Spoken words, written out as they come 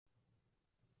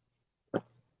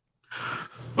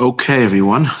Okay,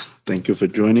 everyone. Thank you for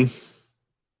joining.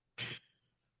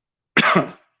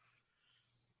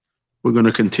 We're going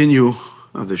to continue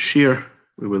the shir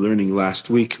we were learning last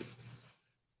week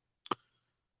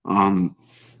on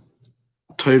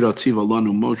Torah Tziva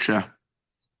Lanu Moshe,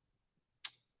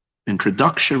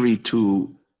 introductory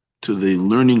to the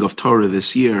learning of Torah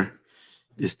this year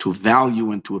is to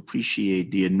value and to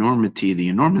appreciate the enormity, the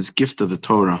enormous gift of the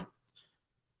Torah,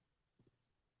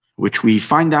 which we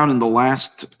find out in the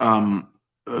last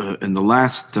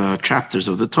chapters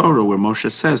of the Torah, where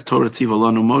Moshe says, "Torah Tziva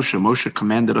Lanu Moshe." Moshe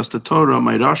commanded us the Torah.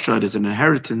 Mayrasha, it is an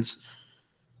inheritance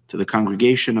to the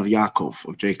congregation of Yaakov,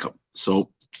 of Jacob.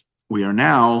 So we are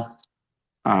now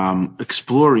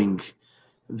exploring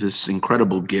this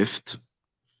incredible gift.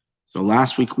 So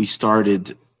last week we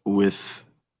started with,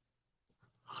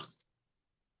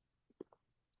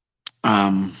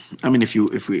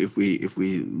 if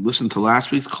we listen to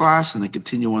last week's class and then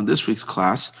continue on this week's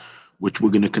class, which we're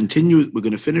going to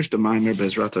finish the Maimer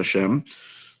Bezrat Hashem,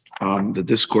 the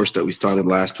discourse that we started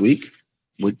last week.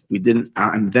 We didn't,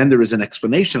 and then there is an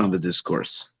explanation on the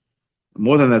discourse.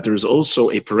 More than that, there is also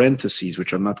a parenthesis,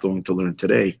 which I'm not going to learn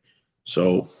today.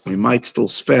 So we might still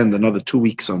spend another 2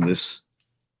 weeks on this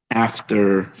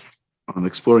on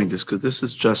exploring this, because this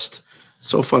is just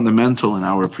so fundamental in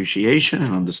our appreciation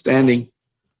and understanding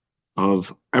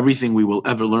of everything we will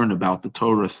ever learn about the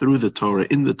Torah, through the Torah,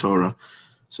 in the Torah,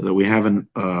 so that we have an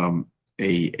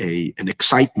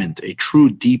excitement, a true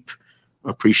deep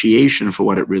appreciation for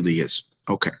what it really is.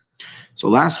 Okay. So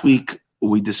last week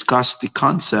we discussed the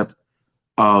concept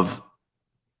of,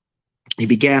 he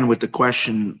began with the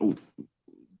question,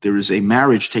 there is a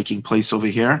marriage taking place over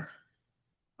here.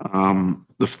 By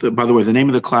the way, the name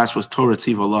of the class was Torah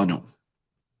Tziva Lanu.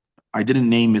 I didn't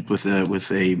name it with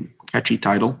a catchy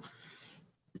title.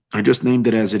 I just named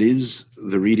it as it is,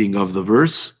 the reading of the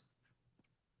verse.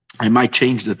 I might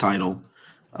change the title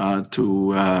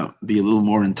to be a little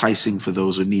more enticing for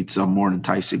those who need some more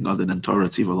enticing other than Torah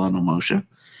Tziva Lanu Moshe.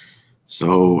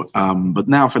 So, but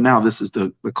for now, this is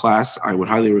the class. I would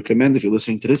highly recommend, if you're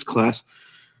listening to this class,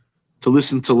 to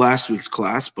listen to last week's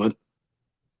class. But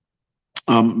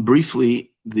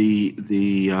briefly,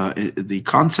 the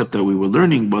concept that we were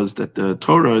learning was that the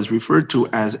Torah is referred to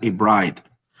as a bride,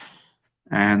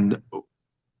 and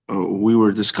we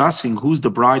were discussing who's the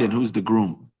bride and who's the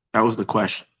groom. That was the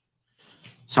question.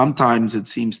 Sometimes it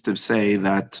seems to say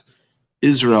that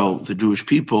Israel, the Jewish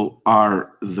people,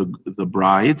 are the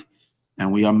bride,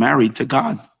 and we are married to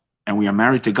God. And we are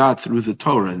married to God through the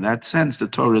Torah. In that sense, the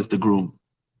Torah is the groom.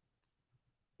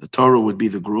 The Torah would be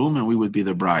the groom, and we would be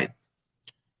the bride.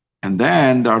 And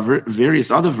then there are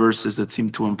various other verses that seem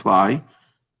to imply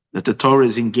that the Torah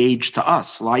is engaged to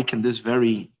us, like in this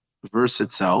very verse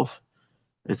itself.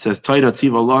 It says, Torah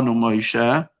Tziva Lanu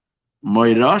Moshe,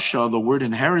 Moirasha, the word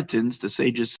inheritance, the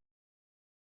sages,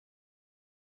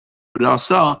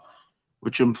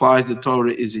 which implies the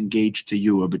Torah is engaged to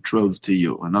you, or betrothed to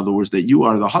you. In other words, that you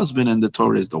are the husband and the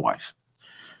Torah is the wife.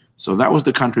 So that was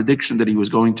the contradiction that he was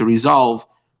going to resolve.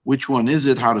 Which one is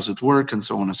it? How does it work? And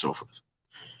so on and so forth.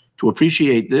 To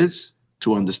appreciate this,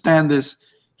 to understand this,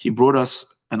 he brought us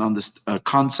a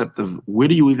concept of where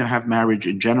do you even have marriage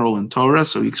in general in Torah.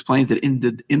 So he explains that in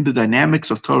the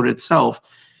dynamics of Torah itself,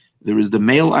 there is the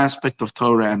male aspect of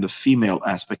Torah and the female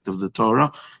aspect of the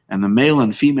Torah, and the male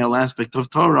and female aspect of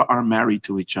Torah are married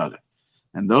to each other.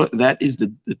 And that is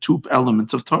the two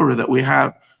elements of Torah that we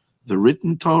have, the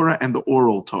written Torah and the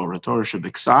oral Torah, Torah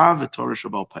Shebiksav and Torah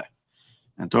Shebal Peh.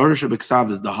 And Torah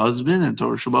Shebiksav is the husband, and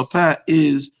Torah Shebal Peh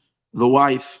is the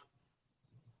wife.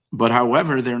 But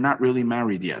however, they're not really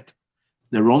married yet.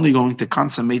 They're only going to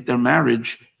consummate their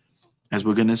marriage, as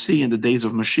we're going to see in the days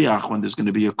of Mashiach, when there's going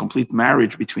to be a complete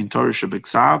marriage between Torah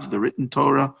Shebiksav, the written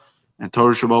Torah, and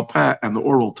Torah Shebal Peh, and the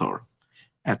oral Torah.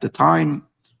 At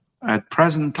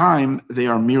present time, they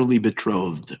are merely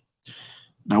betrothed.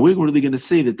 Now we're really going to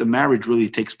see that the marriage really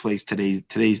takes place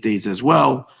today's days as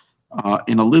well,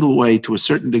 in a little way, to a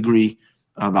certain degree.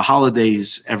 The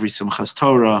holidays, every Simchas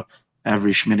Torah,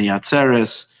 every Shmini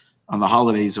Atzeres, on the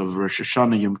holidays of Rosh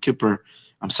Hashanah, Yom Kippur,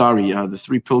 the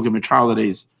 3 pilgrimage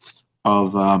holidays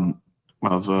of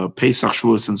Pesach,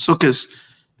 Shavuos, and Sukkot.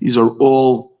 These are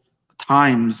all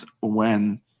times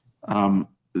when the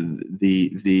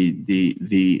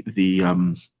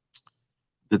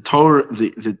Torah,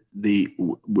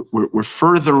 we're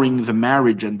furthering the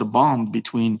marriage and the bond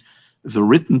between the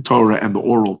written Torah and the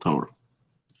oral Torah.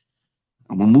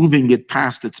 And we're moving it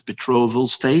past its betrothal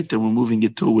state, and we're moving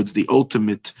it towards the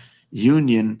ultimate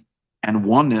union and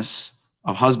oneness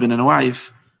of husband and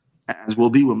wife, as will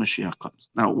be when Mashiach comes.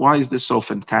 Now, why is this so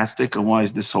fantastic, and why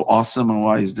is this so awesome, and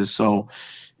why is this so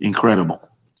Incredible.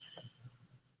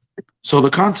 So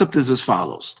the concept is as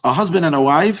follows. A husband and a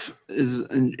wife is,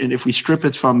 and if we strip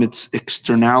it from its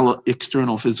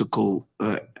external physical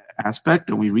aspect,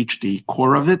 and we reach the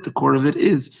core of it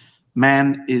is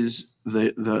man is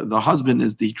the husband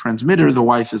is the transmitter, the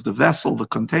wife is the vessel, the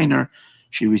container.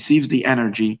 She receives the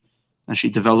energy, and she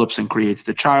develops and creates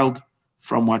the child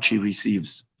from what she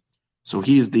receives. So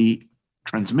he is the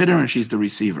transmitter, and she's the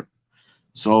receiver.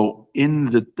 So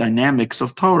in the dynamics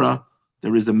of Torah,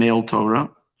 there is a male Torah,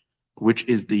 which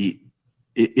is the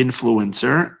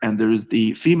influencer, and there is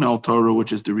the female Torah,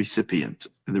 which is the recipient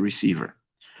and the receiver.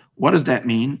 What does that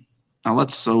mean? Now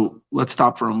let's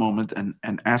stop for a moment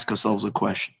and ask ourselves a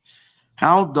question.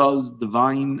 How does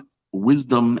divine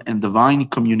wisdom and divine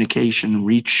communication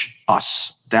reach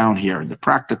us down here in the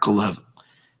practical level?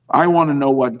 I want to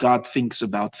know what God thinks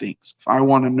about things. If I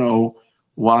want to know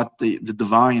what the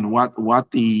divine, what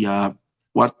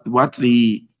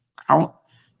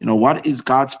is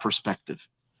God's perspective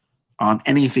on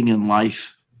anything in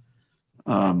life?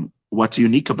 What's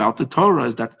unique about the Torah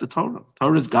is that's the Torah.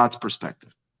 Torah is God's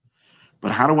perspective.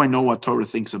 But how do I know what Torah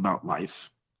thinks about life?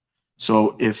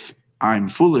 So if I'm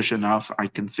foolish enough, I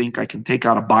can take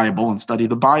out a Bible and study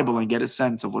the Bible and get a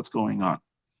sense of what's going on.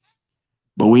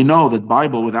 But we know that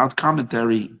Bible without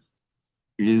commentary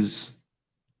is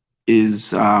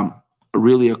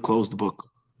really a closed book.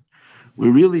 We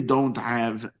really don't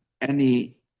have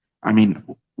any. I mean,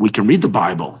 we can read the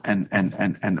Bible and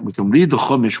we can read the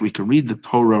Chumash, we can read the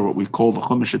Torah, what we call the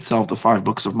Chumash itself, the 5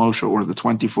 books of Moshe, or the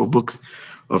 24 books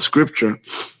of Scripture,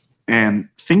 and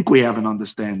think we have an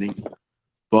understanding,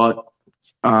 but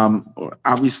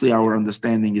obviously our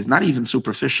understanding is not even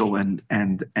superficial and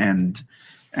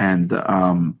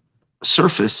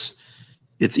surface.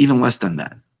 It's even less than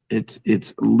that.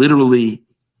 It's literally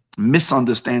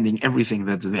misunderstanding everything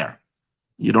that's there.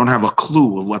 You don't have a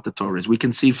clue of what the Torah is. We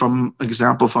can see from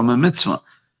example from a mitzvah.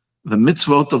 The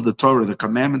mitzvot of the Torah, the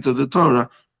commandments of the Torah,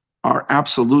 are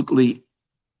absolutely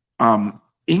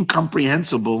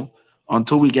incomprehensible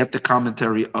until we get the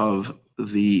commentary of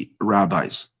the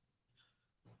rabbis.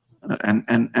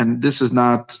 And this is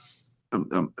not.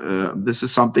 This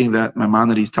is something that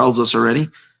Maimonides tells us already,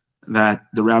 that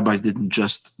the rabbis didn't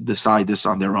just decide this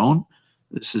on their own.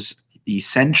 This is the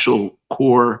essential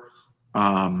core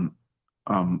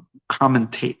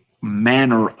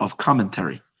manner of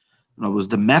commentary. In other words,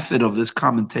 the method of this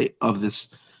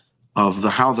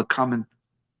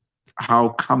how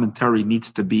commentary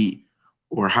needs to be,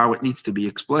 or how it needs to be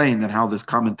explained, and how this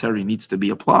commentary needs to be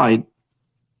applied,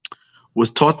 was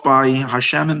taught by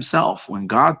Hashem himself. When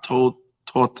God taught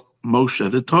Moshe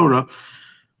the Torah,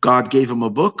 God gave him a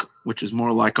book, which is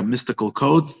more like a mystical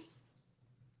code,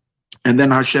 and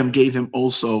then Hashem gave him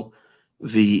also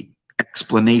the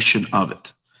explanation of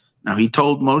it. Now, he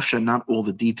told Moshe not all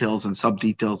the details and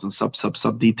sub-details and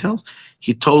sub-details.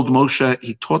 He taught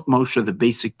Moshe the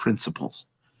basic principles.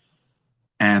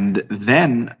 And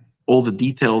then all the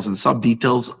details and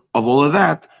sub-details of all of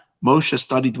that, Moshe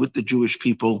studied with the Jewish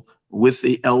people, with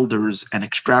the elders, and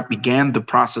began the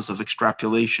process of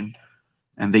extrapolation.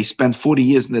 And they spent 40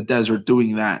 years in the desert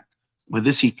doing that. With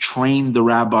this, he trained the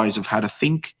rabbis of how to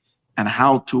think and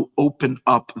how to open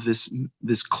up this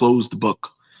closed book,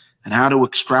 and how to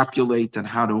extrapolate and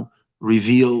how to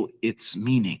reveal its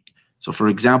meaning. So, for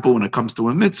example, when it comes to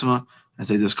a mitzvah, as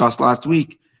I discussed last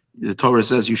week, the Torah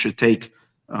says you should take,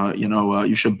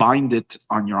 you should bind it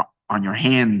on your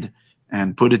hand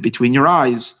and put it between your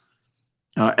eyes.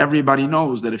 Everybody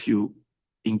knows that if you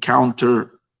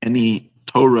encounter any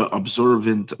Torah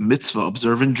observant, mitzvah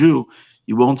observant Jew,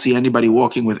 you won't see anybody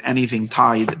walking with anything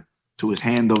tied to his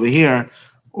hand over here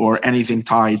or anything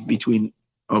tied between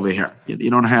over here.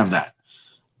 You don't have that.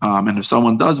 And if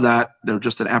someone does that, they're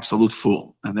just an absolute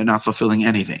fool and they're not fulfilling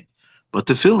anything. But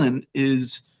tefillin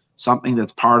is something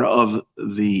that's part of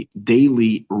the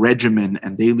daily regimen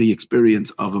and daily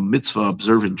experience of a mitzvah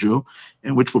observant Jew,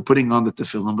 in which we're putting on the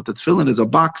tefillin. But the tefillin is a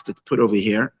box that's put over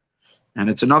here, and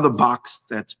it's another box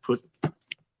that's put.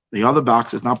 The other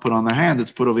box is not put on the hand;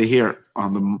 it's put over here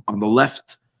on the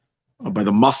left, by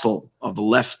the muscle of the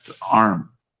left arm.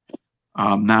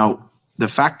 Now, the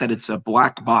fact that it's a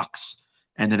black box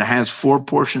and it has 4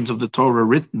 portions of the Torah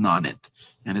written on it,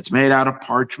 and it's made out of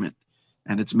parchment,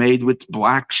 and it's made with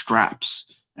black straps,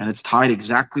 and it's tied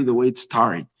exactly the way it's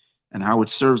tied, and how it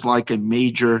serves like a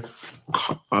major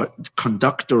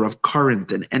conductor of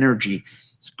current and energy.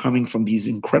 It's coming from these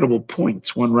incredible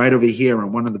points, one right over here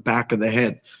and one in the back of the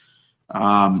head.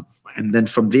 And then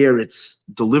from there, it's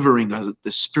delivering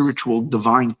the spiritual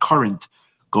divine current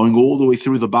going all the way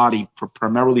through the body,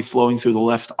 primarily flowing through the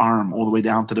left arm, all the way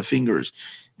down to the fingers.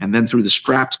 and then through the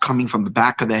straps coming from the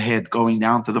back of the head, going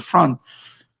down to the front,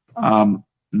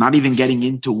 not even getting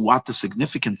into what the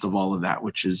significance of all of that,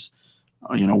 which is,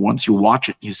 once you watch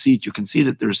it, you see it, you can see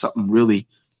that there's something really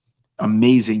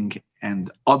amazing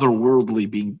and otherworldly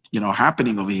being,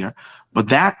 happening over here. But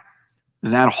that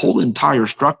whole entire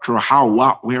structure, how,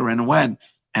 what, where, and when,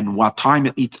 and what time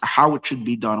it needs, how it should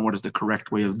be done, what is the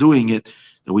correct way of doing it,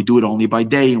 that we do it only by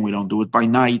day and we don't do it by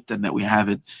night, and that we have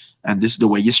it, and this is the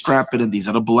way you strap it, and these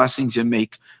are the blessings you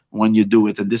make when you do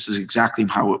it, and this is exactly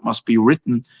how it must be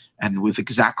written, and with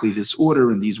exactly this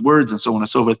order and these words and so on and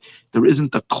so forth. There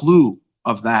isn't a clue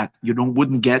of that. You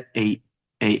wouldn't get a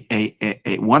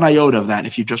one iota of that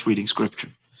if you're just reading scripture.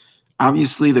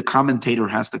 Obviously, the commentator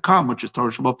has to come, which is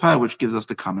Torah Sheba'al Peh, which gives us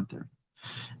the commentary.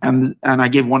 And I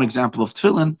gave one example of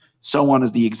tefillin. So on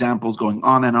as the examples going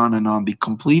on and on and on. The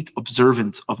complete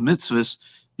observance of mitzvahs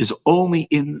is only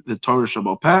in the Torah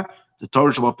Sheba'al Peh. The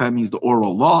Torah Sheba'al Peh means the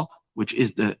oral law, which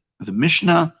is the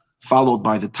Mishnah, followed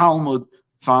by the Talmud,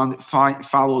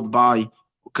 followed by,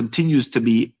 continues to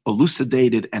be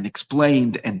elucidated and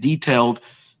explained and detailed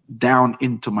down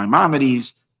into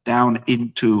Maimonides, down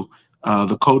into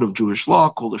the code of Jewish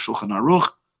law called the Shulchan Aruch,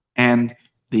 and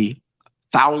the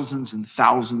thousands and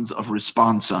thousands of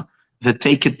responsa that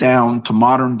take it down to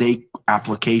modern day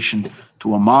application,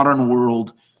 to a modern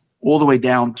world, all the way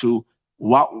down to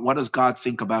what does God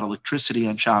think about electricity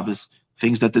on Shabbos,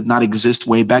 things that did not exist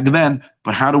way back then,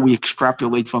 but how do we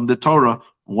extrapolate from the Torah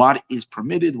what is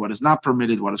permitted, what is not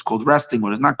permitted, what is called resting,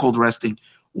 what is not called resting,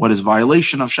 what is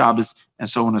violation of Shabbos, and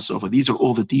so on and so forth. These are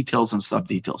all the details and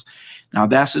sub-details. Now,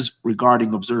 this is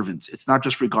regarding observance. It's not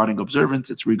just regarding observance,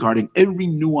 it's regarding every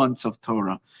nuance of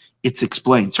Torah. It's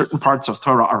explained. Certain parts of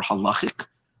Torah are halachic,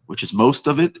 which is most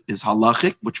of it is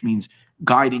halachic, which means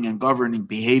guiding and governing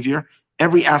behavior.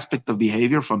 Every aspect of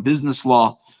behavior, from business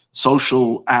law,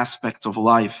 social aspects of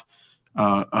life,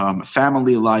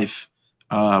 family life,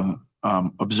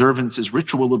 observances,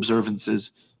 ritual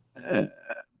observances,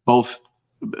 both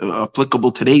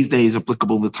applicable today's days,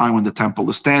 applicable in the time when the temple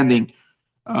is standing,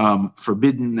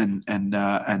 forbidden and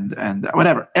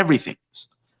whatever, everything.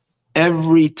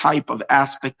 Every type of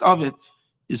aspect of it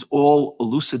is all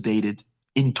elucidated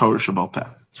in Torah Sheba'al Peh.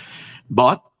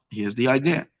 But here's the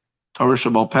idea. Torah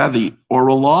Sheba'al Peh, the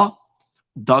oral law,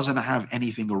 doesn't have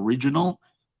anything original.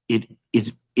 It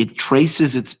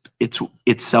traces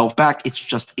itself back. It's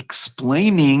just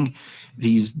explaining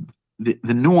the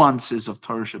nuances of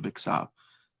Torah Shebiksav,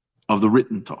 of the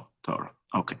written Torah.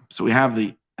 Okay, so we have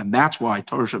and that's why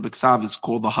Torah Shebiksav is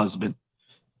called the husband.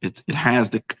 It has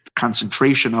the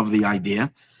concentration of the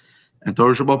idea, and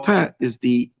Torah Sheba'al Peh is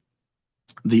the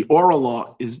oral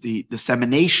law, is the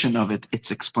dissemination of it,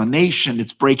 its explanation,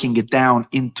 it's breaking it down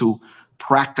into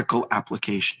practical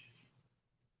application.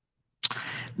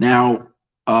 Now,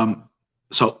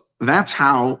 so that's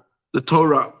how the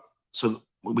Torah, so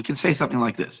we can say something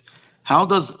like this. How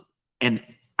does an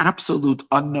absolute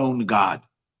unknown God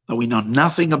that we know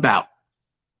nothing about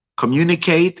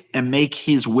communicate and make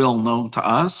his will known to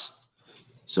us?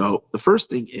 So the first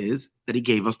thing is that he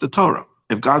gave us the Torah.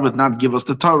 If God would not give us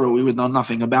the Torah, we would know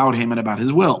nothing about him and about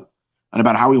his will and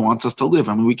about how he wants us to live.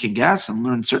 I mean, we can guess and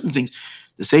learn certain things.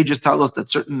 The sages tell us that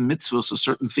certain mitzvahs or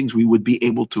certain things we would be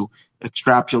able to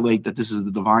extrapolate that this is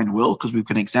the divine will, because we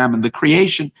can examine the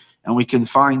creation and we can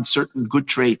find certain good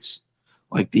traits.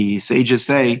 Like the sages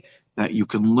say that you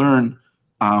can learn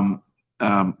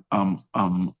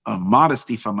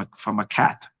modesty from a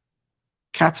cat.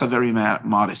 Cats are very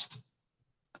modest.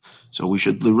 So we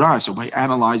should derive. So by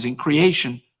analyzing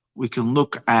creation, we can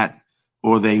look at,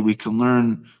 we can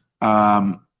learn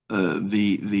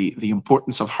the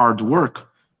importance of hard work.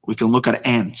 We can look at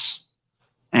ants.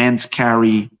 Ants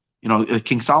carry,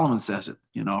 King Solomon says it.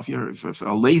 If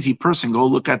a lazy person, go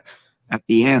look at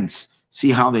the ants,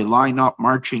 see how they line up,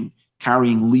 marching,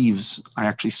 carrying leaves. I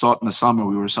actually saw it in the summer.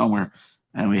 We were somewhere,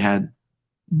 and we had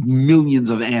millions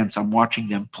of ants. I'm watching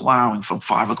them plowing from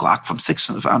 5 o'clock, from 6.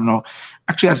 I don't know.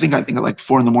 Actually, I think at like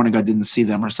 4 in the morning, I didn't see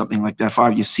them or something like that.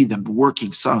 5, you see them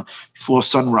working before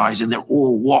sunrise, and they're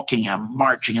all walking and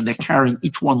marching, and they're carrying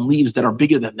each one leaves that are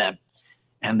bigger than them,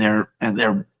 and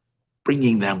they're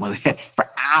bringing them for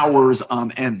hours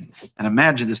on end. And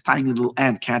imagine this tiny little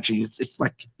ant catching. It's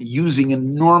like using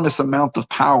enormous amount of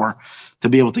power to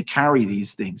be able to carry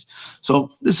these things.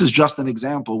 So this is just an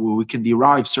example where we can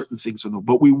derive certain things from them,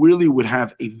 but we really would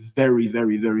have a very,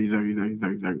 very, very, very, very,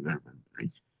 very, very, very,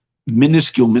 very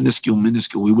minuscule.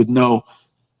 We would know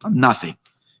nothing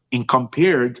in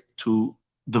compared to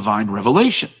divine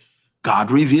revelation. God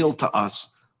revealed to us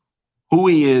who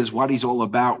he is, what he's all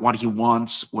about, what he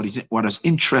wants, what his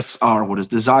interests are, what his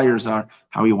desires are,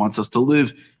 how he wants us to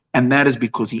live. And that is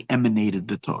because he emanated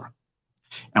the Torah.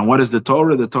 And what is the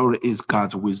Torah? The Torah is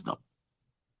God's wisdom.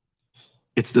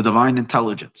 It's the divine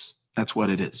intelligence. That's what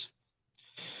it is.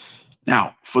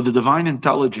 Now, for the divine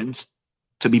intelligence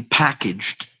to be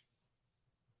packaged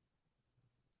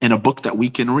in a book that we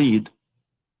can read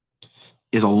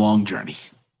is a long journey.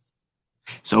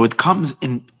 So it comes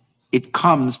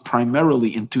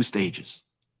primarily in two stages.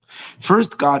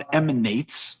 First, God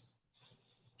emanates.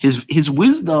 His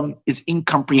wisdom is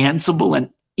incomprehensible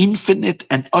and infinite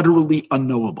and utterly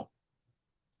unknowable.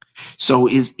 So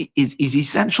his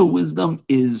essential wisdom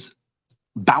is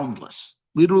boundless,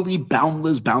 literally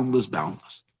boundless, boundless,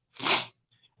 boundless.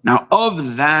 Now,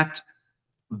 of that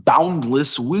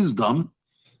boundless wisdom,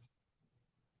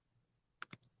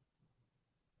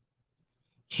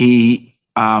 he,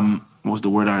 what was the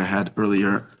word I had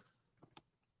earlier?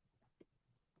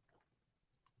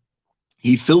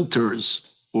 He filters,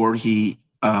 or he,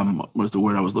 what was the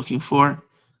word I was looking for?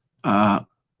 Not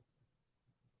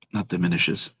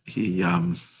diminishes. He,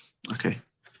 okay.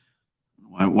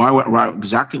 Why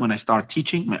exactly when I start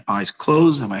teaching, my eyes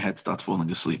close and my head starts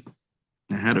falling asleep.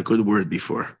 I had a good word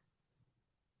before. I'm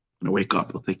gonna wake up.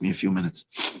 It'll take me a few minutes.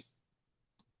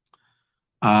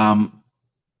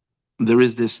 There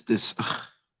is this.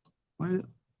 Why?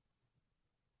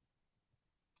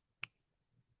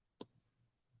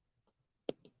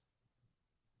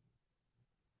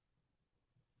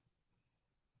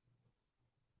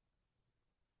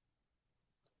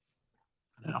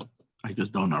 I don't know. I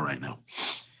just don't know right now.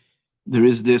 There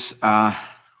is this. What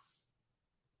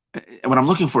I'm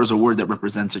looking for is a word that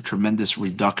represents a tremendous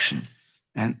reduction,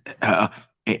 and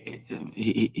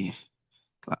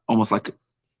almost like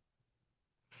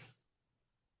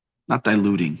not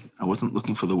diluting. I wasn't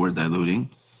looking for the word diluting.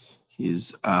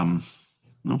 He's no.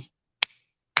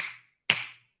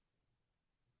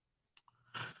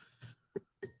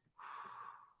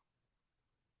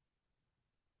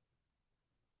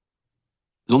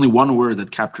 There's only one word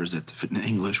that captures it in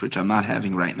English, which I'm not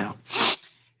having right now.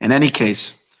 In any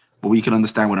case, but we can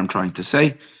understand what I'm trying to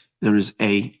say. There is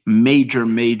a major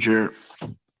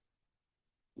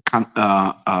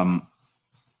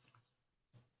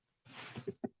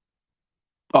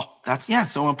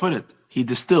someone put it. He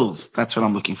distills. That's what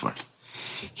I'm looking for.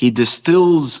 He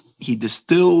distills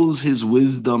his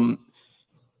wisdom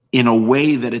in a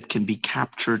way that it can be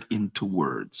captured into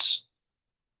words.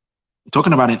 We're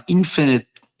talking about an infinite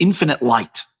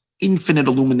light, infinite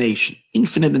illumination,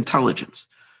 infinite intelligence.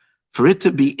 For it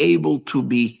to be able to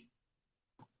be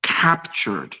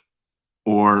captured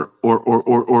or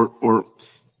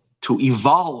to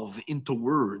evolve into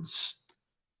words,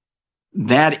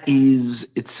 that is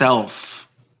itself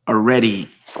already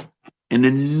an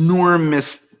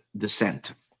enormous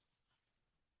descent.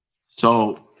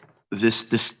 So this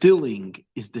distilling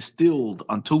is distilled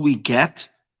until we get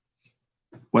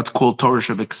what's called Torah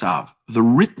Shebeksav. The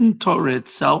written Torah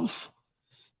itself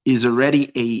is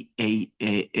already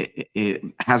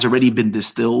has already been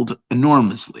distilled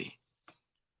enormously.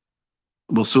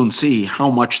 We'll soon see how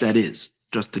much that is.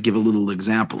 Just to give a little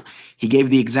example, he gave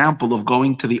the example of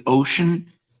going to the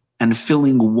ocean and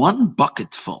filling one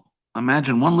bucket full.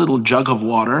 Imagine one little jug of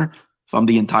water from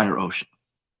the entire ocean.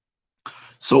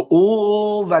 So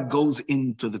all that goes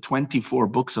into the 24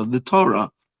 books of the Torah,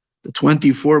 the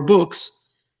 24 books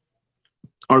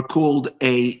are called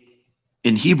in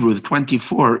Hebrew, the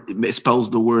 24 spells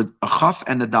the word a chaf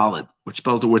and a daled, which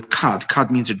spells the word kad. Kad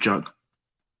means a jug.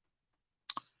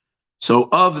 So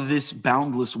of this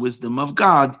boundless wisdom of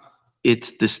God,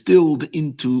 it's distilled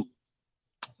into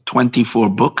 24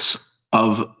 books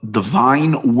of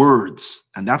divine words.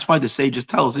 And that's why the sages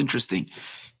tell us, interesting,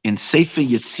 in Sefer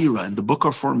Yetzirah, in the book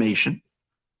of formation,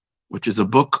 which is a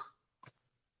book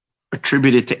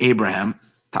attributed to Abraham,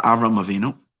 to Avram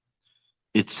Avinu,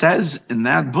 it says in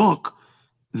that book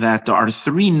that there are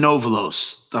three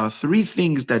novelos. There are three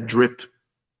things that drip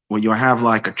where you have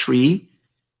like a tree,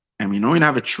 and you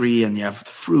have a tree and you have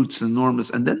fruits enormous,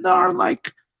 and then there are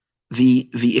like the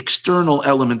external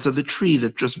elements of the tree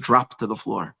that just drop to the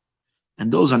floor.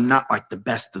 And those are not like the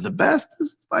best of the best.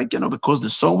 It's like, because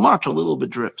there's so much, a little bit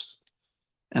drips.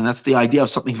 And that's the idea of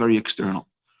something very external.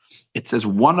 It says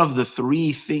one of the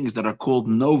three things that are called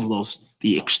novelos,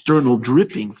 the external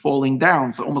dripping, falling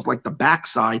down, so almost like the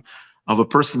backside of a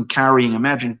person carrying,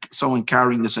 imagine someone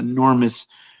carrying this enormous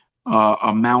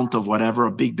amount of whatever,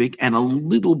 a big, and a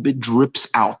little bit drips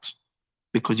out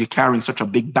because you're carrying such a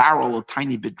big barrel, a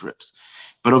tiny bit drips.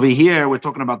 But over here, we're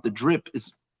talking about the drip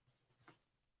is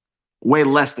way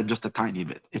less than just a tiny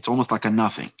bit. It's almost like a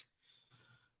nothing.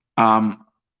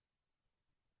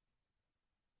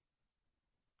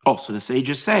 So the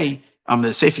sages say,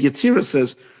 the Sefer Yetzirah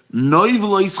says, Noiv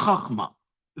lois chachma,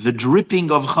 the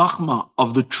dripping of chachma,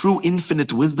 of the true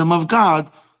infinite wisdom of God,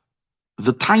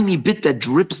 the tiny bit that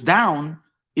drips down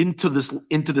into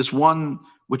this one,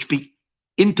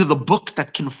 into the book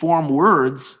that can form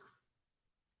words,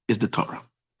 is the Torah.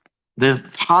 The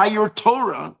entire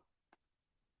Torah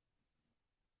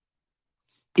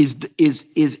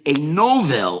is a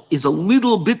novel, is a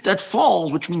little bit that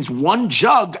falls, which means one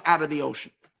jug out of the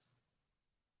ocean.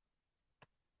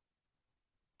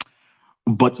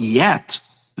 But yet,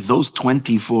 those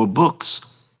 24 books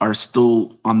are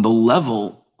still on the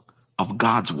level of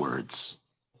God's words.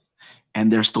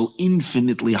 And they're still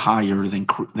infinitely higher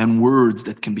than words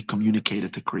that can be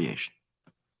communicated to creation.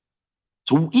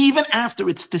 So even after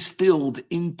it's distilled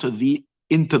into the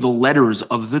letters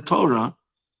of the Torah,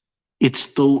 it's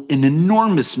still an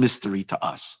enormous mystery to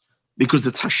us, because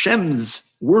it's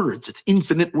Hashem's words, it's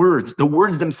infinite words. The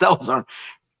words themselves are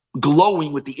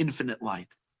glowing with the infinite light.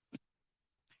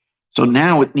 So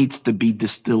now it needs to be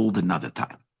distilled another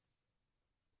time.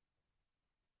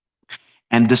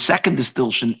 And the second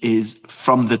distillation is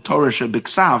from the Torah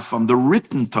Shebiksav, from the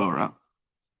written Torah,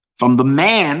 from the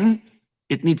man.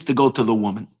 It needs to go to the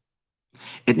woman.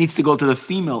 It needs to go to the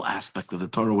female aspect of the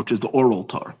Torah, which is the oral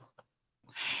Torah.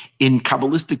 In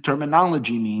Kabbalistic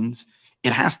terminology means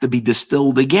it has to be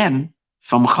distilled again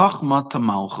from Chachma to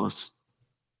Malchus.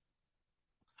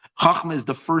 Chachma is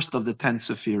the first of the 10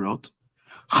 Sefirot.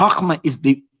 Chachma is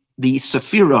the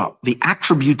Sephira, the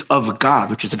attribute of God,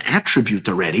 which is an attribute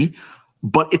already,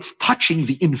 but it's touching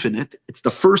the infinite. It's the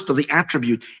first of the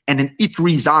attribute, and in it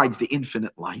resides the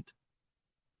infinite light.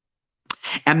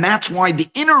 And that's why the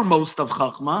innermost of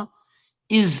Chachma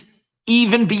is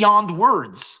even beyond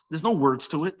words. There's no words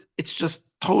to it. It's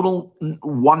just total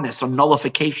oneness or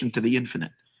nullification to the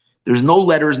infinite. There's no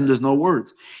letters and there's no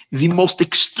words. The most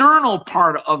external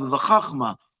part of the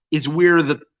Chachma is where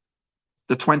the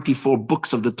 24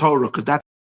 books of the Torah, because that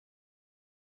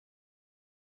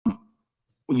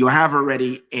you have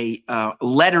already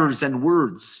letters and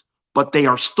words, but they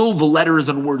are still the letters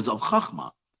and words of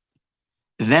Chachma.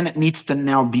 Then it needs to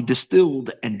now be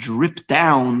distilled and drip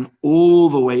down all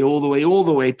the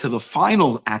way to the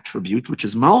final attribute, which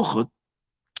is Malchut,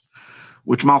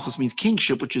 which Malchus means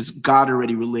kingship, which is God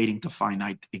already relating to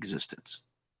finite existence.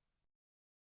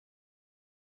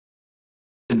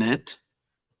 In it,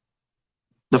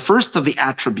 the first of the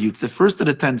attributes, the first of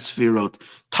the 10 Sefirot,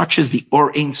 touches the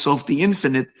Or Ein Sof, the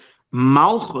infinite.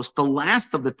 Malchus, the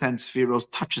last of the 10 Sefirot,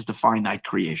 touches the finite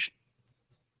creation,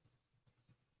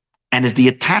 and is the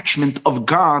attachment of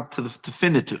God to the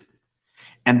finitude.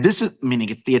 And this is meaning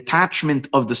it's the attachment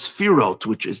of the Sefirot,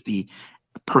 which is the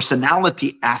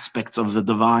personality aspects of the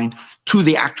divine, to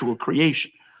the actual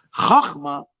creation.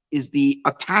 Chachma is the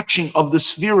attaching of the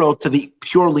Sefirot to the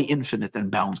purely infinite and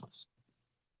boundless.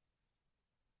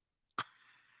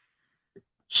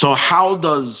 So how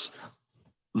does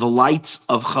the lights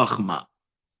of Chachma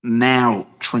now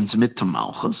transmit to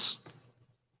Malchus?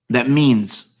 That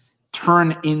means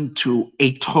turn into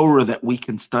a Torah that we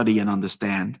can study and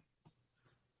understand,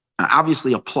 and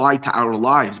obviously apply to our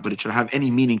lives, but it should have any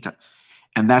meaning to,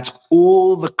 and that's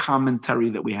all the commentary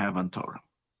that we have on Torah.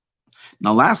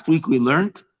 Now, last week we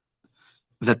learned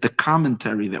that the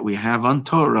commentary that we have on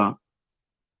Torah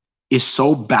is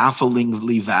so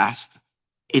bafflingly vast.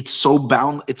 It's so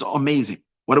bound, it's amazing.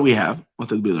 What do we have? What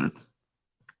did we learn?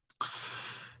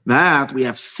 That we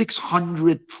have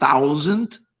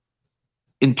 600,000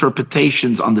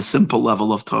 interpretations on the simple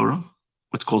level of Torah,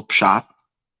 what's called Pshat,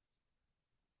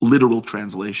 literal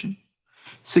translation.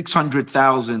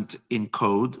 600,000 in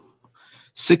code,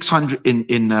 600 in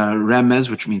Remez,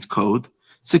 which means code,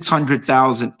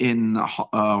 600,000 in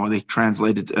what they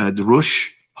translated Drush,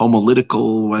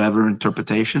 homiletical, whatever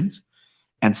interpretations,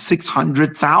 and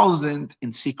 600,000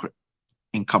 in secret,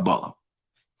 in Kabbalah.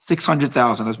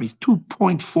 600,000, that means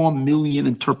 2.4 million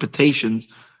interpretations,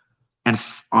 and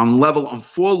on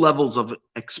 4 levels of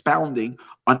expounding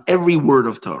on every word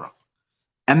of Torah.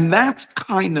 And that's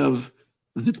kind of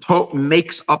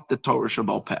makes up the Torah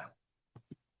Shebaal Peh.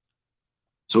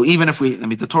 So even if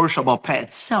the Torah Shebaal Peh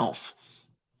itself,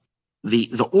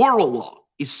 the oral law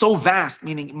is so vast,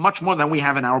 meaning much more than we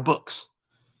have in our books.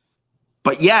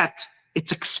 But yet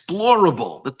it's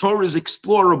explorable. The Torah is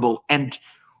explorable and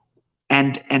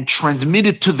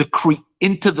transmitted to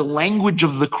into the language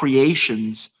of the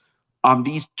creations on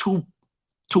these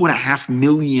 2.5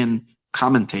 million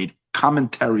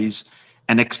commentaries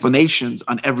and explanations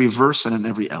on every verse and on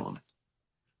every element.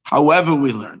 However,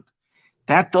 we learned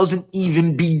that doesn't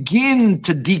even begin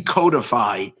to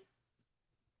decodify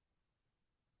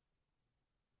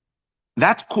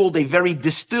That's called a very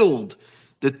distilled.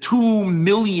 The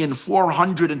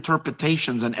 2,400,000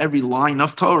 interpretations on every line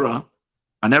of Torah,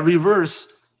 on every verse,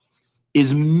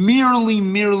 is merely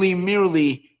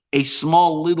a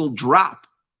small little drop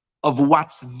of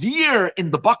what's there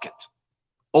in the bucket,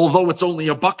 although it's only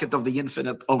a bucket of the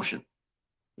infinite ocean.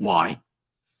 Why?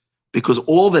 Because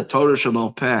all that Torah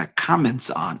Sheba'al Peh comments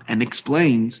on and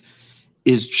explains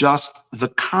is just the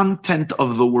content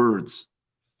of the words.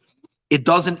 It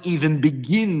doesn't even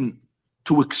begin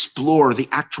to explore the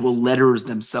actual letters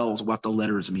themselves, what the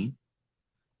letters mean.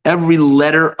 Every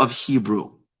letter of Hebrew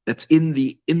that's in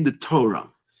the Torah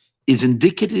is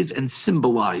indicative and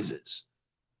symbolizes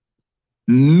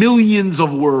millions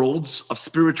of worlds, of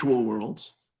spiritual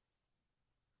worlds,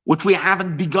 which we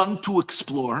haven't begun to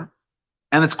explore.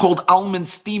 And it's called Alman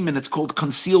Steeman, it's called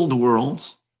concealed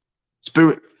worlds.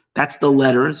 Spirit, that's the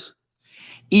letters.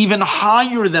 Even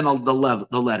higher than the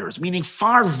letters, meaning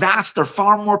far vaster,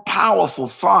 far more powerful,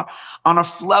 far on a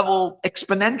level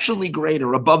exponentially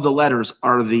greater above the letters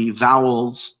are the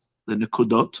vowels, the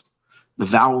nekudot, the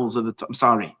vowels of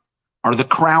are the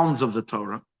crowns of the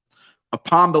Torah.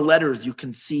 Upon the letters, you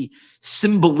can see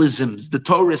symbolisms. The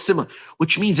Torah is similar,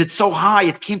 which means it's so high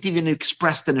it can't even be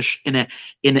expressed in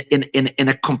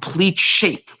a complete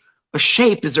shape. A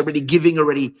shape is already giving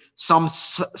some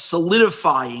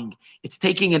solidifying. It's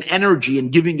taking an energy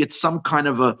and giving it some kind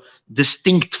of a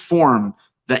distinct form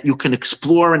that you can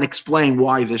explore and explain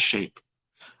why this shape.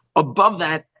 Above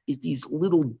that is these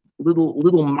little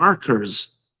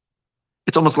markers.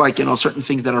 It's almost like, certain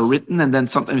things that are written, and then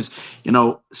sometimes,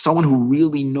 someone who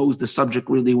really knows the subject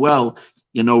really well,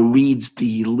 reads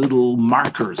the little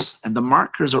markers, and the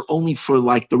markers are only for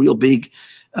like the real big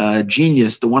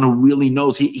genius, the one who really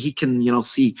knows. He can,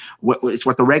 see what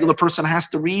the regular person has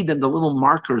to read, and the little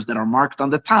markers that are marked on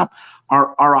the top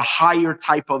are a higher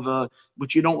type of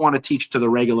which you don't want to teach to the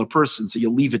regular person, so you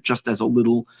leave it just as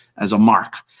a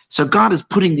mark. So God is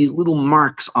putting these little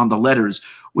marks on the letters,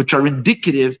 which are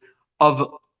indicative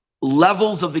of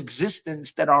levels of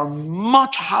existence that are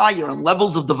much higher, and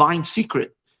levels of divine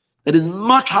secret that is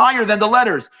much higher than the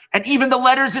letters. And even the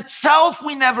letters itself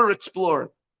we never explored.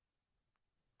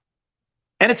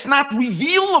 And it's not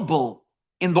revealable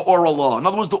in the oral law. In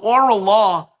other words, the oral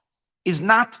law is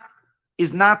not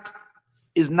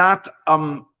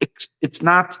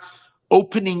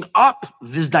opening up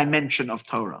this dimension of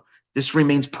Torah. This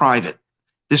remains private.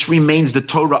 This remains the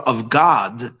Torah of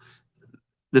God.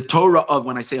 The Torah of,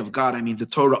 when I say of God, I mean the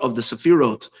Torah of the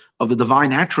Sefirot, of the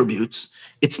divine attributes.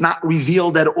 It's not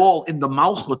revealed at all in the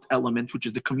Malchut element, which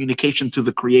is the communication to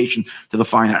the creation, to the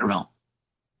finite realm.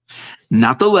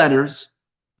 Not the letters,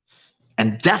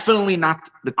 and definitely not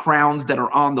the crowns that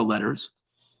are on the letters.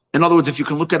 In other words, if you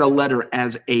can look at a letter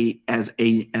as a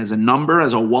number,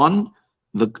 as a 1,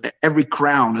 every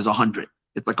crown is 100.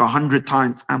 It's like 100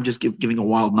 times. I'm just giving a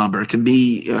wild number. It can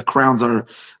be crowns are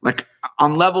like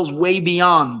on levels way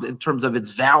beyond in terms of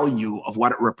its value of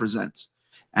what it represents.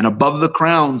 And above the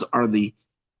crowns are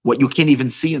what you can't even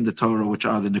see in the Torah, which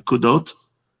are the nekudot,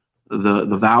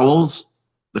 the vowels,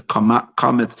 the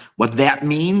comments, what that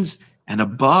means. And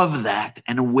above that,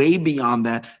 and way beyond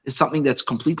that, is something that's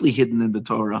completely hidden in the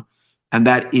Torah. And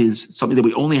that is something that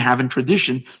we only have in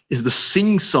tradition, is the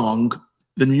sing-song,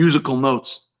 the musical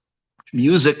notes.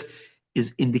 Music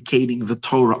is indicating the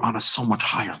Torah on a so much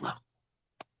higher level.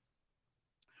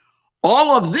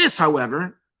 All of this,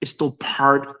 however, is still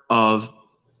part of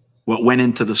what went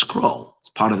into the scroll. It's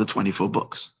part of the 24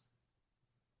 books.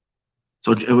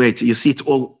 So wait, so you see it's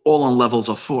all on levels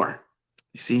of 4.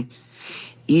 You see?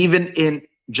 Even in,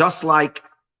 just like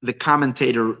the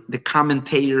commentator,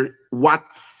 what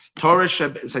Torah I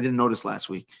didn't notice last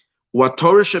week, what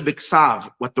Torah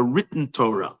Shebiksav, what the written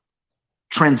Torah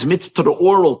transmits to the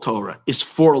oral Torah is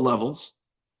 4 levels.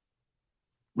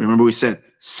 Remember we said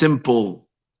simple,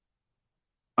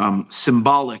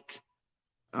 symbolic,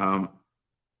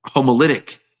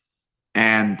 homiletic,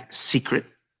 and secret,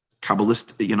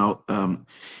 Kabbalist.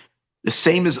 The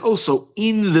same is also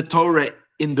in the Torah,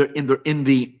 in the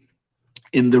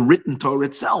written Torah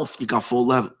itself. You got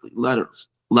 4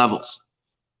 levels.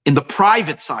 In the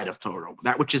private side of Torah,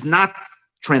 that which is not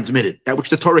transmitted, that which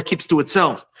the Torah keeps to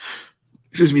itself.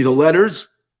 The letters,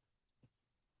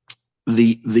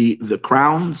 the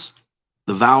crowns,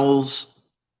 the vowels,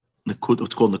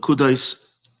 what's called nekudos,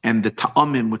 and the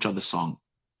ta'amim, which are the song.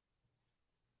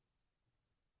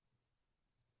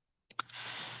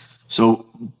 So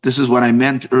this is what I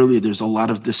meant earlier. There's a lot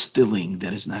of distilling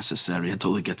that is necessary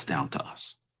until it gets down to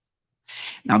us.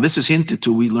 Now this is hinted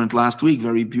to, we learned last week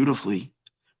very beautifully,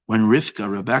 when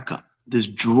Rebecca, this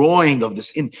drawing of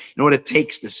this, you know what it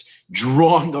takes, this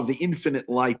drawing of the infinite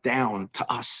light down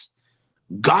to us.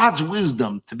 God's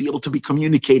wisdom to be able to be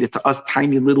communicated to us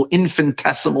tiny little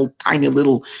infinitesimal, tiny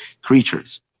little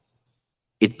creatures.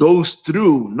 It goes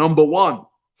through, number one,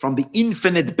 from the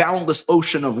infinite boundless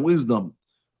ocean of wisdom,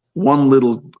 one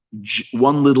little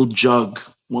jug,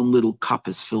 one little cup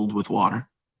is filled with water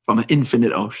from an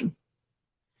infinite ocean.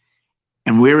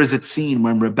 And where is it seen?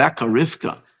 When Rebecca,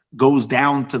 Rivka, goes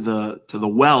down to the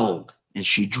well and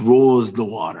she draws the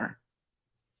water.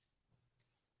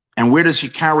 And where does she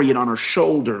carry it? On her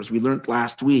shoulders? We learned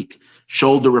last week,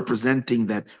 shoulder representing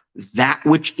that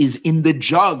which is in the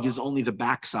jug is only the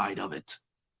backside of it,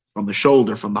 from the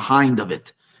shoulder, from behind of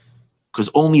it, because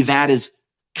only that is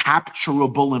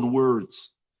capturable in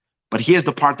words. But here's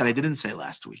the part that I didn't say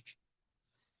last week.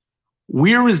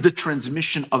 Where is the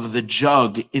transmission of the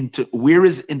jug into, where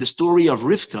is in the story of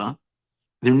Rivka,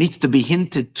 there needs to be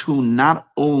hinted to not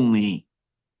only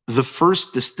the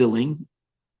first distilling,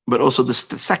 but also the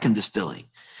second distilling.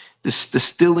 This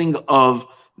distilling of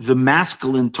the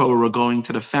masculine Torah going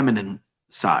to the feminine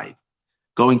side,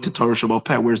 going to Torah Sheba'al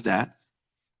Peh. Where's that?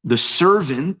 The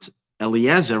servant,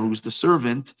 Eliezer, who's the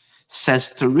servant, says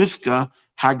to Rivka,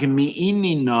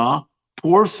 Hagmi'inina,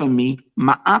 pour for me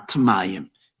ma'at mayim.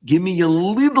 Give me a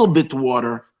little bit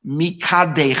water,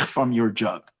 mikadech, from your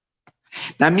jug.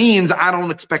 That means I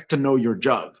don't expect to know your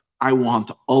jug. I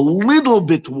want a little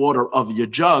bit water of your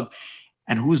jug.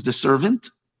 And who's the servant?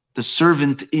 The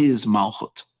servant is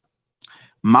Malchut.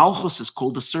 Malchus is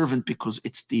called a servant because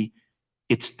it's the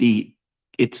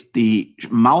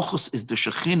Malchus is the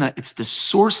Shekhinah. It's the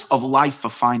source of life for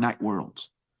finite worlds,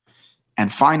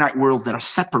 and finite worlds that are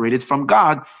separated from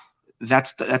God.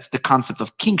 That's the concept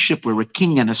of kingship, where we're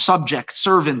king and a subject,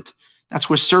 servant. That's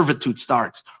where servitude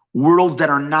starts. Worlds that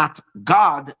are not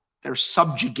God, they're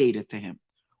subjugated to him.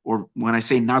 Or when I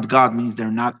say not God, means they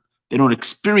don't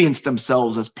experience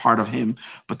themselves as part of him,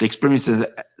 but they experience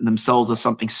themselves as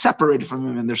something separated from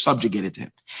him, and they're subjugated to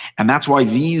him. And that's why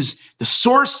the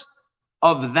source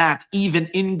of that, even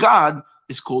in God,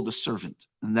 is called a servant.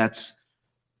 And that's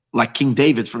like King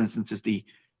David, for instance, is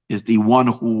the one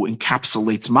who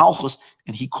encapsulates Malchus,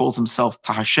 and he calls himself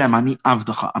to Hashem, Ani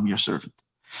Avdecha, I'm your servant.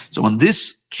 So in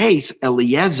this case,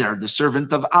 Eliezer, the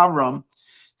servant of Avram,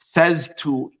 says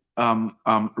to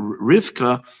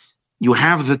Rivka, you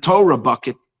have the Torah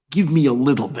bucket, give me a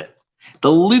little bit.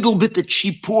 The little bit that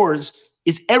she pours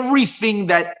is everything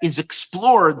that is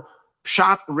explored,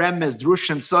 Pshat, Remez, Drush,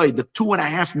 and Side, the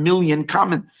 2.5 million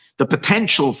the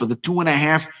potential for the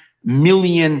 2.5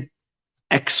 million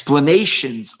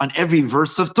explanations on every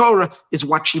verse of Torah is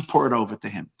what she poured over to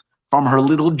him from her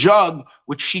little jug,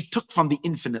 which she took from the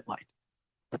infinite light.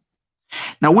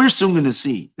 Now we're soon going to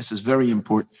see, this is very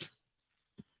important.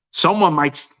 Someone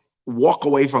might walk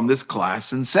away from this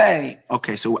class and say,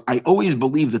 okay, so I always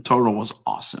believed the Torah was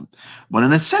awesome, but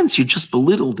in a sense you just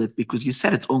belittled it because you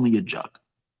said it's only a jug.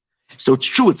 So it's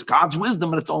true, it's God's wisdom,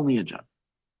 but it's only a jug.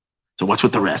 So what's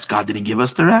with the rest? God didn't give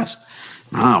us the rest.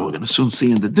 No, we're going to soon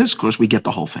see in the discourse we get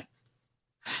the whole thing.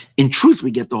 In truth,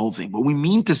 we get the whole thing. What we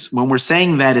mean when we're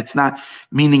saying that, it's not,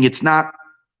 meaning it's not,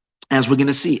 as we're going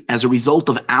to see, as a result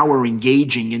of our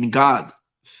engaging in God,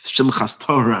 Simchas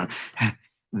Torah,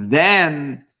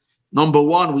 then number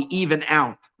one, we even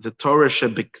out the Torah,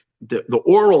 the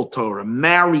oral Torah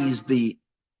marries the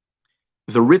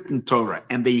written Torah,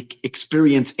 and they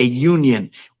experience a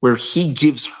union where he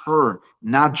gives her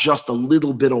not just a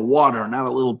little bit of water, not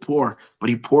a little pour, but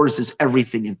he pours his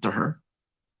everything into her.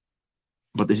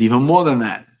 But there's even more than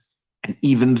that. And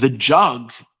even the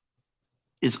jug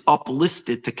is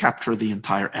uplifted to capture the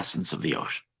entire essence of the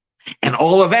ocean. And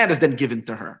all of that is then given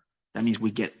to her. That means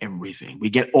we get everything. We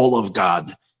get all of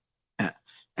God.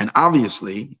 And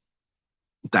obviously,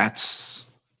 that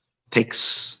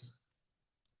takes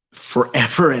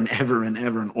forever and ever and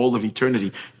ever and all of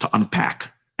eternity to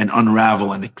unpack and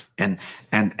unravel and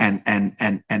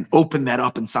open that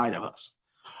up inside of us.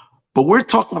 But we're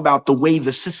talking about the way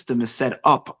the system is set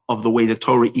up, of the way the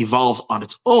Torah evolves on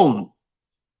its own.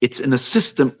 It's in a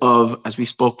system of, as we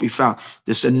found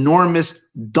this enormous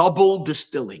double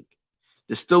distilling.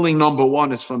 Distilling number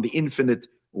one is from the infinite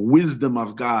wisdom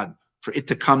of God, for it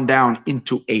to come down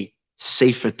into a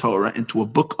Sefer Torah, into a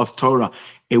book of Torah,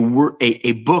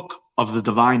 a book of the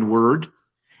divine word,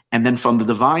 and then from the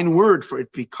divine word for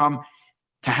it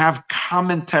to have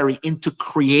commentary into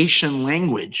creation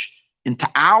language, into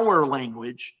our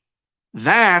language.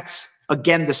 That's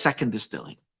again the second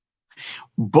distilling.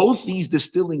 Both these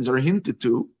distillings are hinted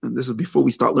to, and this is before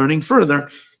we start learning further,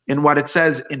 in what it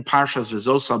says in Parshas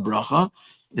V'zosa Bracha,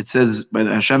 It says by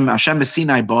the Hashem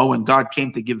Sinai Bo, when God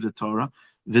came to give the Torah,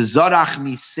 V'zarach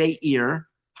mi Seir,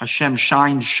 Hashem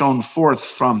shone forth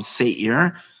from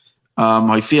Seir,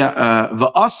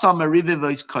 V'asam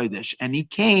rivivos kodesh, and he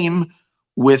came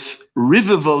with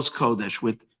rivivos kodesh,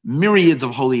 with myriads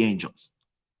of holy angels.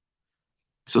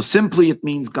 So simply it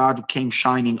means God came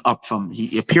shining up from,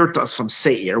 he appeared to us from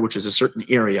Seir, which is a certain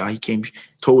area. He came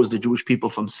towards the Jewish people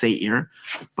from Seir.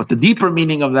 But the deeper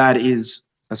meaning of that is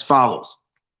as follows.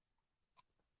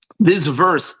 This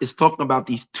verse is talking about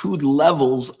these two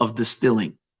levels of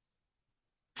distilling.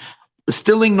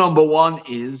 Distilling number one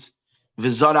is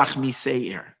V'zarach mi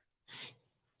Seir,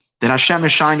 that Hashem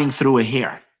is shining through a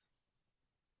hair.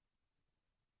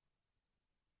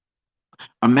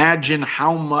 Imagine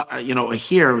how much, a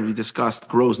hair, we discussed,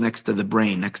 grows next to the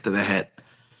brain, next to the head.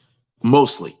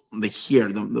 Mostly, the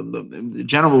hair. The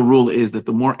general rule is that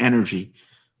the more energy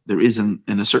there is in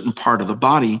a certain part of the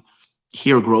body,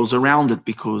 hair grows around it,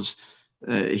 because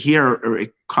hair,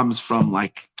 it comes from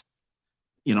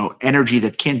energy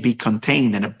that can't be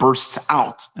contained, and it bursts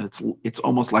out, and it's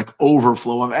almost like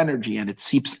overflow of energy, and it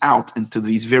seeps out into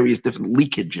these various different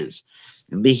leakages,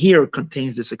 and the hair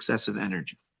contains this excessive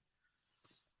energy.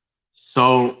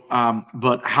 So,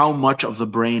 but how much of the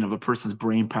brain, of a person's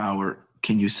brain power,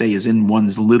 can you say is in one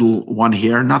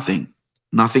hair? Nothing.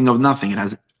 Nothing of nothing. It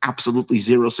has absolutely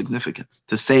zero significance.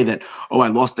 To say that, oh, I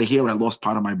lost the hair, I lost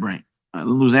part of my brain. I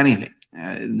didn't lose anything.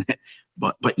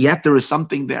 But yet there is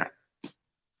something there.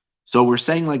 So we're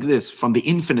saying like this, from the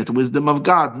infinite wisdom of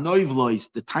God,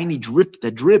 noivlois, the tiny drip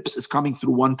that drips is coming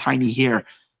through one tiny hair.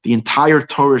 The entire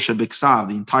Torah Shebiksav,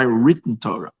 the entire written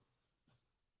Torah,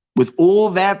 with all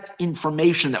that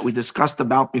information that we discussed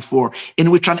about before,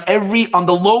 in which on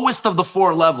the lowest of the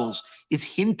four levels is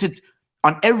hinted,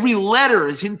 on every letter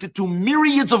is hinted to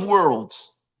myriads of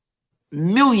worlds,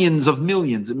 millions of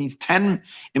millions. It means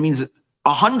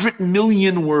 100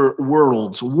 million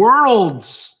worlds.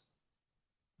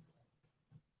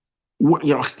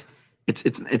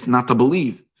 It's not to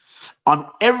believe. On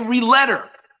every letter.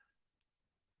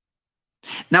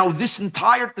 Now, this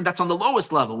entire thing that's on the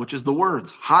lowest level, which is the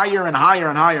words, higher and higher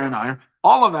and higher and higher,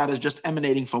 all of that is just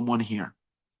emanating from one hair.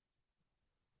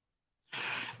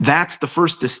 That's the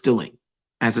first distilling,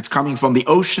 as it's coming from the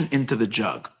ocean into the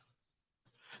jug.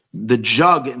 The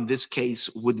jug, in this case,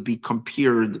 would be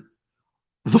compared,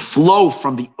 the flow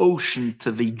from the ocean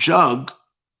to the jug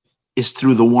is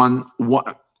through one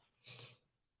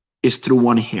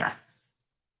hair.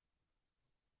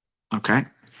 Okay?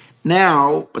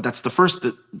 Now, but that's the first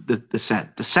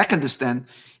descent. The second descent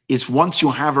is once you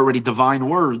have already divine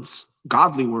words,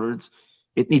 godly words,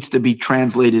 it needs to be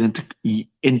translated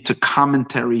into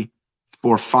commentary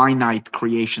for finite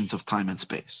creations of time and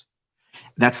space.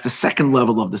 That's the second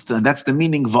level of this. And that's the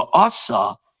meaning.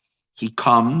 Va'asa, he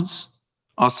comes.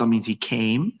 Asa means he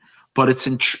came, but it's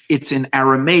in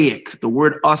Aramaic. The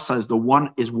word asa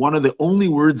is one of the only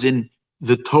words in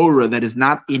the Torah that is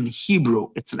not in Hebrew.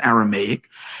 It's in Aramaic,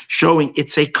 showing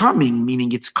it's a coming,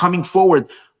 meaning it's coming forward,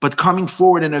 but coming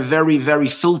forward in a very, very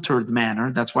filtered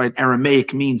manner. That's why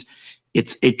Aramaic means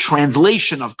it's a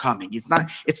translation of coming. It's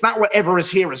not whatever is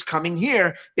here is coming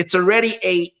here. It's already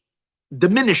a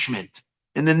diminishment,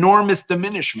 an enormous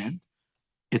diminishment.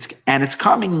 It's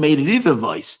coming made a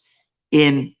voice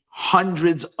in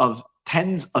hundreds of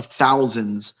tens of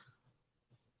thousands.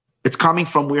 It's coming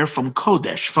from where? From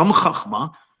Kodesh, from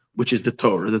Chachma, which is the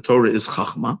Torah. The Torah is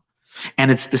Chachma.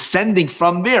 And it's descending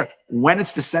from there. When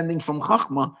it's descending from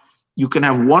Chachma, you can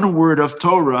have one word of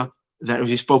Torah that,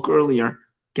 as we spoke earlier,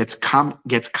 gets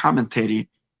commentary,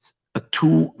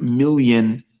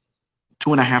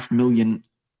 2.5 million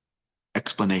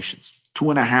explanations,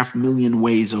 2.5 million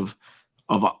ways of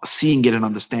seeing it and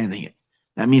understanding it.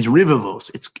 That means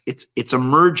rivivos. It's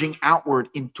emerging outward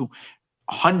into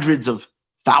hundreds of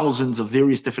thousands of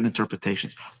various different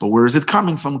interpretations. But where is it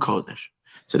coming from? Kodesh.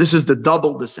 So this is the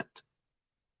double descent.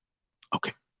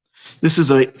 Okay. This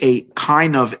is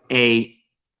kind of a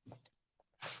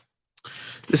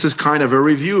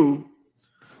review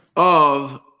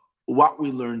of what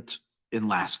we learned in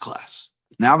last class.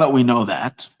 Now that we know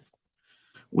that,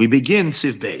 we begin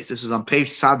Siv Beis. This is on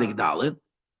page Sadik Dalit,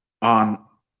 on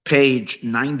page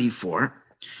 94.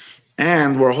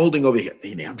 And we're holding over here.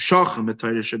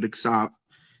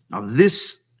 Now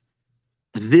this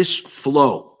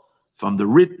flow from the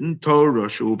written Torah,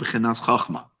 so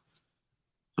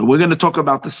we're going to talk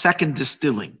about the second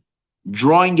distilling,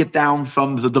 drawing it down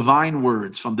from the divine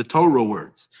words, from the Torah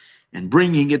words, and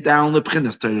bringing it down to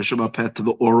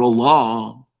the oral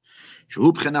law.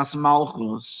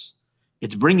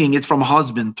 It's bringing it from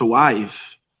husband to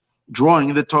wife.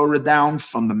 drawing the Torah down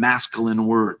from the masculine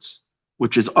words,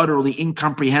 which is utterly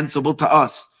incomprehensible to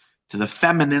us, to the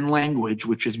feminine language,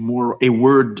 which is more a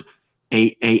word,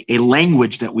 a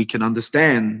language that we can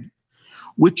understand,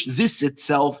 which this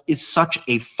itself is such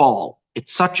a fall.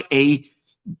 It's such a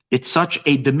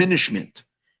diminishment.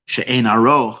 She'ein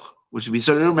aroch, which we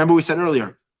said, remember we said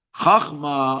earlier,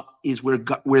 Chachma is where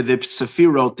the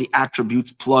Sefirot, the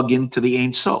attributes, plug into the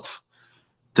Ein Sof,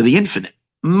 to the infinite.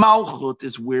 Malchut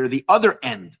is where the other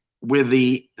end, where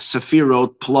the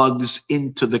Sefirot plugs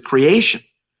into the creation.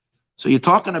 So you're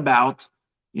talking about,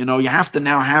 you have to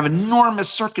now have an enormous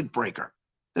circuit breaker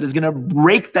that is going to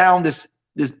break down this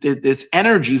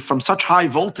energy from such high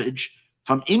voltage,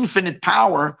 from infinite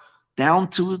power down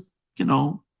to,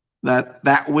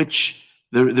 that which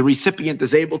the recipient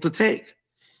is able to take.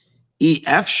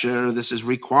 This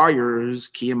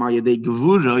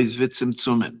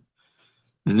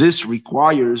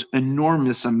requires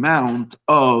enormous amount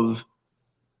of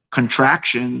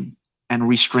contraction and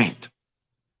restraint.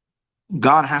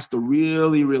 God has to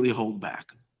really, really hold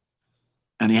back.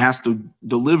 And he has to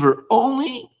deliver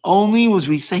only, as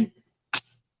we say,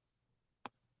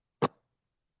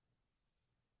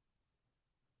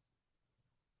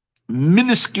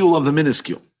 minuscule of the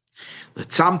minuscule. To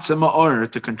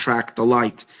contract the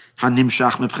light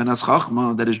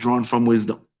that is drawn from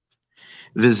wisdom.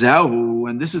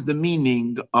 And this is the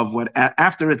meaning of what,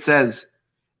 after it says,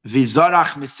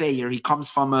 Vizarach Meseir, he comes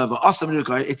from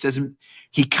it says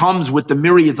he comes with the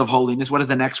myriads of holiness. What is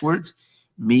the next words?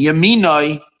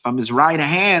 Miyaminoi, from his right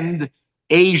hand,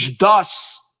 Eish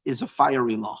Das is a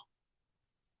fiery law.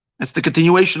 That's the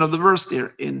continuation of the verse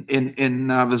there in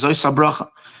V'zoi Sabracha.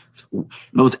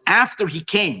 Notice after he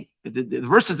came, the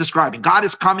verse is describing God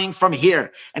is coming from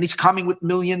here, and he's coming with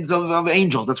millions of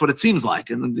angels. That's what it seems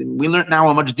like. And we learned now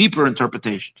a much deeper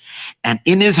interpretation. And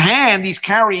in his hand, he's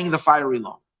carrying the fiery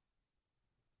law.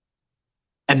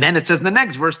 And then it says in the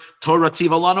next verse, Torah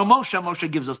Tziva Lanu Moshe,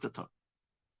 Moshe gives us the Torah.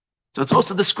 So it's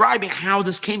also describing how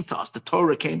this came to us, the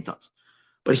Torah came to us.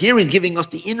 But here he's giving us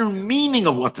the inner meaning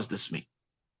of what does this mean.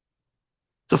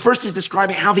 So first he's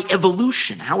describing how the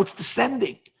evolution, how it's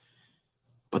descending.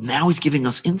 But now he's giving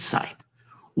us insight.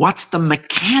 What's the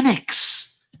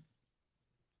mechanics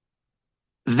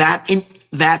that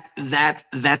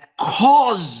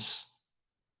cause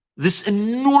this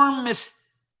enormous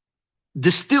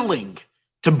distilling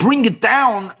to bring it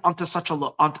down onto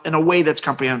in a way that's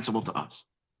comprehensible to us?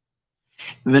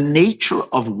 The nature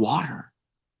of water,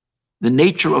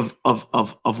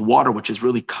 water, which is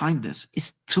really kindness,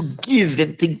 is to give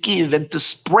and to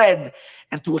spread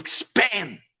and to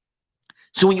expand.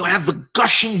 So when you have the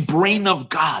gushing brain of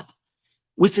God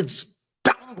with its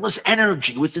boundless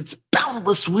energy, with its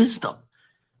boundless wisdom,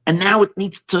 and now it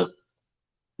needs to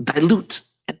dilute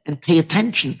and pay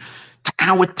attention to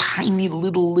our tiny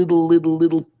little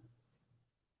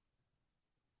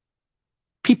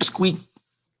peepsqueak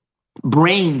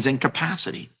brains and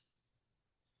capacity.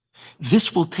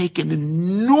 This will take an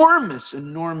enormous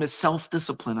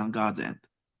self-discipline on God's end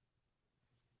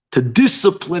to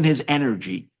discipline his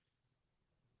energy,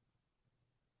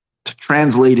 to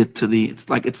translate it to it's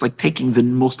like taking the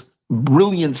most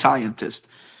brilliant scientist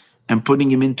and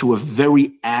putting him into a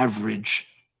very average,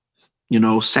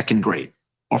 second grade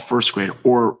or first grade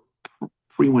or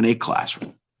pre-1A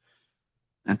classroom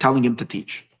and telling him to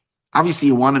teach. Obviously,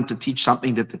 you want him to teach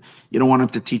something that you don't want him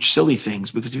to teach silly things,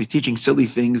 because if he's teaching silly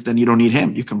things, then you don't need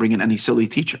him. You can bring in any silly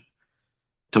teacher.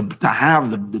 To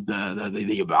have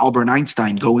the Albert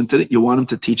Einstein go into it, you want him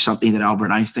to teach something that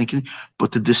Albert Einstein can,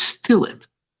 but to distill it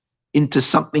into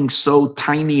something so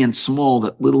tiny and small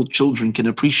that little children can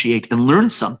appreciate and learn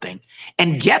something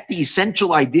and get the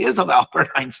essential ideas of Albert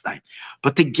Einstein,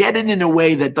 but to get it in a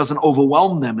way that doesn't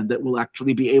overwhelm them and that will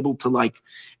actually be able to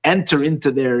enter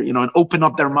into their, and open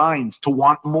up their minds to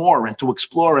want more and to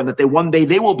explore, and that one day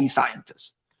they will be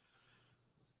scientists.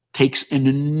 Takes an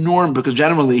enormous, because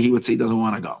generally he would say he doesn't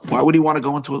want to go. Why would he want to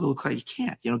go into a little class? You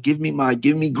can't, give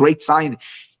me great science,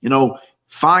 let's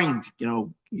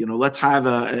have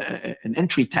an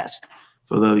entry test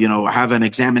for have an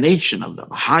examination of the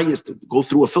highest, go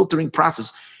through a filtering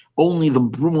process. Only the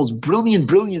most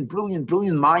brilliant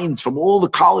minds from all the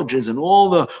colleges and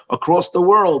across the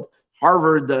world,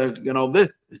 Harvard,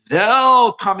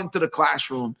 they'll come into the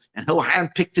classroom and he'll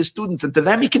handpick his students, and to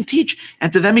them he can teach,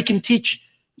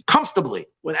 comfortably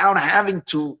without having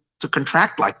to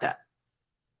contract like that.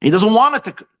 He doesn't want it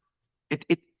to.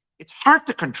 It's hard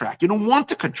to contract. You don't want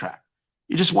to contract.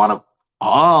 You just want to.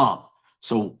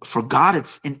 So for God,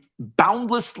 it's an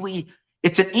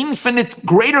infinite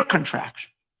greater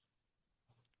contraction.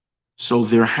 So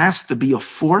there has to be a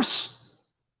force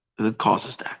that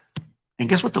causes that. And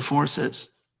guess what the force is?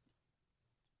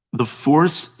 The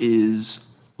force is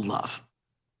love.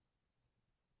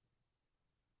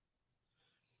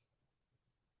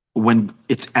 When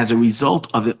it's as a result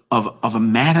of a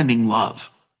maddening love,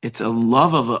 it's a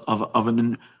love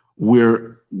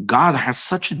where God has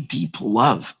such a deep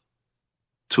love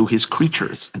to his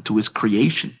creatures and to his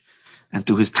creation and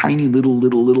to his tiny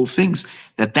little things,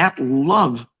 that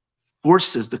love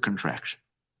forces the contraction.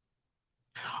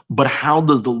 But how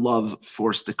does the love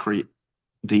force the contraction?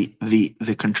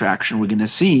 We're going to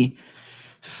see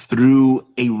through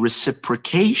a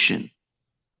reciprocation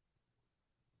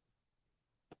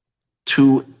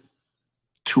to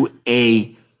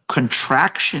a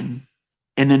contraction,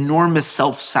 an enormous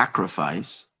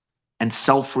self-sacrifice and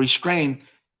self-restraint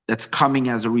that's coming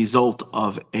as a result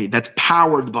of that's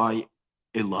powered by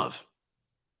a love.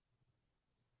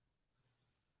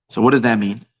 So what does that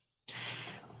mean?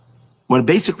 What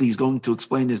basically he's going to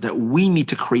explain is that we need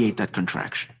to create that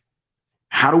contraction.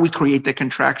 How do we create that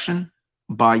contraction?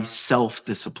 By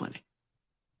self-disciplining.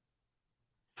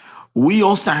 We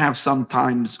also have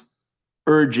sometimes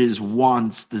urges,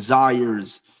 wants,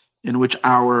 desires, in which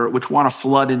want to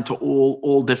flood into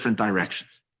all different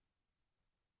directions.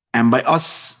 And by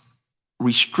us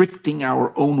restricting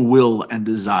our own will and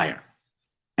desire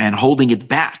and holding it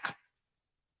back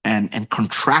and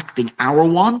contracting our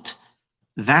want,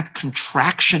 that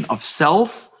contraction of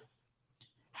self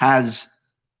has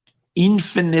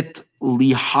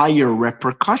infinitely higher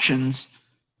repercussions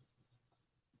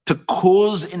to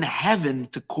cause in heaven,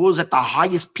 to cause at the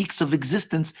highest peaks of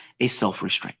existence, a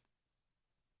self-restraint.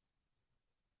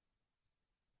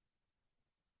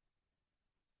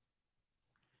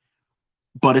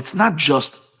 But it's not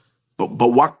just, but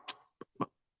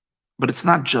it's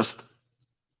not just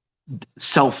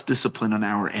self-discipline on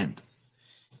our end.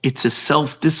 It's a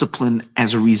self-discipline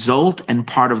as a result and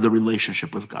part of the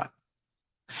relationship with God.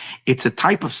 It's a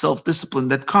type of self-discipline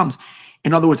that comes,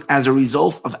 in other words, as a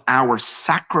result of our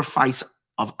sacrifice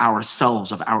of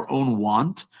ourselves, of our own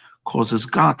want, causes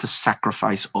God to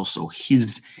sacrifice also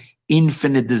his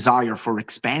infinite desire for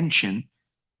expansion,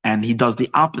 and he does the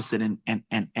opposite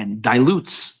and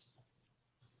dilutes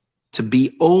to be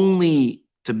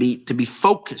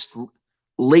focused,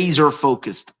 laser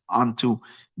focused onto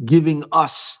giving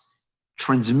us,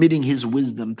 transmitting his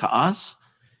wisdom to us.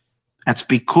 That's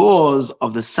because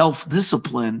of the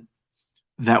self-discipline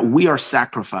that we are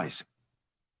sacrificing.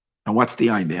 And what's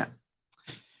the idea?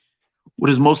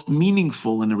 What is most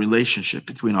meaningful in a relationship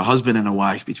between a husband and a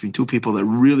wife, between two people that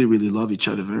really, really love each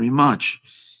other very much,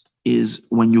 is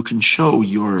when you can show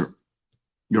your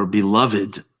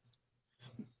beloved,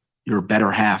 your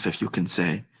better half, if you can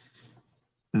say,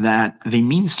 that they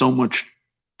mean so much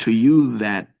to you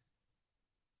that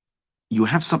you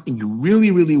have something you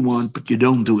really, really want, but you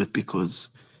don't do it because,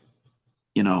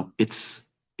 it's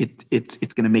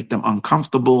going to make them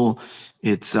uncomfortable.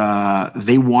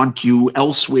 They want you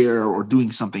elsewhere or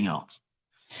doing something else.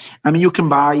 I mean, you can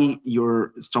buy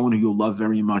someone who you love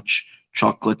very much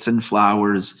chocolates and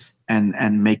flowers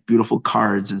and make beautiful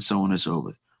cards and so on and so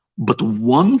forth. But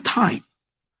one time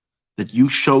that you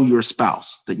show your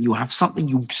spouse that you have something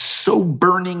you so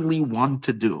burningly want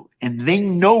to do, and they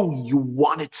know you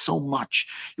want it so much.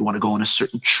 You want to go on a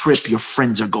certain trip, your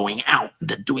friends are going out,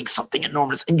 they're doing something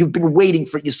enormous, and you've been waiting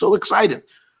for it, you're so excited.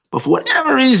 But for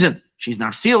whatever reason, she's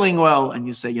not feeling well, and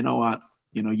you say, you know what,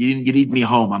 you didn't need me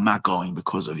home, I'm not going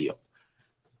because of you.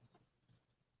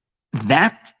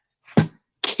 That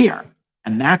care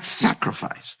and that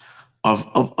sacrifice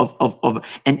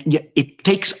and yet it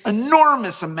takes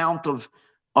enormous amount of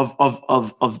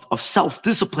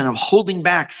self-discipline, of holding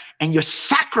back, and you're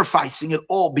sacrificing it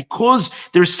all because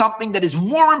there's something that is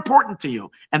more important to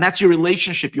you, and that's your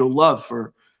relationship, your love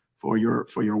for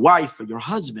your wife, for your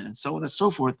husband, and so on and so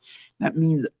forth. That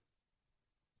means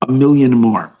a million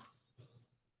more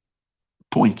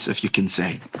points, if you can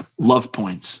say, love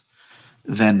points,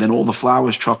 than all the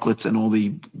flowers, chocolates, and all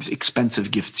the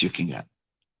expensive gifts you can get.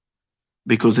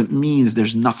 Because it means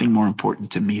there's nothing more important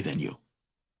to me than you.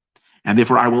 And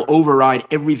therefore I will override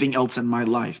everything else in my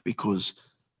life because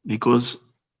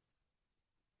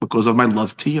of my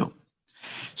love to you.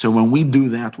 So when we do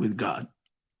that with God,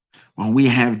 when we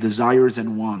have desires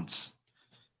and wants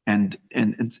and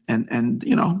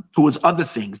towards other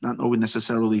things, not always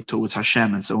necessarily towards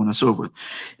Hashem and so on and so forth,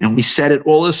 and we set it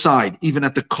all aside, even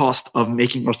at the cost of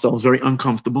making ourselves very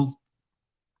uncomfortable,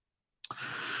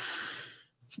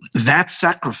 that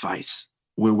sacrifice,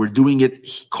 where we're doing it,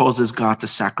 causes God to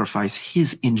sacrifice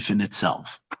his infinite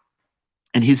self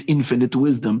and his infinite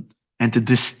wisdom, and to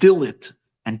distill it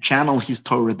and channel his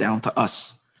Torah down to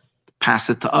us pass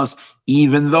it to us,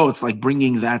 even though it's like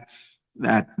bringing that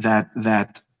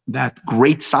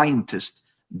great scientist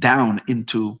down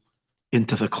into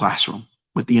the classroom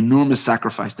with the enormous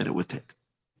sacrifice that it would take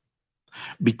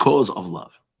because of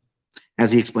love,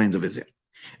 as he explains of Isaiah.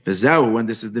 When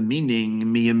this is the meaning,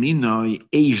 miyamino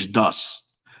eish das.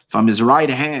 From his right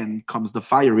hand comes the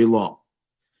fiery law.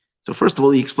 So first of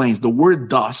all, he explains the word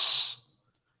das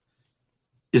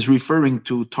is referring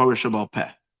to Torah Shebaal Peh,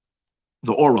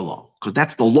 the oral law, because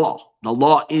that's the law. The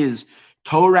law is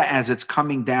Torah as it's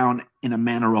coming down in a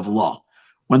manner of law.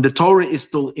 When the Torah is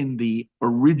still in the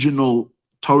original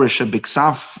Torah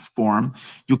Shebiksav form,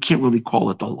 you can't really call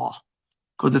it the law,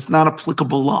 because it's not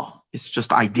applicable law. It's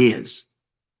just ideas.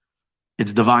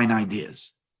 It's divine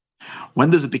ideas. When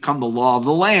does it become the law of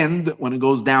the land? When it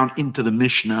goes down into the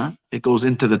Mishnah, it goes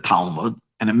into the Talmud,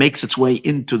 and it makes its way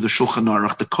into the Shulchan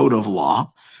Aruch, the code of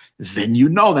law, then you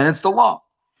know that it's the law.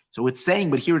 So it's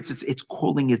saying, but here it's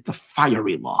calling it the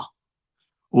fiery law.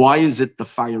 Why is it the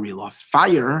fiery law?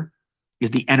 Fire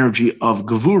is the energy of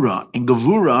Gevura, and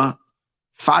Gevura,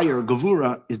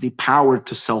 Gevura is the power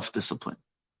to self-discipline.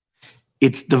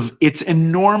 It's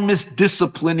enormous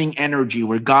disciplining energy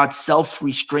where God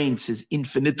self-restrains his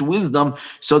infinite wisdom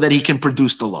so that he can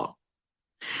produce the law.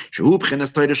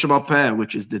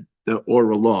 Which is the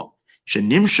oral law.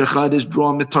 Is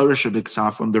drawn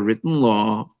from the written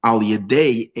law. Al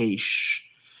yedei eish.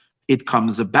 It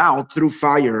comes about through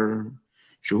fire.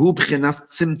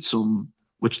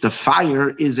 Which the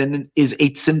fire is a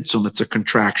tzimtzum, it's a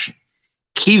contraction.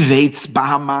 Kivetz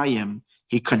bahamayim.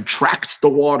 He contracts the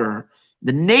water.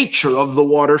 The nature of the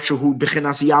water, the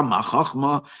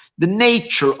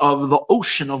nature of the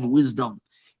ocean of wisdom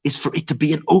is for it to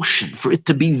be an ocean, for it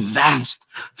to be vast,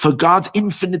 for God's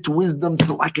infinite wisdom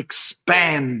to like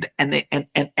expand and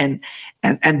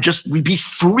just be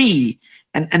free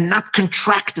and not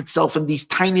contract itself in these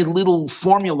tiny little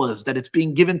formulas that it's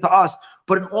being given to us,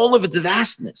 but in all of its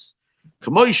vastness.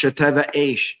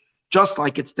 Just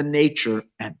like it's the nature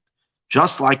and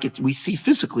just like it, we see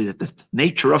physically that the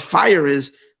nature of fire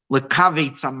is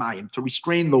to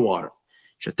restrain the water.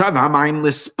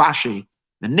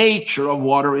 The nature of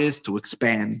water is to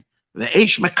expand. The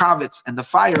eish mekavitz, and the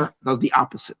fire does the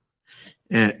opposite.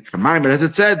 As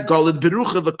it said,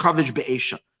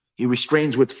 he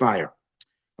restrains with fire.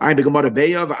 Ein begemara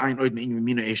beya ve ein oid mein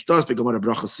mina eshtos begemara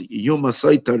brachas yoma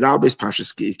saita rabes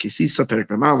pashas kisisa perek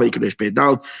namal veikeresh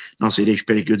pedal nasiresh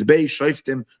perek yudbei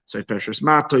shoftim sait pashas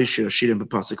matoy shirim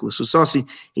bepasik lesusasi.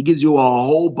 He gives you a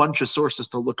whole bunch of sources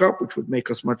to look up, which would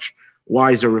make us much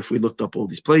wiser if we looked up all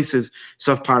these places.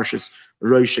 Saf parshas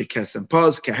roishe kesem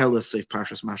paz kehelas saif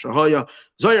parshas mashahoya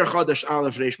zoyer chodesh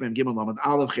aleph reish mem gimel amad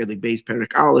aleph chelik beis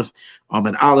perek aleph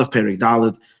amad aleph perek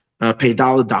dalad pei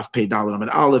dalad daf pei dalad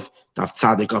amad aleph Daf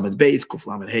Tzadik Amid Beis, Kuf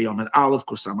Lamed Hey Amid Aleph,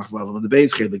 Kuf Samach Vav Amid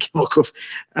Beis, Chelik Gimel Kuf,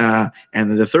 and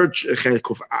then the third Chelik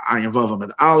Kuf Ayin Vav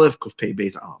Amid Aleph, Kuf Pei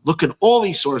Beis Aleph. Look at all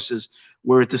these sources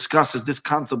where it discusses this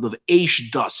concept of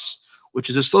Eish Das, which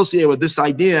is associated with this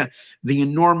idea, the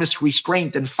enormous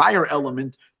restraint and fire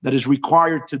element that is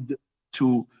required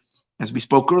to, as we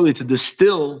spoke earlier, to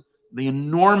distill the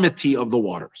enormity of the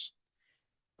waters.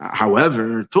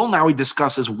 However, till now he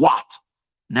discusses what.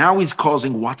 Now he's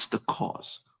causing what's the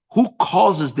cause. Who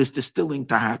causes this distilling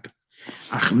to happen?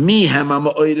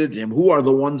 Who are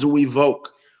the ones who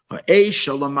evoke?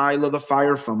 The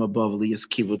fire from above,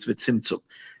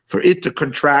 for it to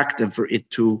contract and for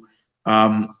it to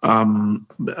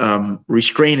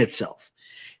restrain itself.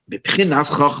 The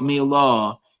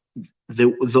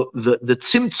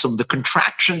tzimtzum, the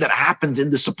contraction that happens in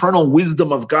the supernal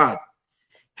wisdom of God.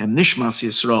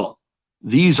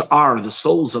 These are the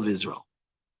souls of Israel.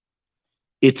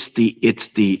 It's the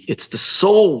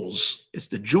souls, it's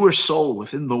the Jewish soul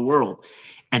within the world.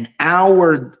 And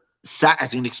as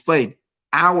you can explain,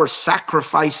 our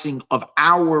sacrificing of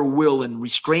our will and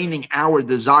restraining our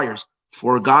desires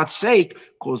for God's sake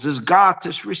causes God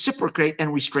to reciprocate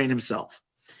and restrain himself.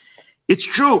 It's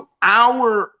true,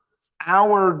 our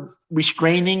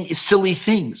restraining is silly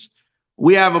things.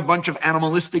 We have a bunch of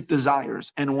animalistic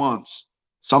desires and wants,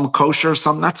 some kosher,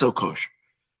 some not so kosher.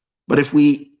 But if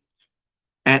we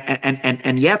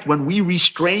And yet, when we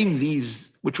restrain these,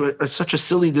 which are such a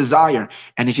silly desire,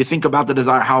 and if you think about the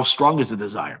desire, how strong is the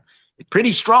desire? It's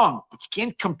pretty strong, but you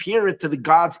can't compare it to the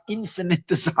God's infinite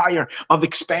desire of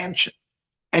expansion.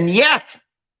 And yet,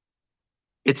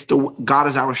 God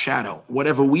is our shadow.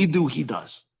 Whatever we do, he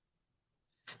does.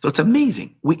 So it's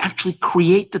amazing. We actually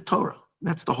create the Torah.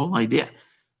 That's the whole idea.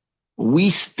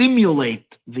 We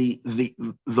stimulate the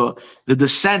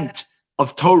descent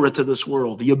of Torah to this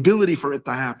world, the ability for it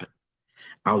to happen.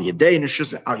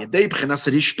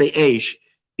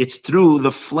 It's through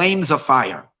the flames of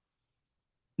fire.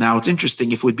 Now it's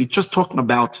interesting, if we'd be just talking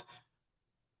about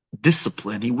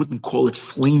discipline, he wouldn't call it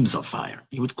flames of fire.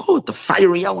 He would call it the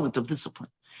fiery element of discipline.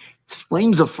 It's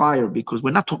flames of fire because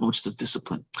we're not talking just of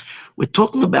discipline. We're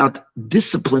talking about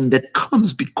discipline that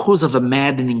comes because of a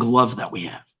maddening love that we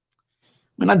have.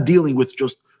 We're not dealing with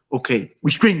just, okay,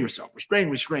 restrain yourself,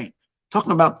 restrain.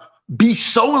 Talking about be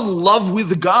so in love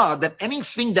with God that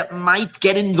anything that might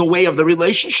get in the way of the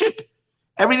relationship,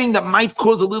 everything that might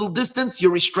cause a little distance,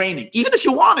 you're restraining. Even if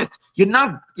you want it, you're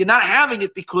not having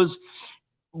it because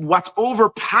what's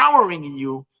overpowering in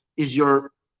you is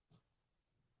your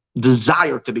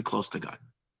desire to be close to God.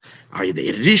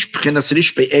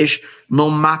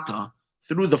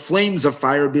 Through the flames of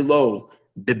fire below,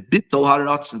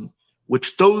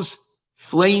 which those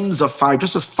flames of fire,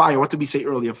 just as fire, what did we say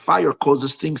earlier? Fire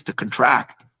causes things to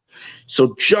contract.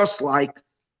 So just like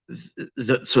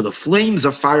the flames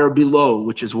of fire below,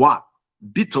 which is what?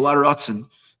 Bittul haratzon,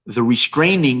 the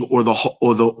restraining or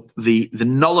the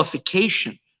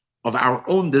nullification of our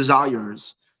own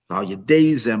desires.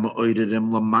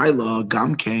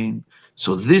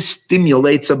 So this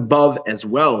stimulates above as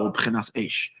well.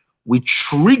 We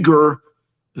trigger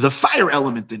the fire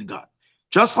element in God.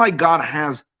 Just like God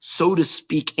has, so to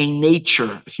speak, a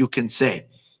nature, if you can say,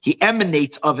 he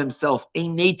emanates of himself a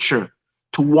nature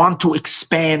to want to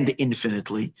expand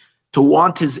infinitely, to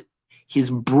want his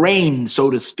brain, so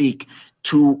to speak,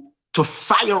 to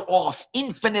fire off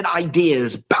infinite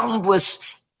ideas, boundless,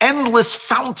 endless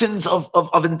fountains of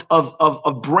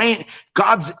brain,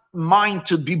 God's mind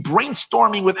to be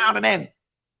brainstorming without an end.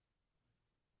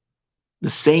 The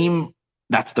same,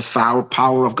 that's the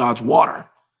power of God's water.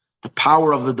 The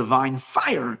power of the divine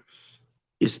fire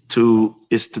is to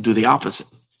do the opposite.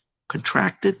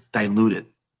 Contract it, dilute it.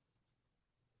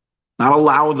 Not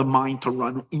allow the mind to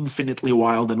run infinitely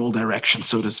wild in all directions,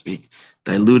 so to speak.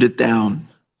 Dilute it down,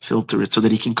 filter it so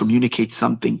that he can communicate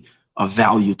something of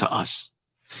value to us.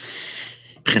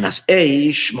 We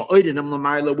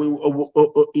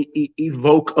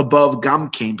evoke above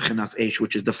gamkein,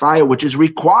 which is the fire, which is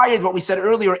required, what we said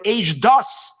earlier, eish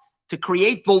das, to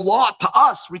create the law to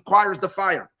us, requires the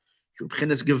fire.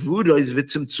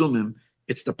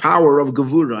 It's the power of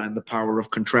gevura and the power of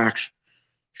contraction.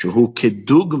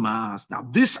 Now,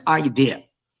 this idea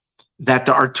that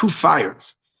there are two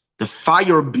fires, the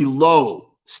fire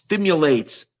below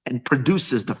stimulates and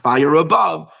produces the fire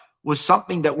above, was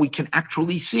something that we can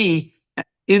actually see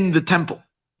in the temple.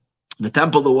 In the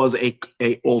temple, there was a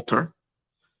altar,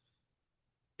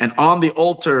 and on the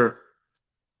altar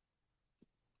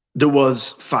there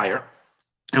was fire,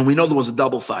 and we know there was a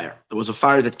double fire. There was a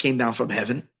fire that came down from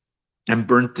heaven and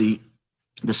burnt the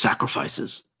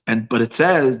sacrifices. But it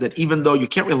says that even though you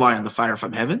can't rely on the fire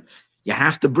from heaven, you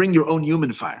have to bring your own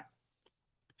human fire.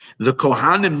 The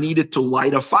Kohanim needed to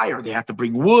light a fire. They had to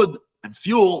bring wood and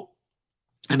fuel,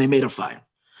 and they made a fire.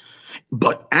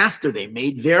 But after they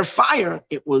made their fire,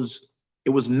 it was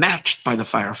matched by the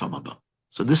fire from above.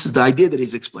 So this is the idea that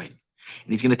he's explaining.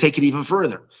 And he's going to take it even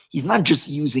further. He's not just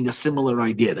using a similar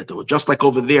idea that just like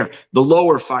over there, the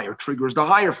lower fire triggers the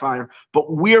higher fire.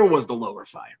 But where was the lower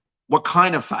fire? What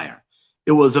kind of fire?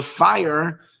 It was a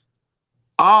fire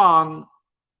on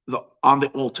the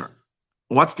altar.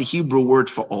 What's the Hebrew word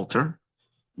for altar?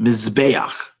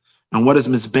 Mizbeach. And what does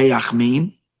Mizbeach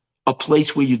mean? A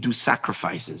place where you do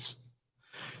sacrifices.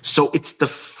 So it's the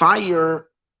fire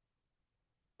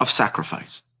of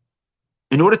sacrifice.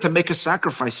 In order to make a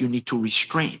sacrifice, you need to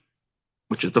restrain,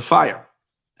 which is the fire.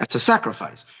 That's a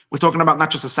sacrifice. We're talking about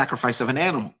not just a sacrifice of an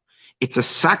animal. It's a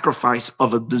sacrifice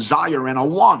of a desire and a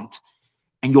want.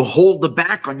 And you hold the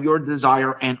back on your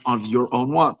desire and of your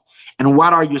own want. And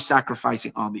what are you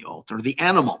sacrificing on the altar? The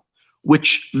animal,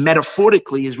 which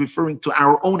metaphorically is referring to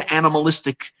our own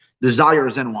animalistic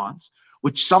desires and wants,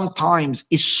 which sometimes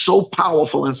is so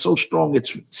powerful and so strong,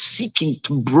 it's seeking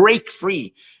to break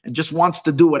free and just wants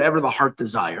to do whatever the heart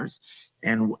desires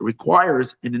and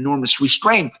requires an enormous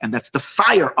restraint. And that's the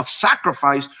fire of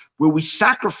sacrifice, where we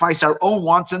sacrifice our own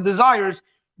wants and desires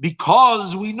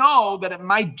because we know that it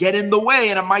might get in the way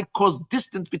and it might cause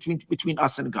distance between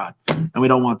us and God. And we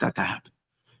don't want that to happen.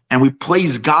 And we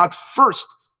place God first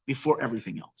before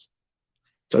everything else.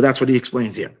 So that's what he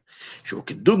explains here. Is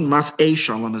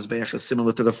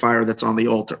similar to the fire that's on the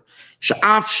altar.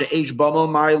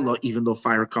 Even though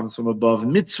fire comes from above,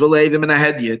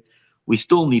 we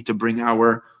still need to bring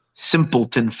our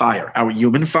simpleton fire, our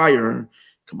human fire.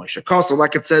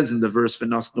 Like it says in the verse,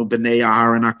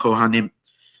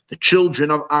 the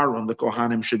children of Aaron, the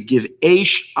Kohanim, should give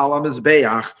Eish ala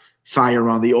Mizbeach, fire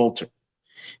on the altar.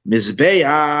 Mizbeach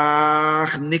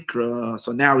Nikra.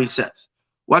 So now he says,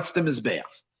 what's the Mizbeach?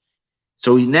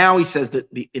 So now he says that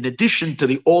in addition to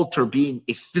the altar being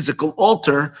a physical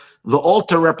altar, the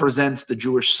altar represents the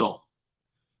Jewish soul.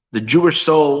 The Jewish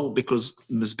soul, because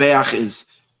Mizbeach is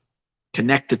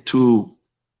connected to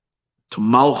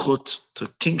Malchut, to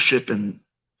kingship, and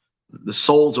the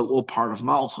souls are all part of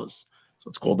Malchus. So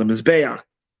it's called the Mizbeach.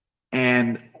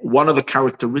 And one of the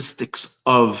characteristics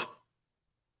of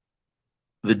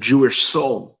the Jewish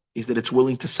soul is that it's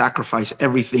willing to sacrifice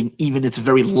everything, even its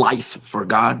very life, for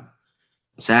God.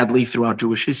 Sadly, throughout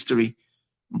Jewish history,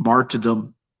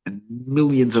 martyrdom and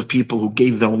millions of people who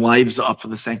gave their lives up for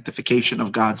the sanctification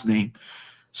of God's name.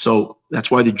 So that's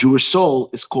why the Jewish soul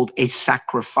is called a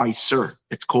sacrificer.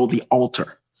 It's called the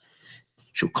altar.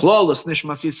 Shuklolas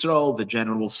Nishmas Yisrael, the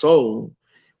general soul,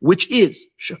 which is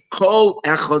Shekol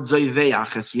Echad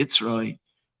Zayveach Es Yitzroi,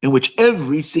 in which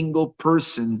every single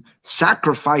person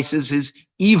sacrifices his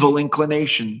evil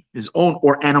inclination, his own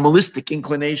or animalistic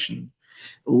inclination,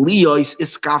 Liois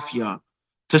Iskafia,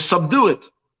 to subdue it.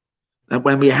 And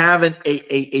when we have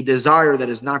a desire that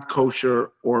is not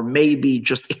kosher, or maybe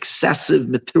just excessive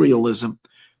materialism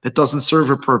that doesn't serve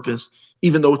a purpose,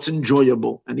 even though it's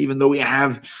enjoyable, and even though we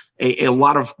have a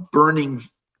lot of burning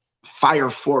fire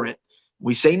for it,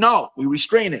 we say no, we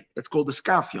restrain it. That's called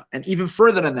iskafia. And even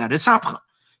further than that, it's sapcha.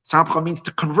 Sapcha means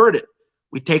to convert it.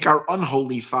 We take our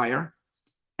unholy fire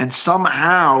and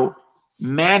somehow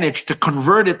manage to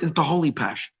convert it into holy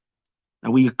passion.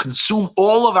 And we consume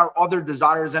all of our other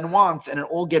desires and wants, and it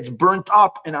all gets burnt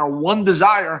up in our one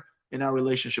desire, in our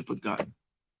relationship with God.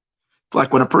 It's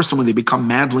like when they become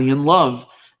madly in love,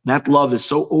 that love is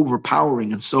so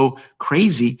overpowering and so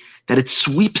crazy that it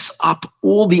sweeps up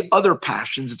all the other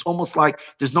passions. It's almost like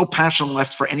there's no passion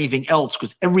left for anything else,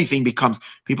 because everything becomes,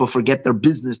 people forget their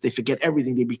business, they forget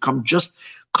everything, they become just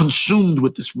consumed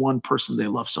with this one person they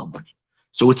love so much.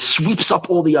 So it sweeps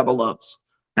up all the other loves.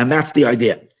 And that's the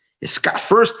idea.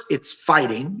 First, it's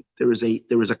fighting. There is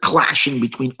a clashing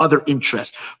between other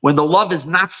interests. When the love is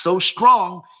not so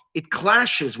strong, it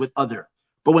clashes with other.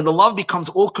 But when the love becomes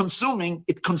all-consuming,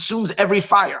 it consumes every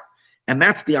fire. And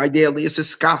that's the idea,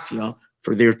 Iskafia,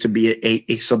 for there to be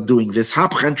a subduing, this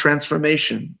hapchen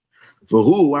transformation. For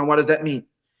who, and what does that mean?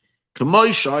 And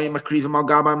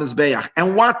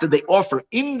what did they offer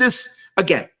in this?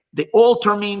 Again, the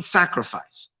altar means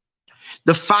sacrifice.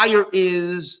 The fire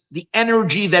is the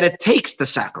energy that it takes to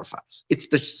sacrifice. It's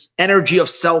the energy of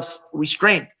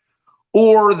self-restraint,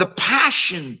 or the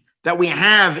passion that we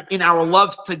have in our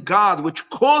love to God, which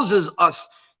causes us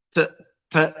to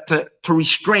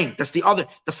restrain. That's the other.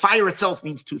 The fire itself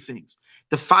means two things.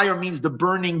 The fire means the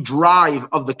burning drive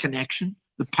of the connection,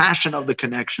 the passion of the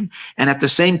connection, and at the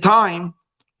same time,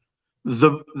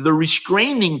 the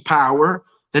restraining power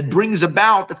that brings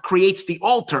about, that creates the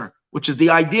altar, which is the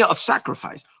idea of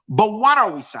sacrifice. But what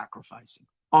are we sacrificing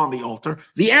on the altar?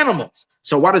 The animals.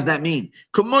 So what does that mean?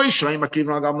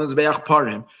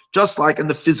 Just like in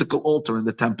the physical altar in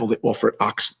the temple, they offered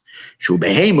oxen.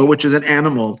 Which is an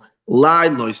animal,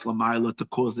 to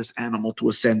cause this animal to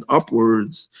ascend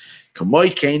upwards.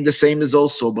 The same is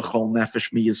also b'chol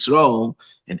nefesh mi Yisrael,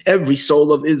 in every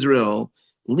soul of Israel.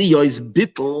 Liyois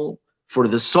bittul, for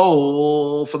the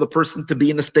soul, for the person to be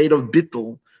in a state of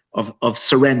bittul, of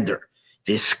surrender.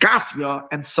 The iskafia,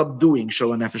 and subduing, shel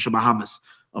nefesh bahamas,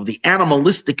 of the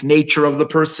animalistic nature of the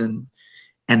person.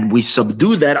 And we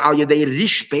subdue that al yadei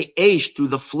rishpe eish, through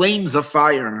the flames of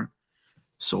fire.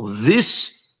 So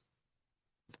this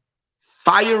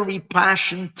fiery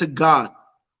passion to God,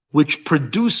 which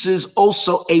produces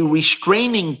also a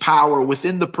restraining power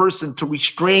within the person to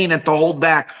restrain and to hold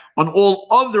back on all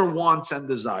other wants and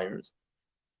desires.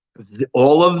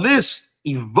 All of this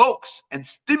evokes and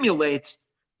stimulates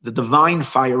the divine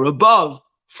fire above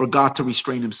for God to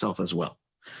restrain himself as well.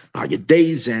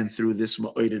 And through this,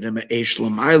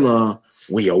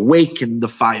 we awaken the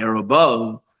fire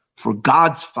above for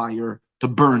God's fire to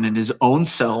burn in his own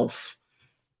self,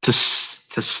 to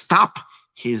stop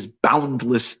his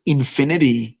boundless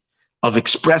infinity of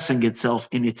expressing itself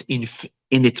in its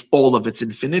all of its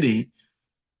infinity,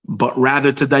 but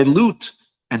rather to dilute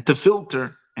and to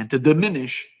filter and to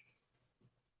diminish,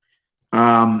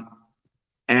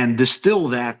 and distill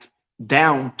that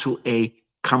down to a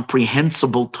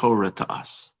comprehensible Torah to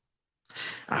us.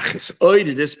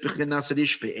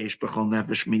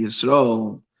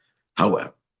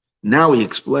 However, now he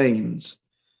explains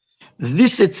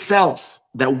this itself,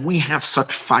 that we have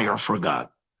such fire for God,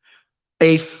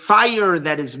 a fire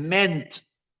that is meant,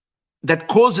 that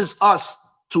causes us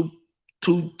to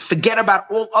to forget about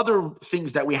all other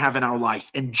things that we have in our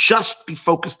life and just be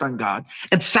focused on God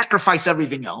and sacrifice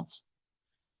everything else,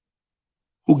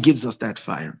 who gives us that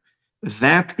fire?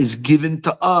 That is given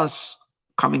to us,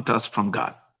 coming to us from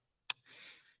God.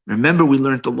 Remember, we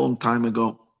learned a long time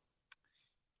ago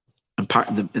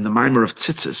in the Mimer of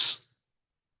Tzitzis.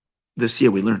 This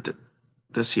year we learned it.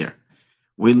 This year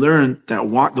we learned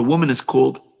that the woman is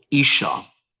called Isha,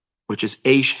 which is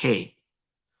Eish Hey,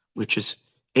 which is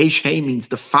Eish Hey means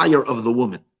the fire of the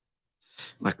woman.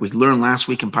 Like we learned last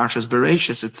week in Parshas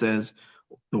Bereshis, it says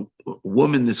the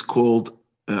woman is called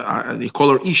they call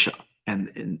her Isha,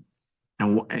 and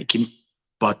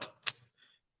what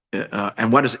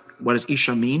does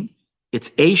Isha mean? It's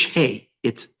Eish Hey.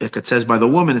 It's like it says by the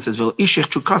woman. It says Vel Ishech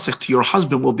Chukasech, to your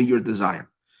husband will be your desire.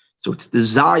 So it's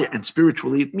desire, and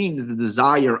spiritually it means the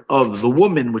desire of the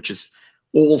woman, which is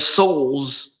all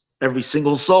souls, every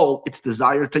single soul. Its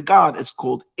desire to God is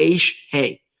called Eish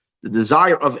Hey. The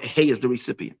desire of Hey is the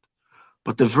recipient.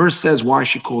 But the verse says why is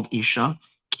she called Isha?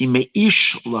 Ki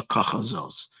meish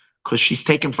lakachazos, because she's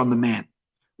taken from the man.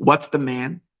 What's the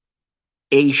man?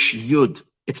 Eish Yud.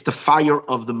 It's the fire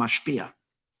of the mashpia.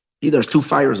 See, there's two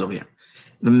fires over here.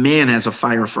 The man has a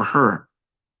fire for her,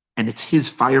 and it's his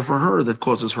fire for her that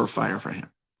causes her fire for him.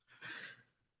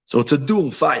 So it's a dual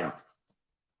fire.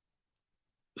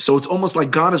 So it's almost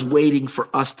like God is waiting for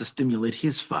us to stimulate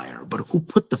his fire. But who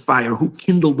put the fire, who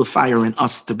kindled the fire in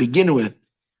us to begin with,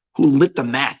 who lit the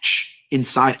match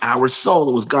inside our soul?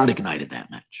 It was God ignited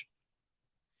that match.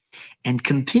 And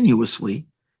continuously,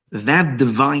 that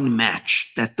divine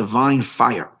match, that divine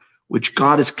fire, which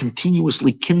God is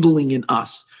continuously kindling in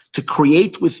us to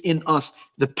create within us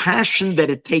the passion that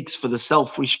it takes for the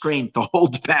self-restraint to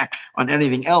hold back on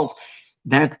anything else,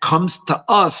 that comes to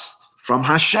us from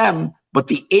Hashem. But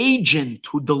the agent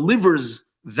who delivers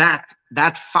that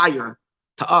fire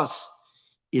to us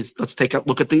is, let's take a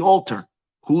look at the altar.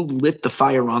 Who lit the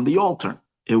fire on the altar?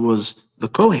 It was the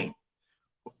Kohen.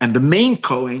 And the main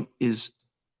Kohen is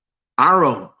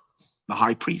Aaron, the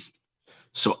high priest.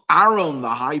 So Aaron, the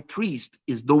high priest,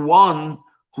 is the one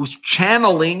who's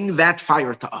channeling that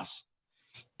fire to us.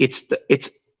 It's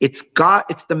God,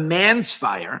 it's the man's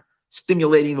fire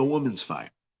stimulating the woman's fire.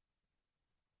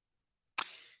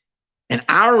 And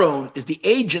Aaron is the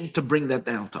agent to bring that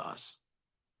down to us.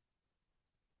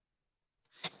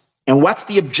 And what's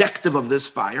the objective of this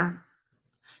fire?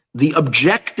 The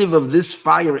objective of this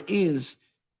fire is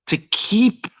to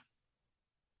keep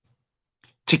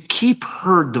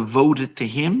her devoted to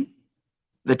him,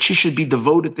 that she should be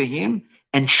devoted to him,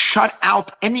 and shut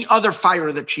out any other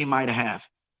fire that she might have.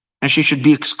 And she should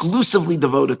be exclusively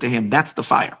devoted to him. That's the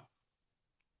fire.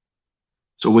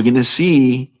 So we're going to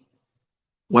see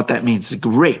what that means. It's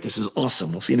great. This is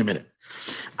awesome. We'll see in a minute.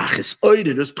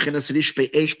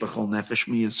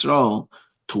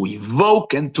 To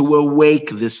evoke and to awake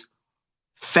this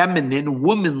feminine,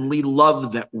 womanly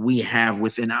love that we have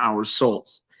within our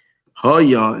souls.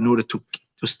 In order to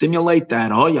stimulate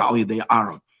that,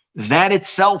 that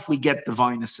itself we get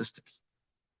divine assistance.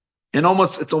 And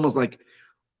it's almost like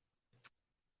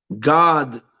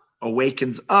God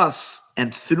awakens us,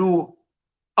 and through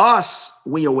us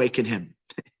we awaken him.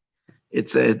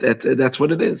 That's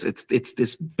what it is. It's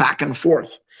this back and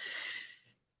forth.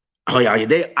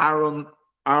 Aaron,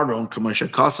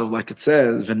 like it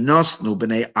says,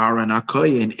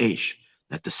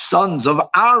 that the sons of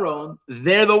Aaron,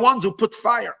 they're the ones who put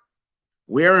fire.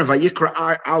 Where in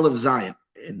Vayikra Aleph Zayin,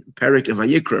 in Perik and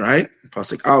Vayikra, right?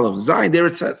 Pasuk Aleph Zayin, there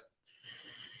it says.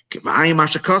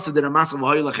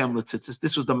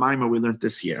 This was the mimer we learned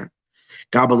this year.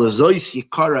 Why is she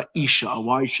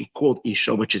called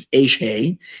Isha, which is Eish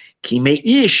Hey?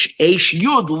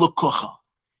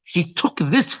 She took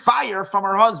this fire from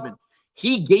her husband.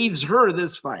 He gave her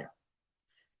this fire.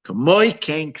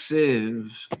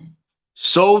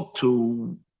 So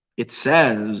too, it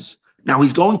says, now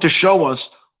he's going to show us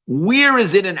where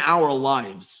is it in our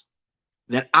lives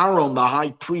that Aaron, the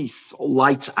high priest,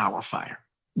 lights our fire.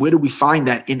 Where do we find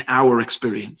that in our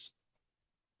experience?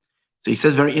 So he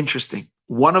says, very interesting.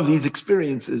 One of these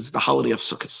experiences, the holiday of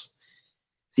Sukkot.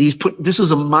 This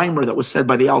was a mimer that was said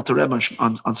by the Alter Rebbe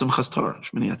on Simchas Torah,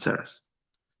 Shmini Atzeres.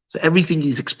 So everything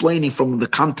he's explaining from the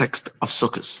context of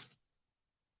Sukkot.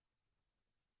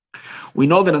 We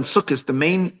know that on Sukkot, the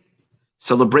main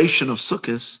celebration of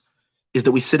Sukkot is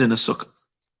that we sit in a sukkah.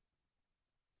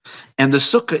 And the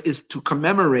sukkah is to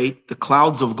commemorate the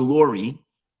clouds of glory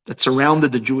that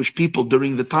surrounded the Jewish people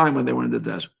during the time when they were in the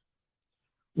desert.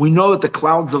 We know that the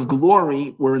clouds of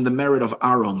glory were in the merit of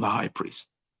Aaron, the high priest.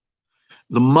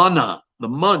 The manna, the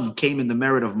mun came in the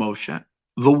merit of Moshe.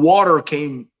 The water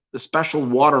came the special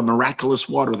water, miraculous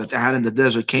water that they had in the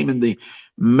desert came in the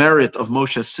merit of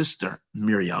Moshe's sister,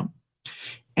 Miriam.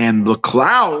 And the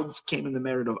clouds came in the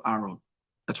merit of Aaron.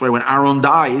 That's why when Aaron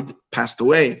died, passed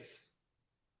away,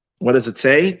 what does it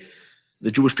say?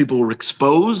 The Jewish people were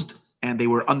exposed and they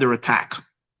were under attack.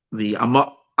 The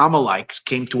Amalekites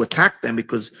came to attack them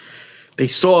because they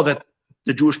saw that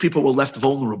the Jewish people were left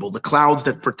vulnerable. The clouds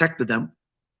that protected them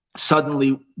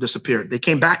suddenly disappeared. They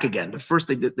came back again, but first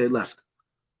they left.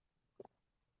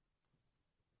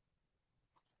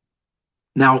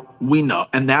 Now we know,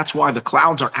 and that's why the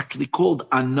clouds are actually called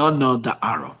Anana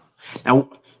Da'aro. Now,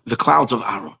 the clouds of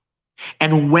Aaron.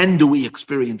 And when do we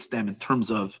experience them in terms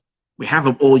of, we have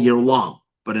them all year long,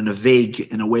 but in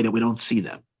a way that we don't see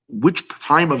them. Which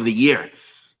time of the year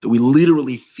do we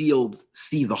literally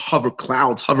see the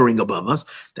clouds hovering above us?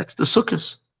 That's the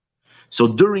Sukkot. So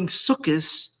during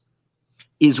Sukkot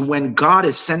is when God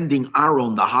is sending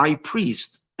Aaron, the high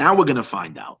priest. Now we're going to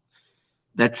find out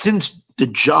that since the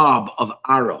job of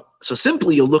Aaron, so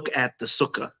simply you look at the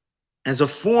Sukkah as a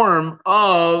form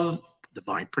of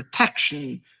divine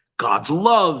protection, God's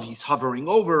love. He's hovering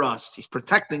over us. He's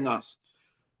protecting us.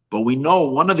 But we know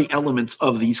one of the elements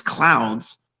of these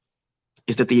clouds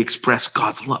is that they express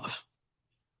God's love.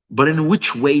 But in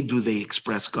which way do they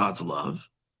express God's love?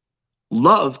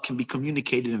 Love can be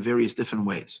communicated in various different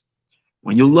ways.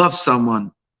 When you love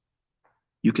someone,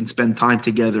 you can spend time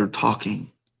together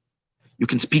talking. You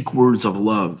can speak words of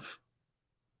love.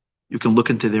 You can look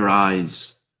into their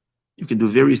eyes. You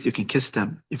can kiss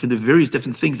them. You can do various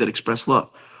different things that express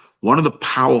love. One of the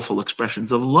powerful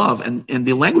expressions of love, and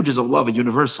the languages of love are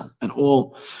universal and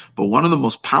all, but one of the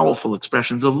most powerful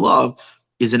expressions of love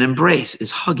is an embrace, is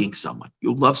hugging someone.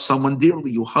 You love someone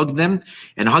dearly, you hug them,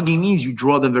 and hugging means you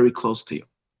draw them very close to you.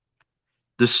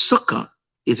 The sukkah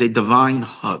is a divine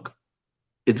hug.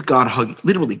 It's God hugging.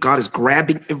 Literally, God is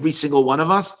grabbing every single one of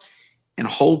us and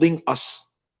holding us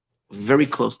very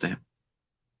close to him.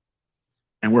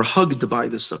 And we're hugged by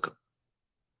the sukkah.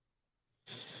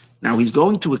 Now he's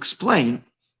going to explain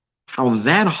how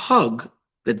that hug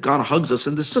that God hugs us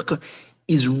in the sukkah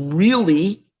is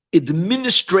really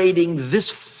administrating this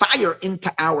fire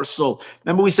into our soul.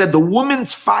 Remember we said the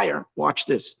woman's fire, watch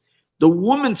this. The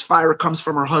woman's fire comes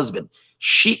from her husband.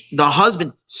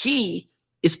 He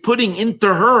is putting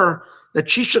into her that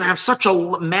she should have such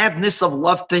a madness of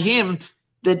love to him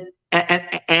that,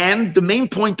 and the main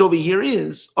point over here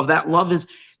is, of that love is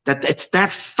that it's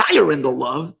that fire in the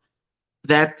love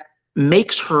that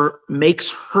makes her,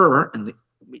 and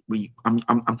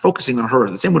I'm focusing on her,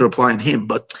 the same would apply on him,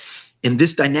 but in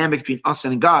this dynamic between us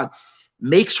and God,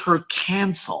 makes her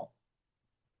cancel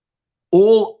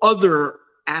all other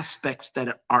aspects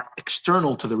that are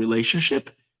external to the relationship.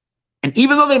 And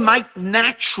even though they might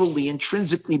naturally,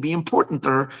 intrinsically be important to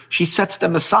her, she sets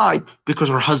them aside because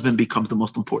her husband becomes the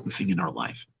most important thing in her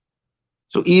life.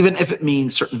 So even if it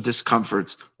means certain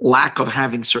discomforts, lack of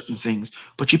having certain things,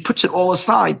 but she puts it all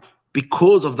aside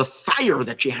because of the fire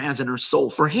that she has in her soul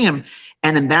for him.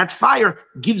 And in that fire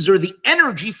gives her the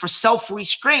energy for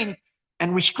self-restraint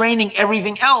and restraining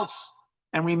everything else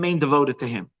and remain devoted to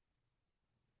him.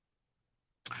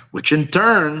 Which in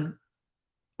turn,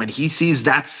 when he sees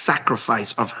that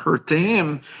sacrifice of her to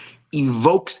him,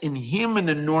 evokes in him an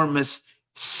enormous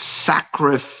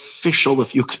sacrificial,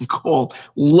 if you can call,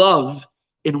 love,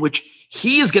 in which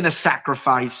he is going to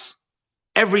sacrifice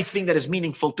everything that is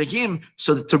meaningful to him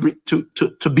so that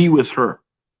to be with her,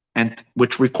 and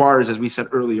which requires, as we said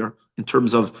earlier, in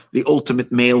terms of the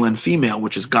ultimate male and female,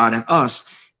 which is God and us,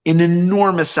 an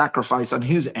enormous sacrifice on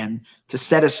his end to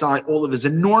set aside all of his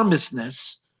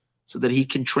enormousness so that he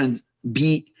can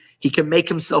he can make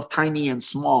himself tiny and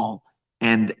small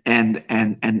and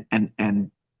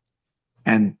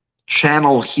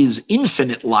channel his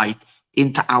infinite light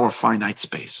into our finite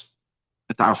space,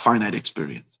 into our finite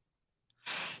experience.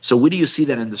 So where do you see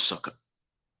that in the sukkah?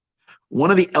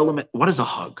 One of the elements, what is a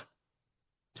hug?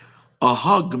 A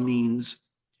hug means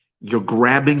you're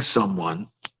grabbing someone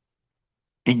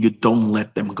and you don't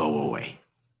let them go away.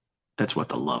 That's what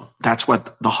that's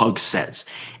what the hug says.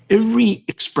 Every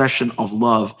expression of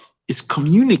love is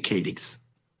communicating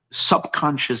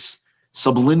subconscious,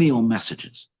 subliminal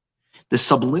messages. The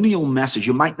subliminal message,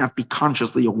 you might not be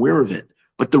consciously aware of it,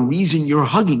 but the reason you're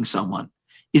hugging someone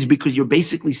is because you're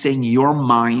basically saying, you're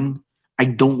mine, I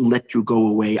don't let you go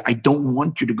away, I don't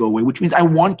want you to go away, which means I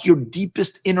want your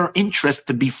deepest inner interest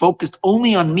to be focused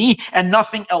only on me and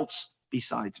nothing else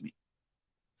besides me.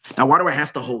 Now, why do I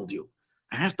have to hold you?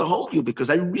 I have to hold you because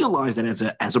I realize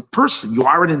that as a person, you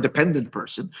are an independent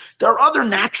person. There are other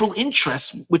natural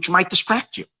interests which might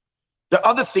distract you. There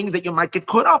are other things that you might get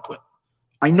caught up with.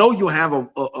 I know you have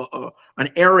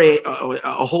an area,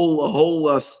 a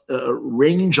whole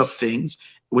range of things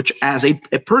which, as a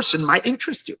person, might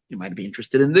interest you. You might be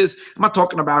interested in this. I'm not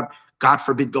talking about, God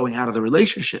forbid, going out of the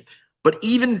relationship, but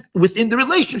even within the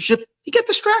relationship, you get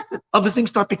distracted. Other things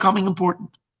start becoming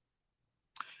important.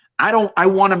 I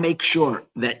want to make sure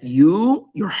that you,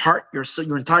 your heart,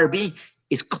 your entire being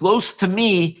is close to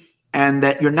me, and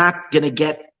that you're not going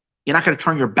to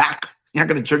turn your back. You're not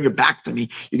going to turn your back to me.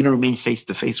 You're going to remain face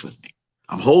to face with me.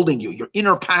 I'm holding you. Your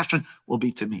inner passion will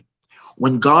be to me.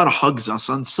 When God hugs us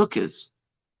on Sukkot,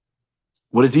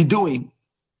 what is he doing?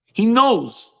 He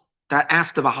knows that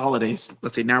after the holidays,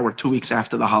 let's say now we're 2 weeks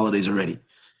after the holidays already,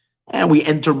 and we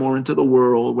enter more into the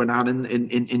world. We're not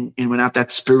we're not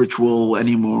that spiritual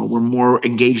anymore. We're more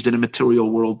engaged in a material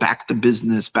world, back to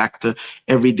business, back to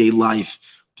everyday life.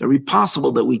 It's very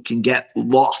possible that we can get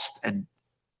lost and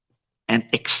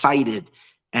excited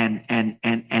and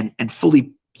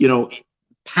fully,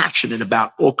 passionate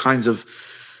about all kinds of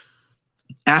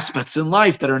aspects in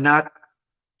life that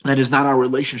is not our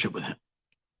relationship with him.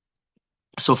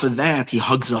 So for that, he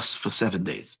hugs us for 7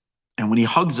 days. And when he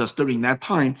hugs us during that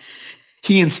time,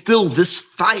 he instilled this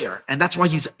fire. And that's why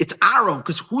it's Aaron,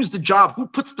 because who's the job? Who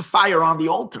puts the fire on the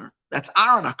altar? That's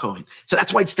Aaron HaKohen. So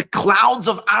that's why it's the clouds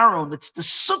of Aaron. It's the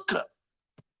sukkah,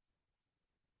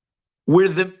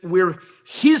 where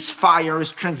his fire is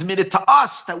transmitted to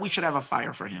us, that we should have a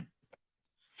fire for him.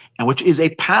 And which is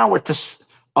a power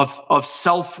of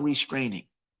self-restraining.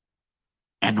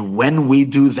 And when we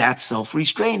do that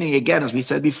self-restraining, again, as we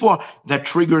said before, that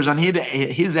triggers on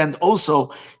his end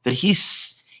also that he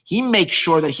makes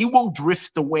sure that he won't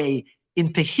drift away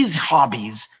into his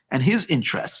hobbies and his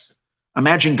interests.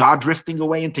 Imagine God drifting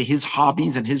away into his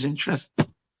hobbies and his interests.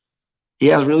 He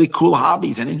has really cool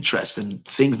hobbies and interests and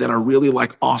things that are really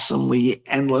like awesomely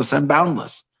endless and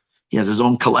boundless. He has his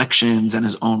own collections and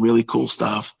his own really cool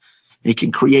stuff. He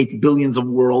can create billions of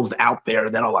worlds out there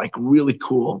that are like really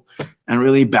cool and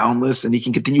really boundless, and he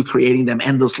can continue creating them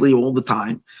endlessly all the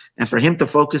time. And for him to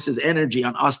focus his energy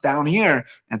on us down here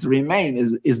and to remain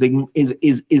is an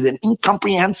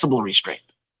incomprehensible restraint.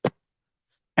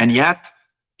 And yet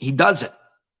he does it.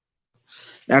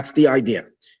 That's the idea.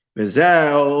 His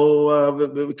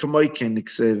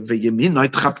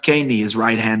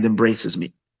right hand embraces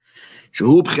me.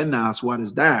 What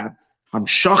is that?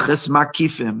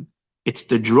 It's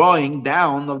the drawing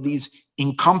down of these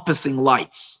encompassing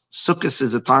lights. Sukkot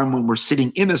is a time when we're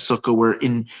sitting in a sukkah,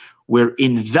 we're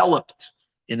enveloped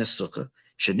in a sukkah.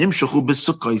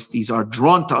 These are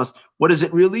drawn to us. What is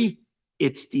it really?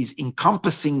 It's these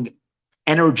encompassing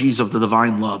energies of the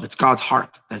divine love. It's God's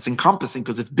heart that's encompassing,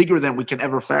 because it's bigger than we can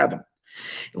ever fathom.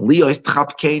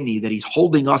 That he's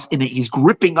holding us in it, he's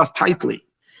gripping us tightly.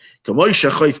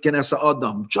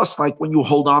 Just like when you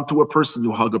hold on to a person,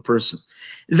 you hug a person.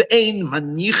 You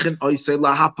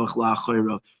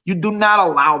do not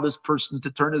allow this person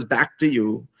to turn his back to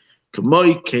you.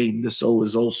 The soul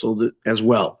is also as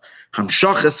well.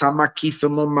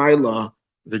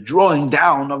 The drawing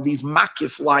down of these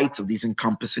makif lights, of these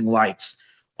encompassing lights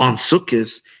on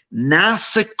Sukkot,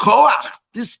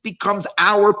 this becomes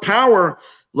our power.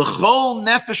 L'chol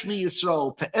nefesh mi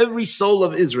Yisrael, to every soul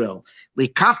of Israel,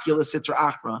 l'kafya l'sitra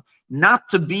achra, not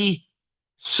to be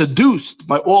seduced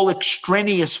by all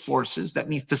extraneous forces. That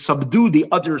means to subdue the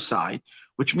other side,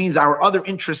 which means our other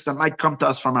interests that might come to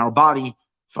us from our body,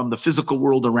 from the physical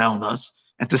world around us,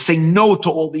 and to say no to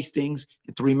all these things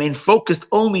and to remain focused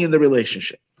only in the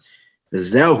relationship.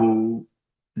 Zehu,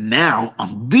 now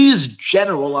on this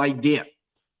general idea.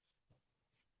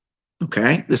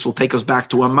 Okay, this will take us back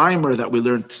to a mimer that we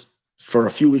learned for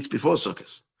a few weeks before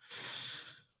Sukkot.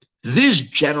 This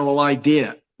general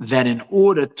idea that in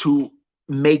order to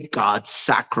make God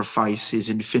sacrifice his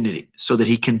infinity so that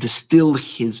he can distill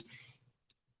his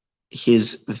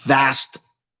vast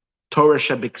Torah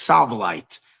Shebiksav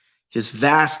light, his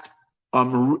vast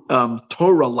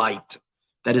Torah light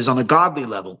that is on a godly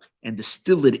level, and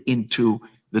distill it into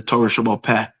the Torah Shebal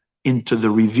Peh, into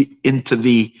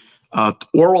the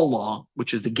oral law,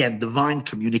 which is again divine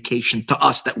communication to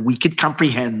us that we could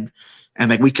comprehend and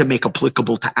that we can make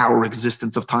applicable to our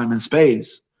existence of time and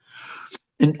space.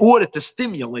 In order to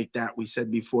stimulate that, we said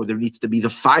before, there needs to be the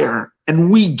fire, and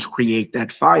we create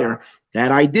that fire.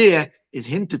 That idea is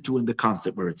hinted to in the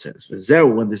concept where it says,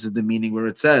 "V'zeu," and this is the meaning where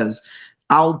it says,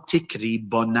 "Al tikri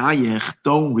bonayich."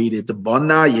 Don't read it. The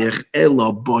bonayich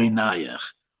elo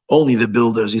boinayich. Only the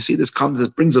builders. You see, this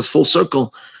brings us full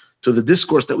circle to the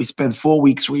discourse that we spent 4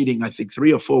 weeks reading. I think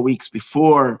 3 or 4 weeks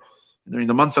before, during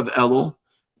the month of Elul,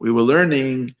 we were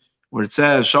learning where it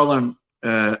says, "Shalom."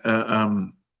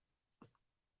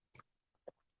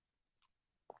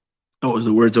 what was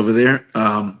the words over there?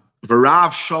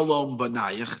 V'rav shalom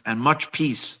banayich, and much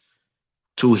peace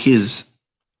to his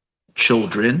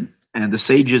children. And the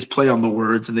sages play on the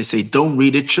words and they say, don't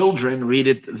read it children, read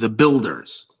it the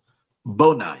builders.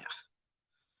 Bonayach.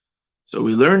 So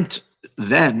we learned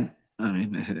then. I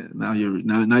mean, now you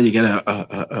get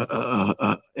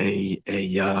you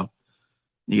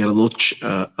get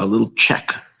a little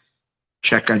check.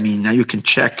 I mean, now you can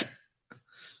check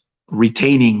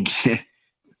retaining.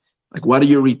 Like, what do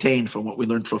you retain from what we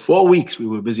learned for 4 weeks? We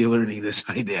were busy learning this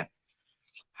idea.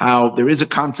 How there is a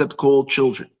concept called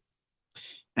children,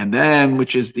 and then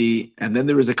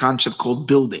there is a concept called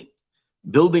building.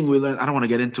 Building, we learn. I don't want to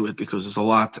get into it because there's a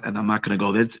lot, and I'm not going to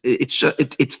go there.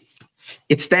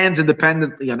 It stands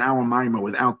independently on our Maimah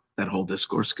without that whole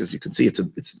discourse, because you can see it's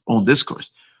its own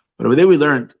discourse. But over there we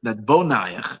learned that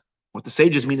Bonayach, what the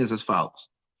sages mean is as follows.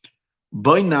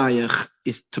 Bonayach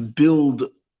is to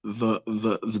build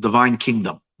the divine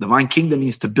kingdom. Divine kingdom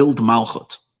means to build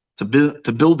Malchut, to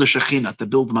build the Shekhinah, to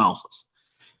build Malchus.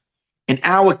 In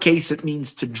our case, it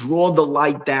means to draw the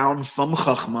light down from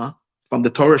Chachma, from the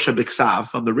Torah Shebiksav,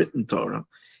 from the written Torah,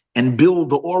 and build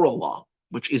the oral law,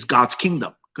 which is God's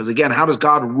kingdom. Because again, how does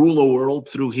God rule a world?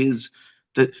 Through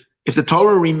if the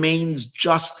Torah remains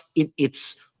just in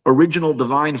its original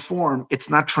divine form, it's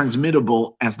not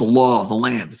transmittable as the law of the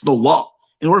land. It's no law.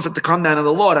 In order for it to come down in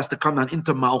the law, it has to come down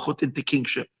into Malchut, into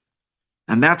kingship.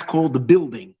 And that's called the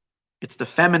building. It's the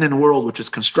feminine world which is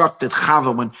constructed.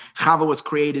 Chava, when Chava was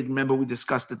created, remember we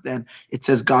discussed it then, it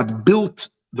says God built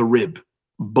the rib.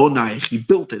 Bonayich, he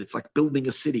built it. It's like building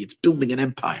a city. It's building an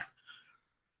empire.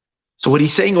 So what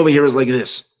he's saying over here is like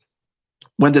this.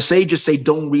 When the sages say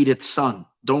don't read it son,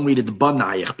 don't read it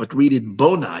Bonayich, but read it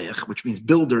Bonayich, which means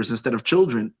builders instead of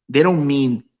children, they don't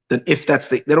mean that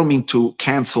they don't mean to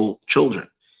cancel children.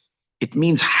 It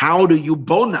means how do you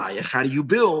Bonayich, how do you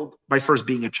build? By first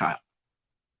being a child.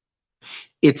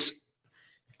 It's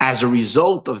as a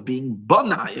result of being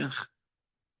Bonayich,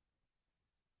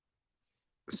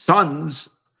 sons,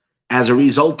 as a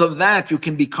result of that, you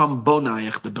can become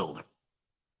Bonayich, the builder.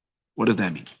 What does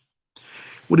that mean?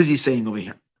 What is he saying over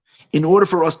here? In order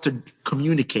for us to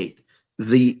communicate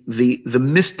the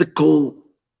mystical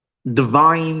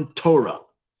divine Torah,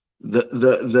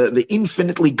 the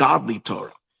infinitely godly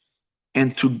Torah,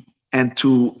 and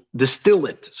to distill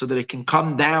it so that it can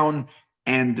come down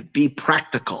and be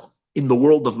practical in the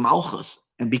world of Malchus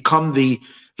and become the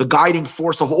guiding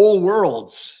force of all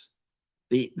worlds,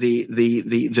 the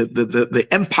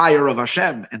empire of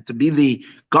Hashem, and to be the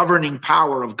governing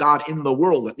power of God in the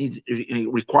world.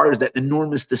 It requires that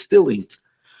enormous distilling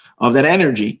of that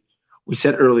energy. We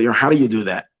said earlier, how do you do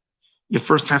that? You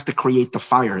first have to create the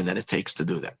fire that it takes to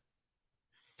do that.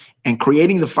 And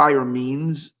creating the fire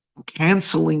means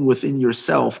canceling within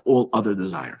yourself all other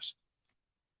desires.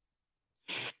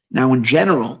 Now, in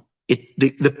general,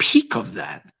 the peak of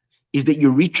that is that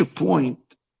you reach a point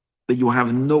that you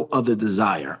have no other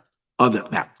desire other.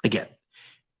 Now, again,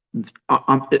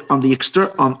 on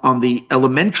the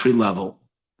elementary level,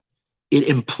 it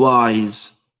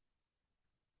implies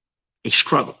a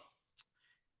struggle.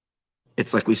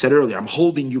 It's like we said earlier, I'm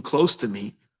holding you close to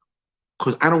me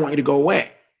because I don't want you to go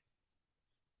away.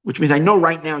 Which means I know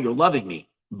right now you're loving me,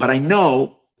 but I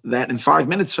know that in 5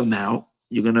 minutes from now,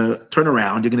 you're going to turn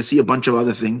around, you're going to see a bunch of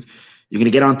other things, you're going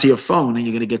to get onto your phone and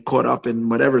you're going to get caught up in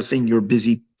whatever thing you're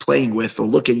busy playing with or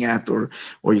looking at, or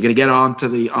you're going to get onto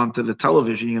the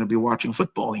television, you're going to be watching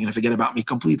football, you're going to forget about me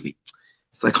completely.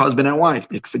 It's like husband and wife,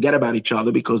 they forget about each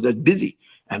other because they're busy.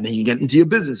 And then you get into your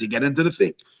business, you get into the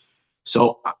thing.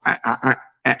 So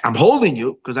I'm holding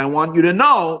you because I want you to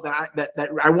know that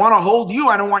I want to hold you.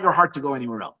 I don't want your heart to go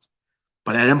anywhere else.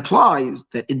 But that implies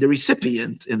that in the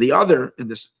recipient, in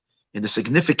the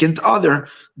significant other,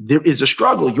 there is a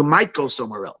struggle. You might go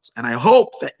somewhere else. And I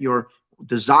hope that your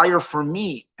desire for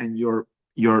me and your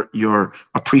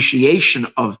appreciation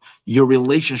of your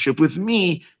relationship with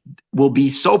me will be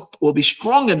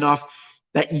strong enough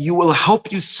that you will help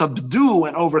you subdue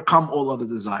and overcome all other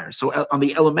desires. So on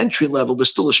the elementary level, there's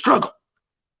still a struggle.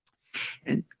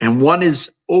 And one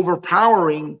is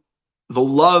overpowering the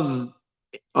love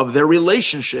of their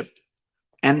relationship,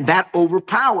 and that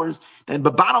overpowers. Then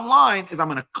the bottom line is I'm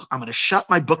gonna shut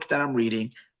my book that I'm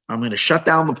reading. I'm gonna shut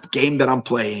down the game that I'm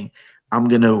playing. I'm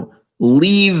gonna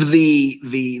leave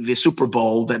the Super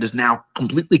Bowl that is now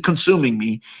completely consuming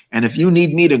me. And if you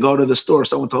need me to go to the store,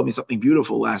 someone told me something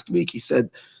beautiful last week. He said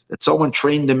that someone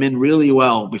trained him in really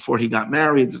well before he got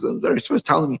married. He was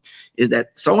telling me is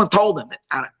that someone told him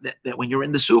that when you're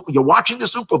in you're watching the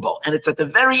Super Bowl, and it's at the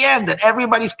very end that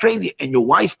everybody's crazy, and your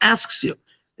wife asks you,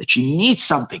 that she needs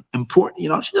something important.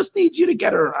 She just needs you to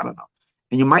get her, I don't know.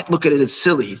 And you might look at it as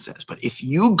silly, he says, but if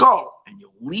you go and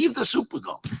you leave the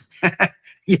Supergirl,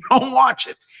 you don't watch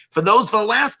it for the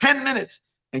last 10 minutes,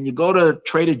 and you go to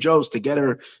Trader Joe's to get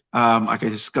her, like I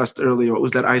discussed earlier, what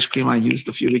was that ice cream I used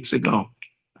a few weeks ago?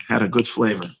 It had a good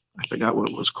flavor. I forgot what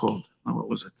it was called. Oh, what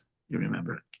was it? You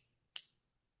remember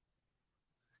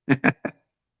it?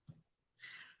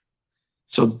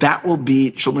 So that will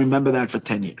be, she'll remember that for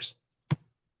 10 years.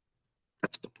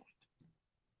 That's the point.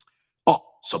 Oh,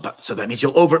 so that means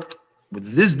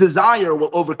with this desire,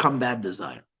 will overcome that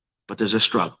desire. But there's a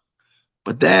struggle.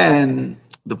 But then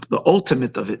the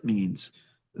ultimate of it means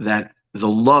that the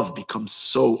love becomes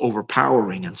so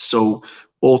overpowering and so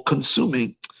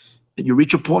all-consuming that you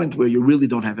reach a point where you really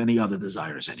don't have any other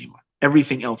desires anymore.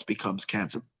 Everything else becomes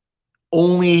canceled.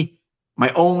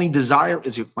 My only desire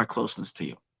is my closeness to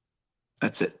you.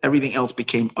 That's it. Everything else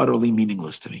became utterly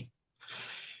meaningless to me.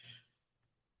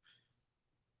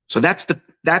 So that's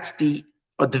the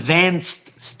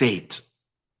advanced state.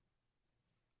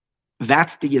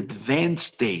 That's the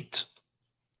advanced state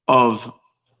of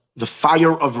the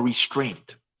fire of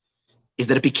restraint, is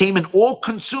that it became an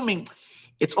all-consuming.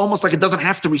 It's almost like it doesn't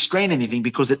have to restrain anything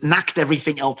because it knocked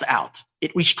everything else out.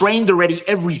 It restrained already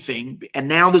everything, and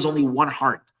now there's only one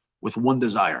heart with one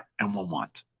desire and one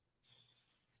want.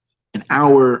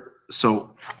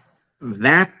 So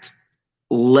that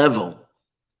level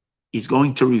is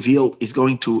going to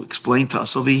explain to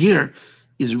us over here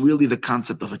is really the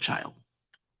concept of a child.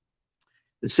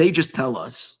 The sages tell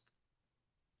us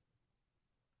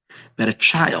that a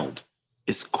child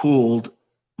is called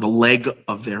the leg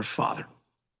of their father.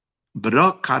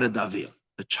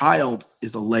 The child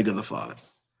is the leg of the father.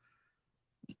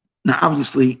 Now,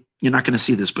 obviously, you're not going to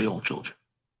see this by all children.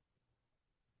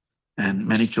 And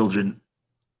many children,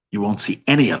 you won't see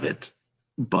any of it.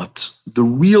 But the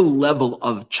real level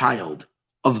of the child,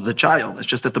 it's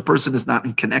just that the person is not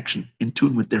in connection, in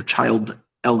tune with their child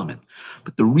element.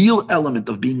 But the real element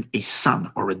of being a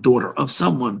son or a daughter of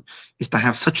someone is to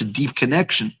have such a deep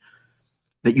connection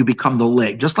that you become the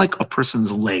leg, just like a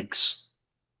person's legs.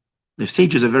 The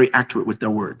sages are very accurate with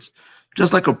their words.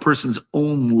 Just like a person's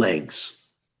own legs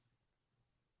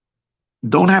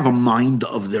don't have a mind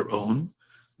of their own,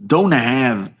 don't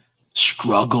have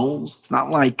struggles. It's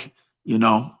not like,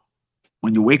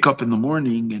 when you wake up in the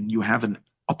morning and you have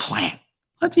a plan.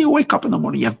 Let's say you wake up in the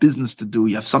morning, you have business to do,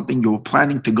 you have something, you're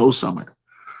planning to go somewhere.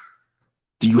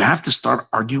 Do you have to start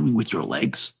arguing with your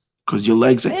legs? Because your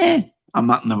legs, I'm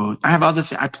not in the mood. I have other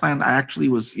things. I actually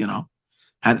was,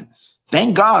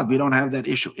 thank God we don't have that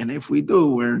issue. And if we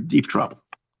do, we're in deep trouble.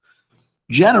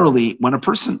 Generally, when a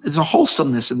person, is a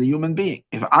wholesomeness in the human being.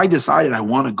 If I decided I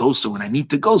want to go somewhere and I need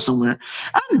to go somewhere,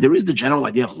 there is the general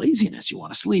idea of laziness. You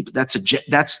want to sleep. That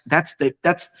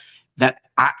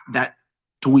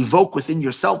to evoke within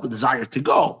yourself the desire to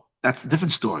go. That's a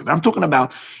different story. But I'm talking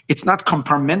about, it's not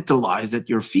compartmentalized that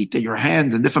your feet and your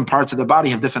hands and different parts of the body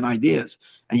have different ideas,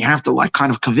 and you have to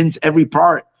kind of convince every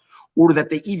part, or that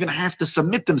they even have to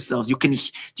submit themselves. Do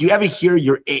you ever hear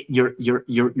your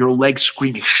legs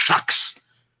screaming, shucks?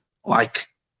 Like,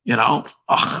 come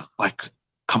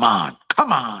on.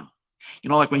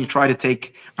 Like when you try to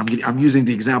take, I'm using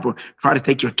the example, try to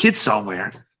take your kids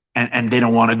somewhere and they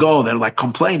don't want to go. They're like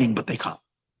complaining, but they come.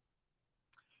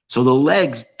 So the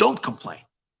legs don't complain.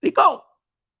 They go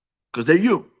because they're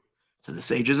you. So the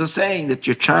sages are saying that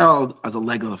your child has a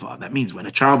leg of the father. That means when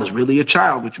a child is really a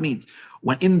child, which means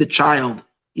when in the child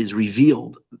is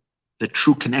revealed the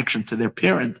true connection to their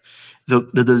parent,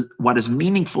 what is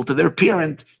meaningful to their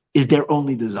parent is their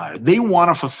only desire. They want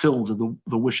to fulfill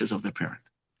the wishes of their parent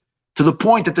to the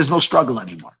point that there's no struggle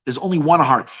anymore. There's only one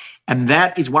heart. And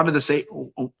that is, what did they say?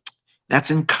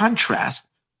 That's in contrast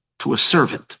to a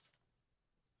servant.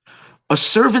 A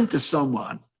servant is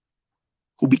someone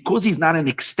who, because he's not an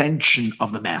extension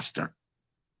of the master,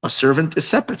 a servant is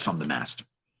separate from the master.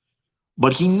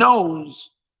 But he knows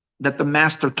that the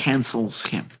master cancels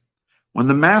him. When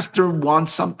the master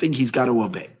wants something, he's got to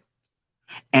obey.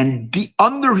 And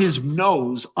under his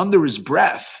nose, under his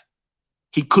breath,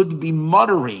 he could be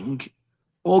muttering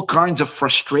all kinds of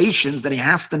frustrations that he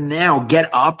has to now get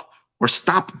up or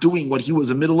stop doing what he was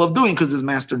in the middle of doing because his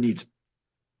master needs him.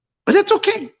 But that's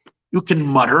okay. You can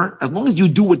mutter as long as you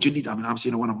do what you need. I mean, obviously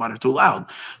you don't want to mutter too loud,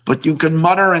 but you can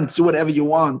mutter and do whatever you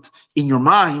want in your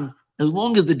mind as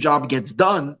long as the job gets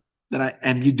done.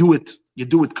 And you do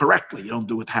it correctly. You don't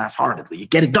do it half-heartedly. You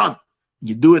get it done.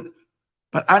 You do it.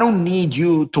 But I don't need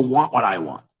you to want what I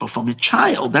want. But from a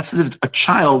child, a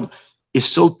child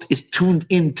is tuned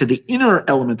into the inner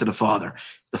element of the father.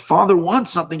 The father wants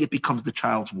something, it becomes the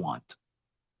child's want.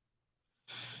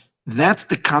 That's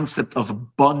the concept of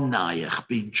bonayach,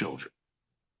 being children.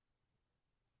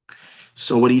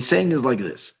 So what he's saying is like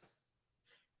this.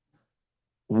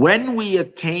 When we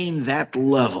attain that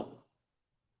level,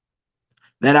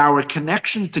 that our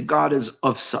connection to God is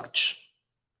of such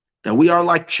that we are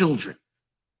like children,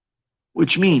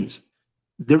 which means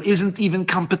there isn't even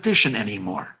competition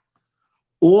anymore.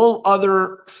 All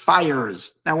other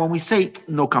fires. Now, when we say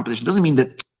no competition, doesn't mean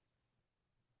that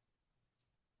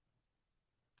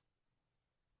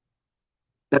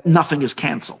nothing is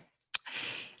canceled.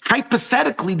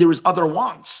 Hypothetically, there is other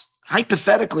wants.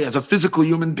 Hypothetically, as a physical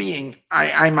human being,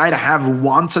 I might have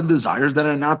wants and desires that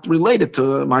are not related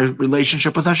to my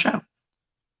relationship with Hashem.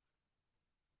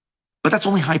 But that's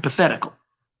only hypothetical.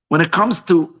 When it comes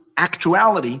to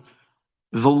actuality,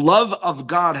 the love of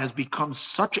God has become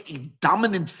such a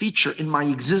dominant feature in my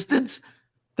existence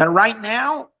that right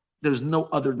now, there's no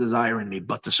other desire in me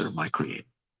but to serve my Creator.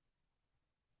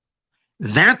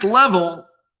 That level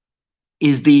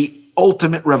is the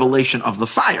ultimate revelation of the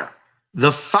fire.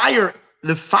 The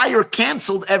fire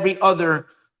canceled every other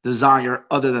desire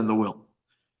other than the will.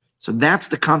 So that's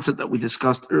the concept that we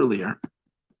discussed earlier.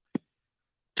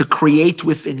 To create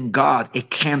within God a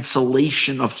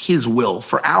cancellation of His will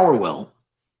for our will.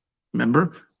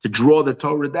 Remember, to draw the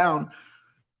Torah down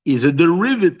is a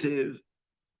derivative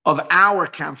of our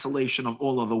cancellation of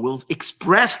all other wills,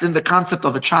 expressed in the concept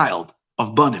of a child,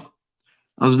 of banim.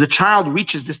 As the child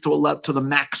reaches this to the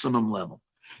maximum level.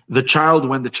 The child,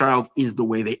 when the child is the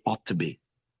way they ought to be.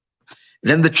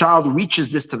 Then the child reaches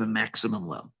this to the maximum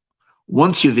level.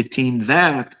 Once you've attained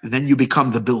that, then you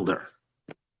become the builder.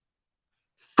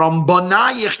 From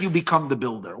Bonayich, you become the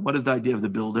builder. What is the idea of the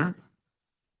builder?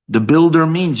 The builder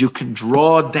means you can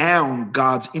draw down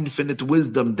God's infinite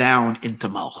wisdom down into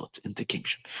Malchut, into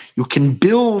kingship. You can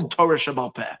build Torah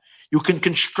Shebaal Peh. You can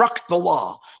construct the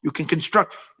law. You can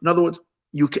construct, in other words,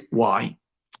 you can. Why?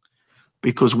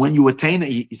 Because when you attain it,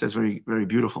 he says very, very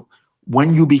beautiful.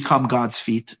 When you become God's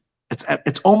feet,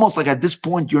 it's almost like at this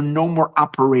point, you're no more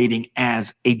operating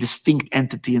as a distinct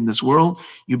entity in this world.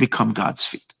 You become God's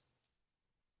feet.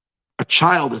 A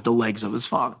child is the legs of his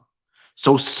father.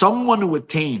 So someone who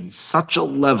attains such a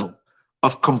level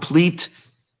of complete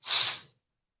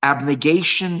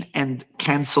abnegation and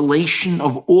cancellation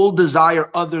of all desire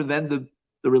other than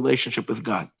the relationship with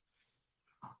God,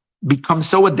 become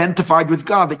so identified with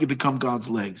God that you become God's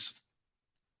legs.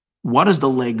 What does the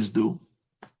legs do?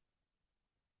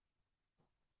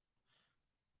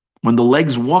 When the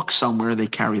legs walk somewhere, they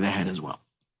carry the head as well.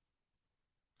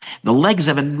 The legs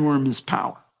have enormous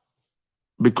power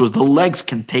because the legs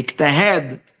can take the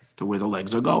head to where the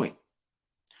legs are going.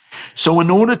 So in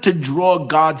order to draw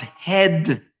God's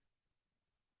head,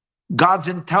 God's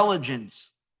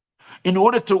intelligence, in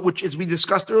order to, which as we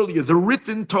discussed earlier, the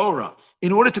written Torah,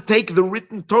 in order to take the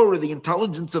written Torah, the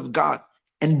intelligence of God,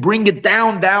 and bring it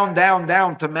down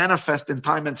to manifest in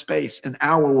time and space in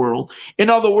our world. In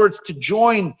other words, to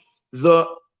join the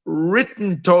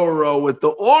written Torah with the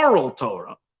oral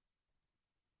Torah,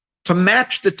 to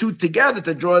match the two together,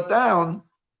 to draw it down,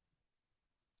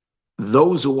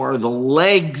 those who are the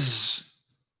legs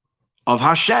of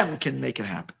Hashem can make it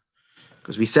happen.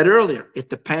 Because we said earlier,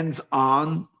 it depends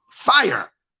on fire.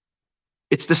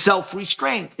 It's the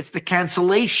self-restraint. It's the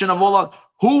cancellation of all of,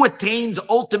 who attains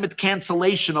ultimate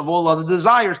cancellation of all other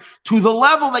desires to the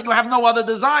level that you have no other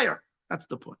desire. That's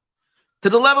the point. To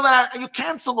the level that you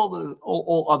cancel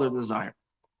all other desire.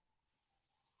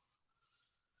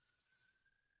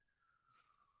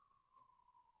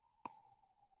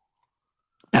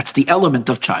 That's the element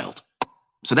of child.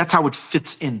 So that's how it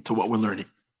fits into what we're learning.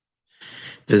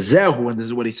 The Zehu, and this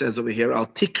is what he says over here, Al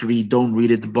Tikri, don't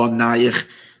read it, Bonayich,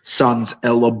 sons,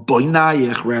 Elo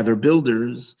Boinayich, rather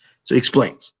builders. So he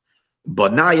explains.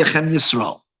 Bonayich and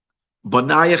Yisrael.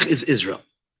 Bonayich is Israel.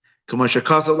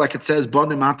 Like it says,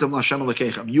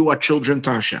 you are children to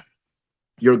Hashem.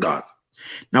 You're God.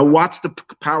 Now what's the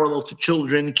parallel to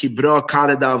children? Kibra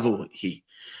karedavu.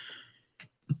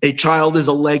 A child is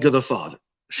a leg of the father.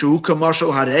 Shu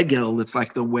kamashal haregel, it's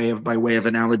like by way of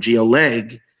analogy, a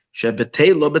leg,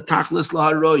 shebetelo betachlis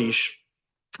laharoish,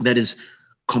 that is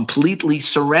completely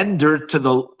surrendered to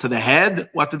the head.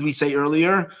 What did we say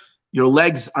earlier? Your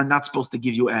legs are not supposed to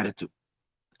give you attitude.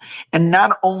 And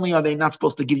not only are they not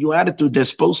supposed to give you attitude, they're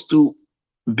supposed to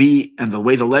be, and the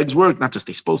way the legs work, not just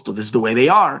they're supposed to, this is the way they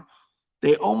are.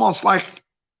 They almost like,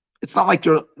 it's not like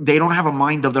they don't have a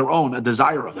mind of their own, a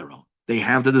desire of their own. They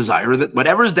have the desire that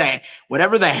whatever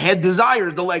the head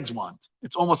desires, the legs want.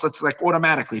 It's like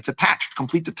automatically, it's attached,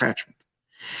 complete attachment.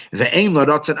 The ein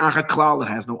l'ratzon achad klal, it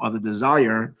has no other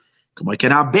desire.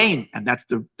 And that's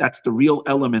the real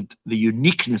element, the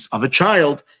uniqueness of a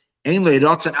child. Has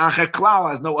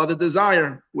no other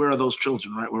desire. Where are those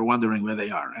children, right? We're wondering where they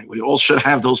are, right? We all should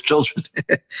have those children.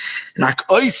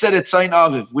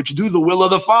 Which do the will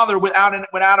of the Father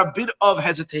without a bit of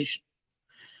hesitation.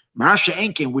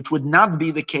 Which would not be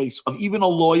the case of even a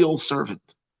loyal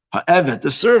servant. However,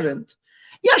 the servant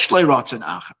has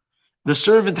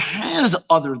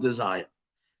other desire.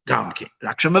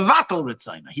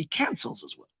 He cancels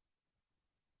as well.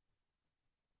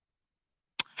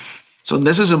 So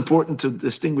this is important to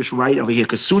distinguish right over here,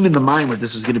 because soon in the Maimer,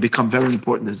 this is going to become very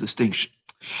important as distinction.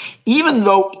 Even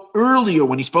though earlier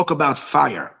when he spoke about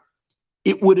fire,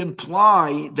 it would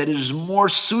imply that it is more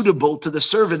suitable to the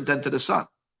servant than to the son.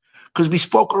 Because we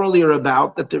spoke earlier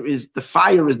about that the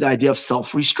fire is the idea of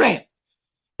self-restraint.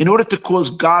 In order to cause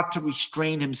God to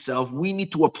restrain himself, we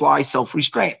need to apply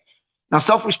self-restraint. Now,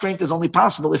 self-restraint is only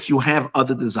possible if you have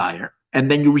other desire,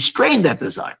 and then you restrain that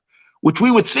desire, which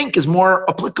we would think is more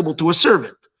applicable to a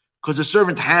servant, because a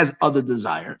servant has other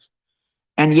desires.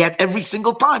 And yet every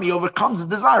single time he overcomes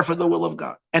the desire for the will of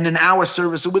God. And in our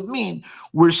service, it would mean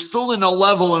we're still in a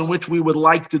level in which we would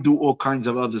like to do all kinds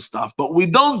of other stuff, but we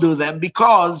don't do them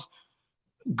because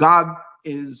God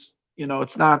is,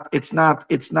 it's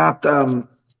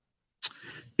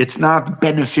not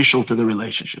beneficial to the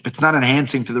relationship. It's not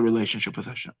enhancing to the relationship with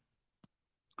Hashem.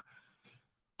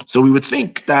 So we would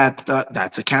think that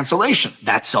that's a cancellation.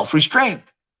 That's self-restraint.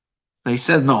 And he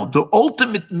says, no, the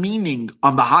ultimate meaning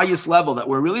on the highest level that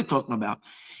we're really talking about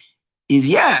is,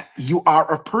 you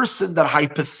are a person that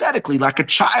hypothetically, like a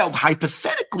child,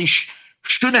 hypothetically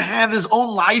should have his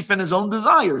own life and his own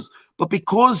desires. But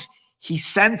because he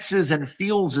senses and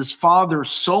feels his father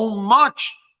so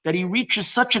much that he reaches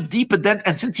such a deep depth,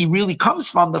 and since he really comes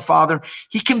from the father,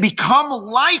 he can become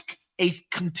like a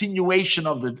continuation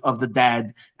of the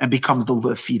dad and becomes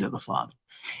the feet of the father.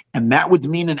 And that would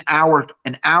mean an hour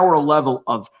level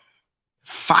of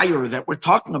fire that we're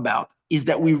talking about is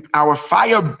that our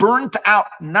fire burnt out,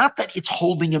 not that it's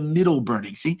holding a middle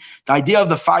burning. See, the idea of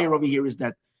the fire over here is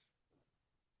that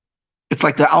it's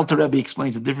like the Alter Rebbe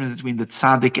explains the difference between the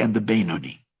tzaddik and the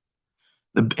Beinoni.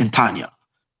 In Tanya,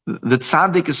 the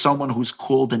tzaddik is someone who's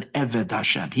called an Eved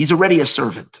Hashem. He's already a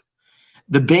servant.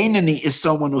 The Beinoni is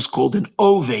someone who's called an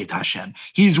Oved Hashem.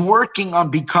 He's working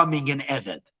on becoming an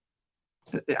Eved.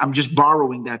 I'm just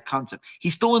borrowing that concept.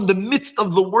 He's still in the midst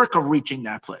of the work of reaching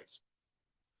that place.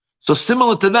 So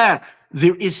similar to that,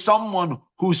 there is someone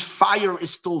whose fire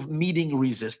is still meeting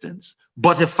resistance,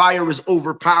 but the fire is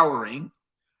overpowering.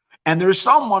 And there's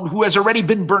someone who has already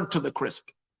been burnt to the crisp.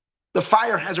 The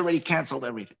fire has already canceled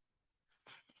everything.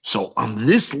 So on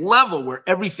this level where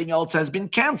everything else has been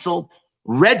canceled,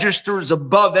 registers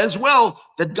above as well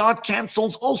that God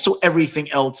cancels also everything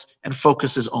else and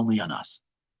focuses only on us.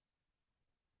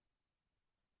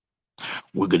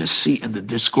 We're going to see in the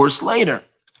discourse later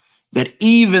that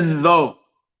even though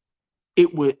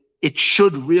it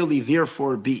should really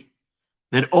therefore be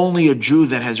that only a Jew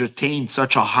that has attained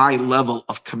such a high level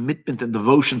of commitment and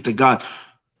devotion to God,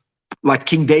 like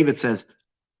King David says,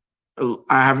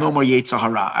 I have no more Yetzer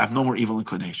Hara, I have no more evil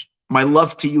inclination. My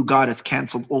love to you, God, has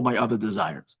canceled all my other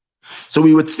desires. So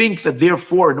we would think that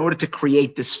therefore, in order to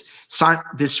create this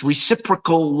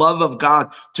reciprocal love of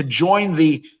God, to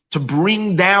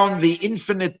bring down the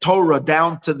infinite Torah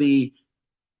down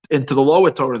into the lower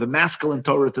Torah, the masculine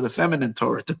Torah to the feminine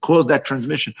Torah, to cause that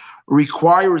transmission,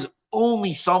 requires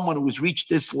only someone who has reached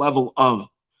this level of,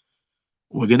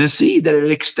 we're going to see that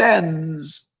it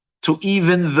extends to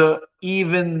even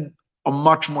a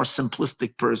much more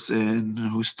simplistic person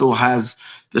who still has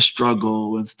the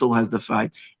struggle and still has the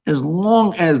fight, as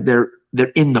long as they're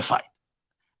in the fight,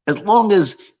 as long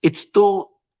as it's still,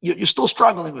 you're still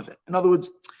struggling with it. In other words,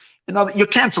 you're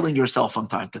canceling yourself from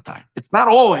time to time. It's not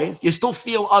always, you still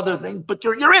feel other things, but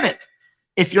you're in it.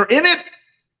 If you're in it,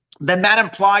 then that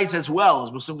implies as well,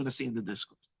 as we're soon going to see in the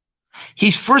discourse.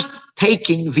 He's first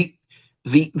taking the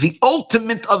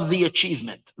ultimate of the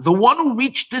achievement, the one who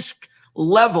reached this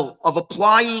level of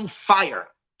applying fire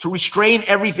to restrain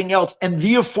everything else and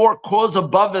therefore cause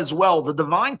above as well the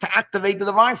divine, to activate the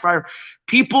divine fire.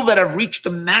 People that have reached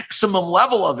the maximum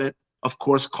level of it, of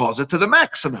course, cause it to the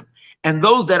maximum. And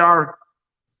those that are,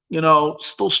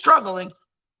 still struggling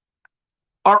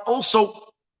are also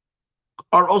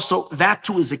that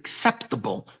too is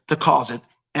acceptable to cause it,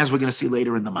 as we're going to see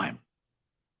later in the Maim.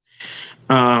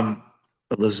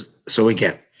 So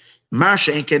again, a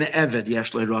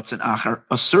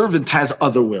servant has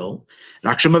other will.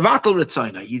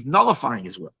 He's nullifying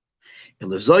his will.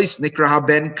 That's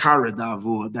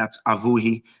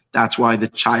avuhi. That's why the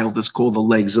child is called the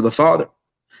legs of the father.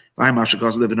 Look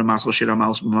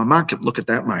at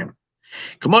that minor.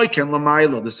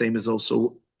 The same is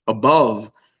also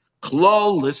above.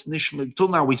 Till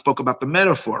now we spoke about the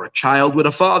metaphor, a child with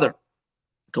a father.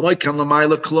 The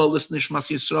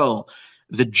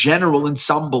general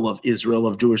ensemble of Israel,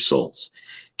 of Jewish souls.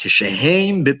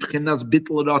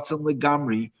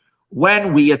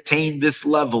 When we attain this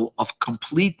level of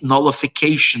complete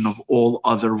nullification of all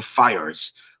other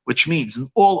fires, which means in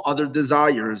all other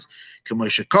desires, so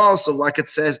like it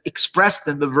says, expressed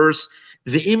in the verse,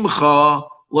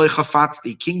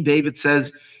 King David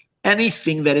says,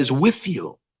 anything that is with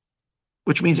you,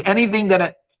 which means anything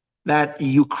that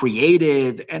you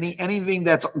created, anything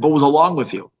that goes along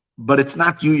with you, but it's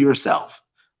not you yourself.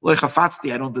 I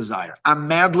don't desire. I'm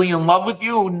madly in love with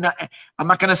you. I'm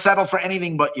not going to settle for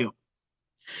anything but you.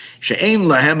 When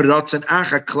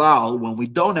we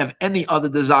don't have any other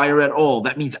desire at all,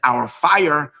 that means our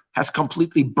fire has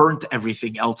completely burnt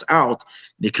everything else out.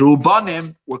 We're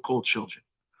called children.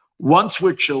 Once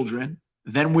we're children,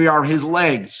 then we are his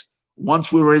legs.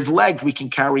 Once we were his legs, we can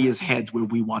carry his head where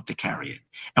we want to carry it.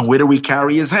 And where do we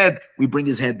carry his head? We bring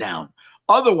his head down.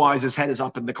 Otherwise, his head is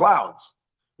up in the clouds.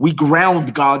 We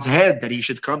ground God's head that he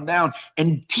should come down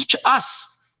and teach us,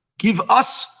 give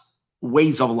us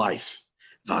ways of life.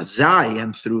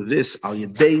 And through this, al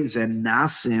yedei and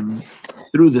nasim,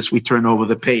 through this we turn over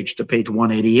the page to page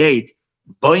 188.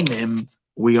 Boinim,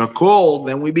 we are called,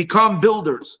 then we become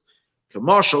builders.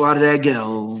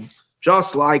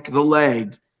 Just like the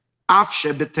leg.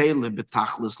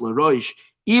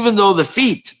 Even though the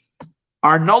feet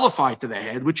are nullified to the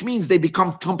head, which means they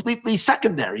become completely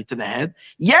secondary to the head,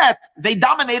 yet they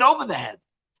dominate over the head.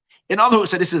 In other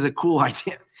words, so this is a cool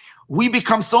idea. We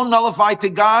become so nullified to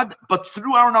God, but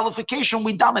through our nullification,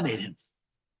 we dominate him.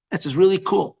 This is really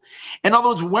cool. In other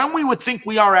words, when we would think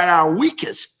we are at our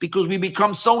weakest, because we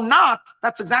become so not,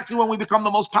 that's exactly when we become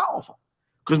the most powerful.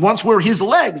 Because once we're his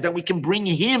legs, then we can bring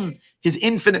him his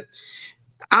infinite.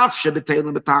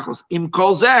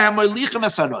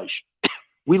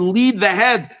 We lead the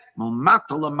head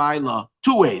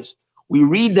two ways. We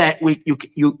read that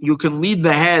you can lead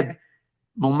the head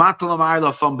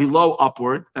from below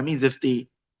upward. That means if the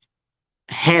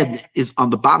head is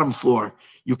on the bottom floor,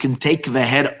 you can take the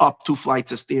head up 2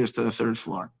 flights of stairs to the 3rd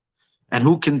floor. And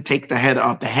who can take the head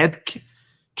up? The head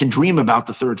can dream about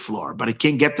the 3rd floor, but it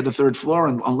can't get to the 3rd floor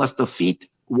unless the feet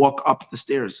walk up the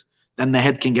stairs. Then the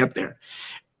head can get there.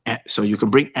 So you can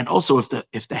bring, and also if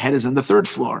the head is in the 3rd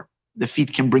floor, the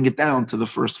feet can bring it down to the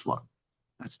 1st floor.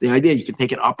 That's the idea. You can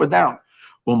take it up or down.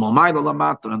 And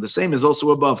the same is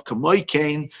also above.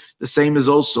 The same is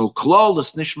also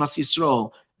Klolus Nishmas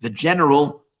Yisrael. The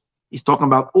general, he's talking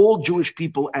about all Jewish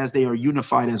people as they are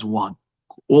unified as one.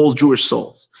 All Jewish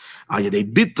souls. They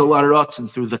bit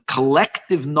and through the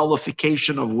collective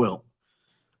nullification of will.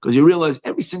 Because you realize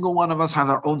every single one of us have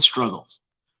our own struggles.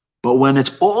 But when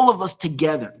it's all of us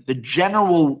together, the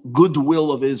general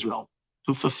goodwill of Israel,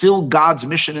 to fulfill God's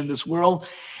mission in this world,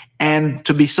 and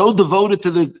to be so devoted to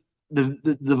the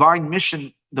divine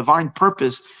mission, divine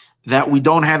purpose, that we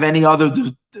don't have any other,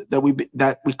 that we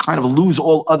kind of lose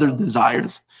all other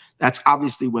desires. That's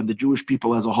obviously when the Jewish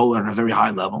people as a whole are at a very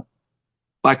high level.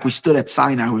 Like we stood at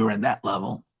Sinai, we were in that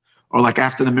level. Or like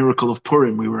after the miracle of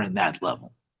Purim, we were in that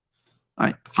level.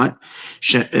 Right?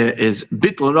 Is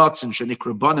bitl ratzon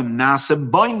shenikra banim nase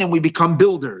boinim, we become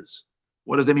builders.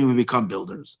 What does that mean? We become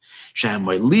builders. Now,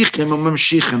 why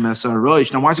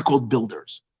is it called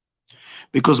builders?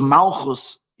 Because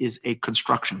Malchus is a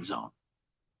construction zone,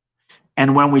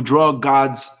 and when we draw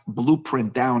God's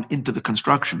blueprint down into the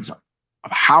construction zone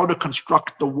of how to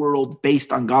construct the world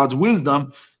based on God's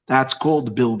wisdom, that's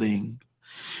called building.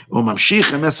 We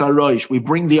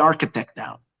bring the architect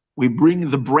down. We bring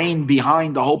the brain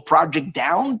behind the whole project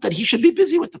down, that he should be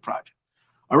busy with the project.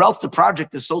 Or else the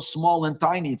project is so small and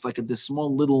tiny, it's like this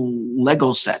small little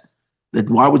Lego set. That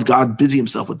why would God busy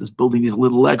himself with this, building these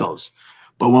little Legos?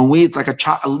 But when it's like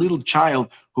a little child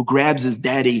who grabs his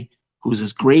daddy, who's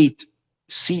this great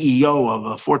CEO of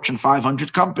a Fortune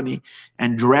 500 company,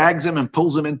 and drags him and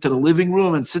pulls him into the living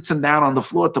room and sits him down on the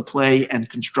floor to play and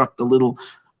construct a little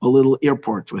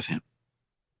airport with him,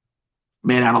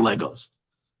 made out of Legos.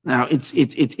 Now it's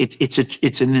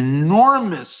an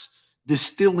enormous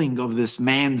distilling of this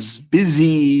man's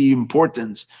busy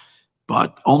importance,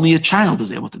 but only a child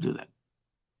is able to do that.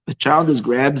 The child just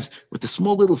grabs with the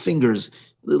small little fingers,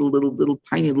 little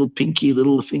tiny little pinky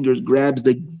little fingers, grabs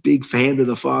the big hand of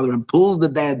the father and pulls the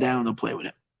dad down to play with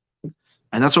him.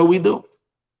 And that's what we do.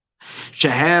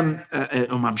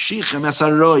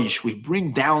 We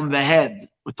bring down the head.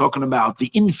 We're talking about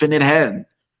the infinite head.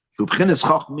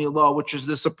 which is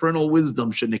the supernal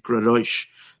wisdom,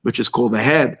 which is called the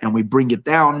head, and we bring it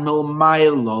down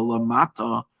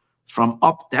from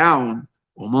up down,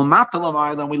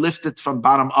 and we lift it from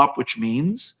bottom up, which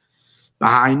means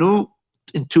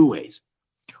in two ways.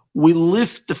 We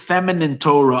lift the feminine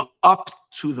Torah up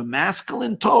to the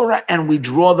masculine Torah, and we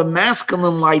draw the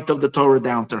masculine light of the Torah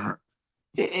down to her.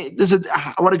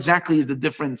 What exactly is the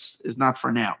difference is not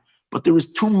for now, but there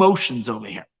is two motions over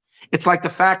here. It's like the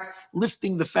fact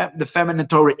lifting the feminine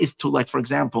Torah is to, like, for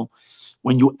example,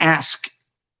 when you ask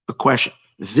a question,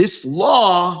 this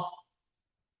law,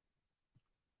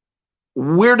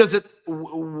 where do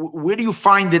you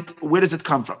find it? Where does it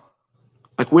come from?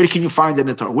 Like, where can you find it in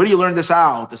the Torah? Where do you learn this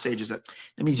out? The sages said.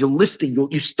 That means you're lifting.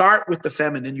 You start with the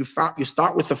feminine. You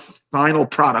start with the final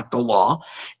product, the law,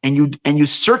 and you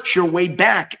search your way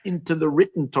back into the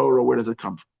written Torah. Where does it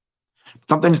come from?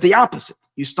 Sometimes the opposite.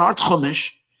 You start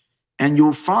Chumash, and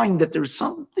you'll find that there's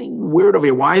something weird over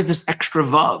here. Why is this extra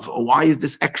vav? Or why is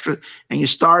this extra? And you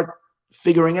start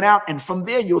figuring it out, and from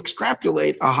there you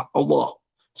extrapolate a law.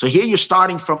 So here you're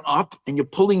starting from up, and you're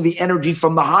pulling the energy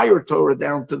from the higher Torah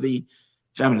down to the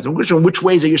feminine. Which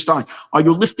ways are you starting? Are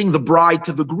you lifting the bride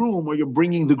to the groom, or you're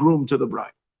bringing the groom to the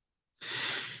bride?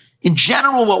 In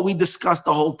general, what we discussed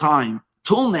the whole time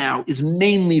till now is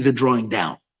mainly the drawing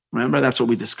down. Remember, that's what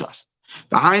we discussed.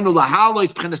 To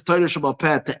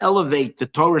elevate the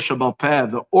Torah Shabbal Peh,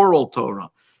 the oral Torah,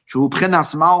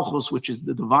 which is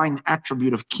the divine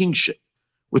attribute of kingship,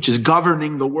 which is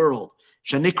governing the world.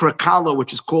 Shanikra Kala,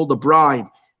 which is called the bride.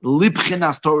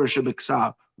 Libchinas Torah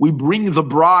Shebeksav. We bring the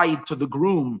bride to the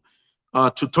groom,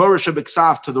 to Torah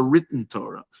Shebeksav, to the written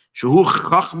Torah. Shehu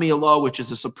Chachmi Allah, which is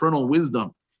the supernal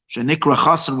wisdom. Shanikra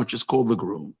Chasan, which is called the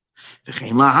groom. And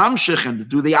to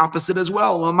do the opposite as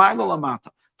well.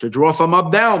 To draw from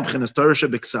up down, from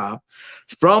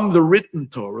the written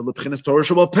Torah,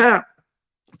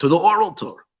 to the oral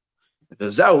Torah.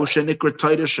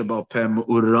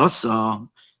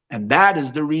 And that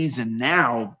is the reason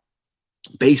now,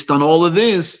 based on all of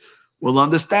this, we'll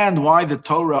understand why the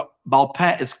Torah Baal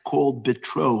Peh is called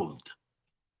betrothed.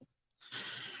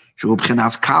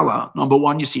 Number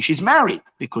one, you see, she's married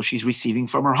because she's receiving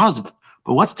from her husband.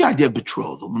 But what's the idea of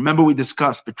betrothal? Remember, we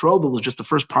discussed betrothal is just the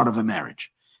first part of a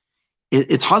marriage.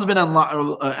 It's husband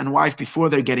and wife before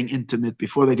they're getting intimate,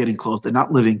 before they're getting close. They're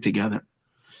not living together.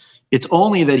 It's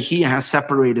only that he has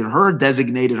separated her,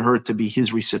 designated her to be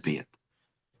his recipient.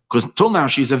 Because until now,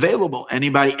 she's available.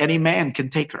 Any man can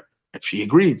take her if she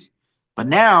agrees. But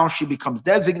now she becomes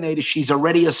designated. She's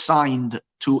already assigned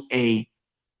to a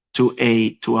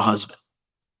husband.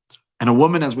 And a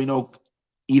woman, as we know,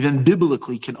 even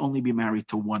biblically, can only be married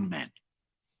to one man.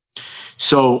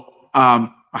 So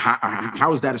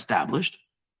how is that established?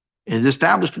 It is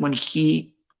established when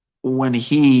he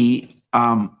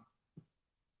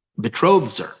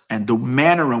betroths her, and the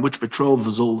manner in which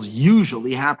betrothals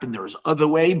usually happen. There is other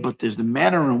way, but there's the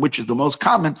manner in which is the most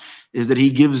common, is that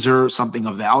he gives her something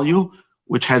of value,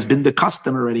 which has been the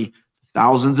custom already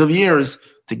thousands of years,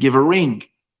 to give a ring.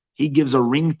 He gives a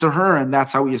ring to her, and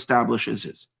that's how he establishes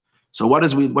his. So what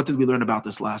did we learn about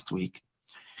this last week?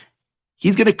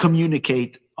 He's going to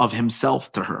communicate of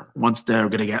himself to her once they're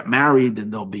going to get married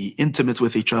and they'll be intimate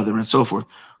with each other and so forth.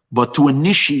 But to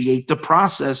initiate the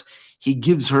process, he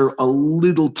gives her a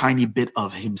little tiny bit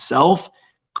of himself.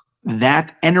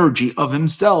 That energy of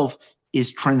himself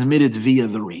is transmitted via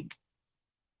the ring.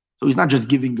 So he's not just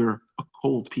giving her a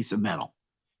cold piece of metal.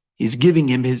 He's giving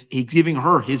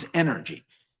her his energy.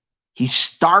 He's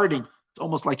starting, it's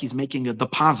almost like he's making a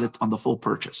deposit on the full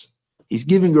purchase. He's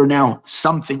giving her now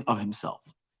something of himself,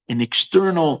 an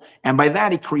external, and by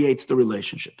that he creates the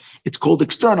relationship. It's called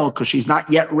external because she's not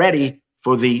yet ready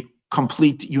for the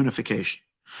complete unification.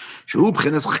 And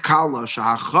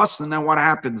then what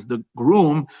happens? The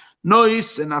groom,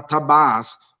 Nois and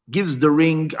Atabas, gives the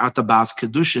ring, Atabas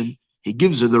Kedushin, he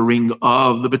gives her the ring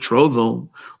of the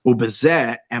betrothal,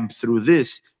 Ubezeh, and through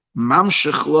this,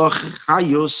 Mamshech Loch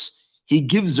Chayos, he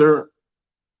gives her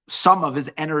some of his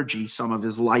energy, some of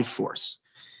his life force.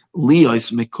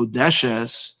 Leos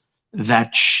Mekudeshes,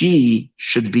 that she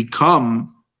should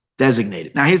become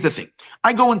designated. Now here's the thing.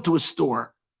 I go into a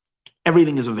store,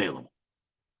 everything is available.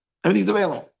 Everything's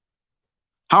available.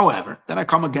 However, then I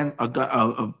come again,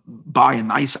 buy a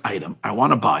nice item. I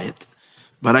want to buy it,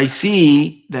 but I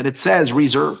see that it says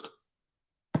reserved.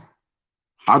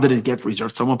 How did it get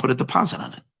reserved? Someone put a deposit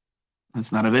on it.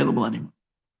 It's not available anymore.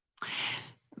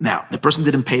 Now, the person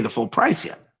didn't pay the full price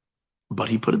yet, but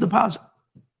he put a deposit.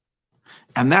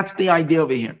 And that's the idea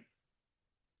over here.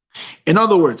 In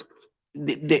other words,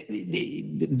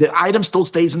 the item still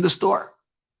stays in the store.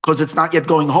 because it's not yet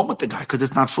going home with the guy, because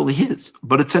it's not fully his.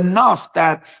 But it's enough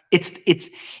that it's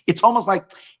almost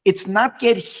like it's not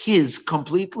yet his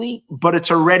completely, but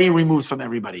it's already removed from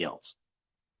everybody else.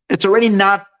 It's already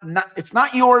not it's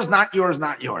not yours, not yours,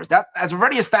 not yours. That has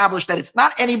already established that it's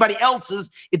not anybody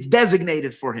else's, it's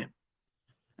designated for him.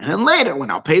 And then later, when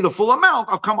I'll pay the full amount,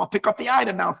 I'll pick up the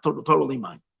item, now it's totally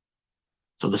mine.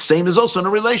 So the same is also in a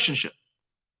relationship.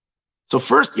 So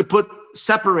first you put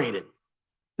separated.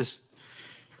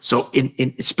 So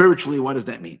in spiritually, what does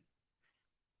that mean?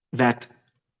 That,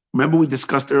 remember we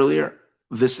discussed earlier,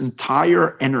 this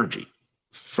entire energy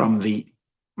from the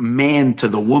man to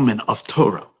the woman of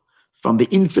Torah, from the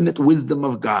infinite wisdom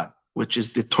of God, which is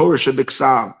the Torah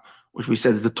Shebiksav, which we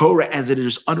said is the Torah as it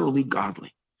is utterly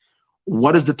godly.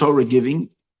 What is the Torah giving?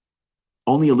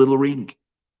 Only a little ring.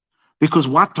 Because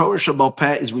what Torah Shebal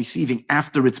Peh is receiving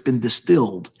after it's been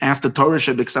distilled, after Torah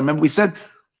Shebiksav, remember we said,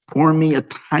 pour me a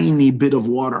tiny bit of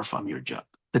water from your jug.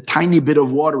 The tiny bit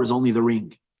of water is only the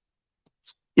ring.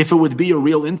 If it would be a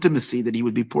real intimacy, that he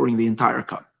would be pouring the entire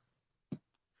cup.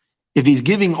 If he's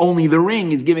giving only the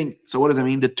ring, he's giving, so what does that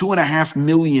mean? The 2.5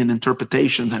 million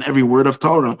interpretations on every word of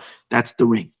Torah, that's the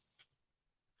ring.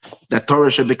 That Torah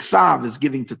Shebiksav is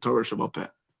giving to Torah Shebal Peh.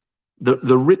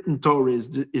 The written Torah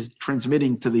is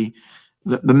transmitting to the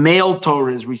male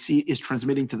Torah is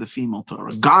transmitting to the female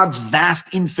Torah. God's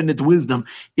vast infinite wisdom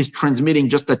is transmitting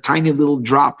just a tiny little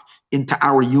drop into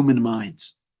our human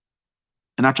minds.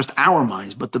 And not just our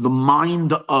minds, but to the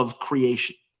mind of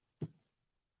creation.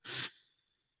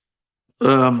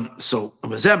 So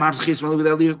he's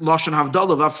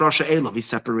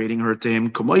separating her to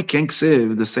him.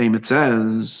 The same it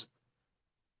says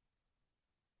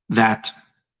that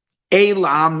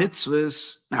Eila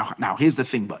mitzvahs. Now here's the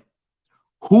thing, but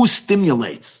who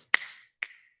stimulates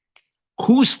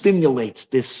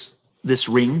this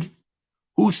ring?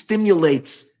 Who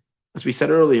stimulates, as we said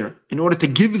earlier, in order to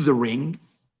give the ring,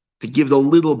 to give the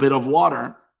little bit of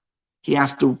water, he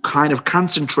has to kind of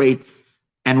concentrate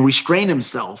and restrain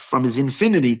himself from his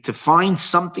infinity to find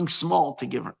something small to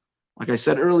give her. Like I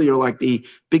said earlier, like the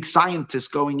big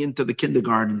scientist going into the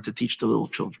kindergarten to teach the little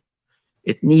children.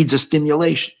 It needs a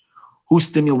stimulation. Who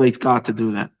stimulates God to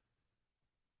do that?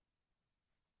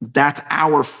 That's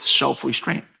our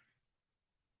self-restraint.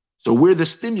 So we're the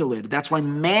stimulator. That's why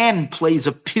man plays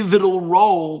a pivotal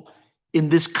role in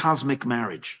this cosmic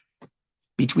marriage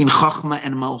between Chachma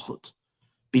and Malchut,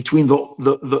 between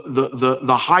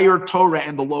the higher Torah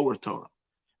and the lower Torah.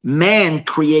 Man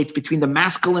creates between the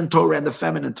masculine Torah and the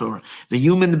feminine Torah. The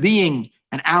human being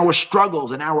and our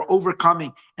struggles and our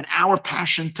overcoming and our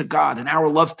passion to God and our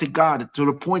love to God to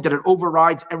the point that it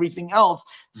overrides everything else.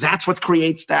 That's what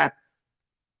creates that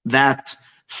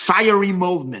fiery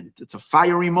moment. It's a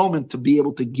fiery moment to be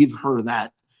able to give her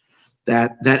that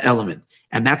element.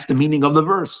 And that's the meaning of the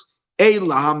verse.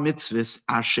 Eila mitzvahs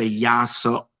asher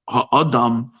yasa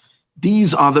ha'adam.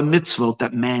 These are the mitzvot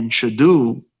that man should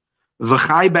do.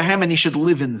 V'chai behem, and he should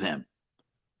live in them.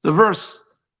 The verse,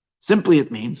 simply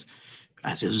it means,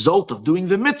 as a result of doing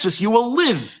the mitzvahs, you will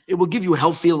live. It will give you a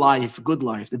healthy life, good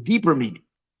life. The deeper meaning.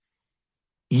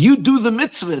 You do the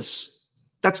mitzvahs.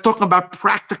 That's talking about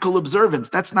practical observance.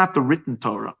 That's not the written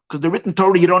Torah. Because the written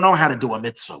Torah, you don't know how to do a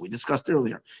mitzvah. We discussed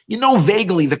earlier. You know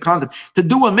vaguely the concept. To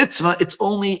do a mitzvah, it's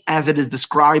only as it is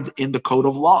described in the code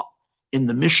of law, in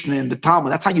the Mishnah, in the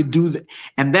Talmud. That's how you do that.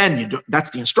 And then you do, that's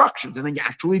the instructions, and then you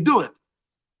actually do it.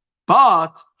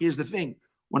 But here's the thing.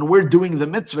 When we're doing the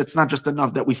mitzvah, it's not just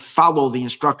enough that we follow the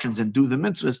instructions and do the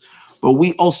mitzvahs, but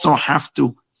we also have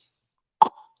to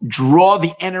draw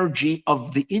the energy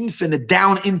of the infinite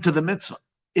down into the mitzvah,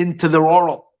 into the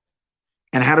oral.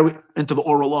 And how do we, into the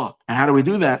oral law. And how do we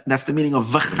do that? That's the meaning of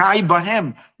v'chai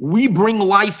bahem. We bring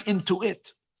life into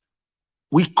it.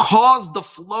 We cause the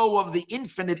flow of the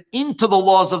infinite into the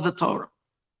laws of the Torah.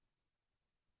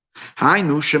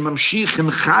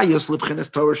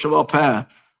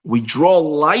 We draw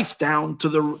life down to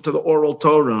the oral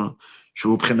Torah,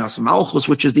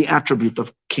 which is the attribute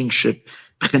of kingship,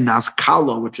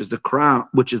 kala, which is the crown,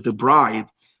 which is the bride.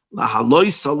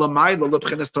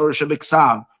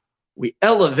 We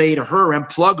elevate her and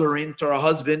plug her into her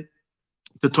husband,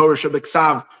 the Torah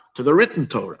Shebiksav, to the written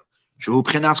Torah.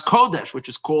 Kodesh, which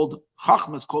is called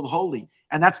Chachma, is called holy.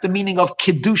 And that's the meaning of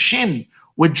Kiddushin.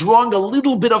 We're drawing a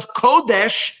little bit of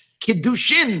Kodesh,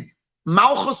 Kiddushin.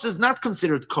 Malchus is not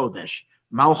considered Kodesh.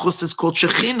 Malchus is called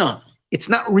Shekhinah. It's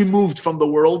not removed from the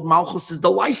world. Malchus is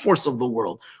the life force of the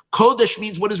world. Kodesh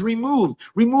means what is removed.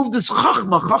 Removed is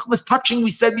Chachma. Chachma is touching,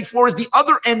 we said before, is the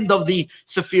other end of the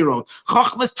Sephirot.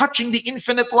 Chachma is touching the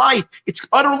infinite light. It's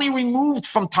utterly removed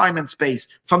from time and space,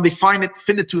 from the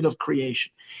finitude of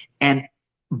creation. And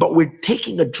but we're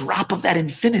taking a drop of that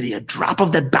infinity, a drop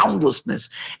of that boundlessness,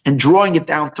 and drawing it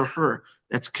down to her.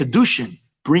 That's Kedushin,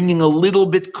 bringing a little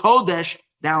bit Kodesh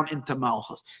down into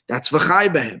Malchus. That's V'chai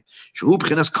Behem. Shehu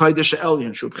B'chinas Kodesh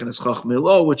Elyon, Shehu B'chinas Chachmei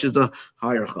Lo, which is the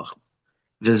higher Chachma.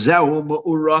 V'zehu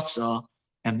Me'urasa,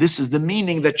 and this is the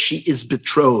meaning that she is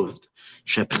betrothed.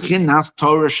 Sheb'chinas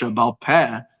Torah Shebal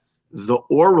Peh, the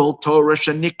oral Torah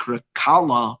Shenikra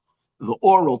Kala, the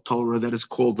oral Torah that is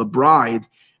called the bride,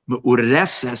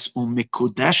 Me'ureses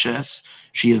u'mikudeshes,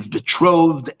 she is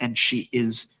betrothed and she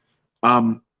is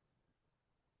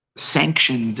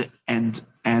sanctioned and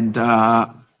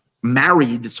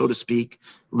married, so to speak,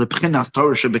 L'b'chinas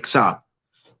Torah Sheb'ksav,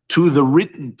 to the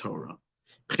written Torah.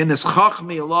 B'chinas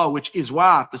Chachmei Allah, which is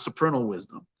what? The supernal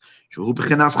wisdom. Shehu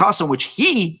b'chinas Chasam, which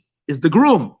he is the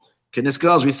groom.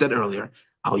 B'chinas, as we said earlier.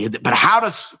 But how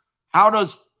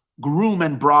does groom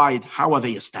and bride, how are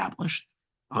they established?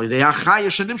 By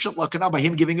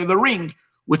him giving her the ring,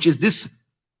 which is this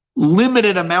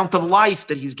limited amount of life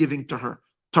that he's giving to her.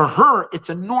 To her, it's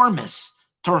enormous.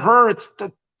 To her, it's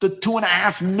the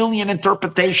 2.5 million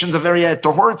interpretations of area.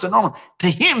 To her, it's enormous. To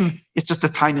him, it's just a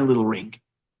tiny little ring.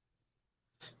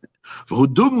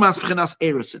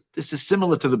 This is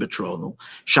similar to the betrothal.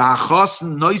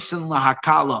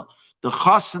 The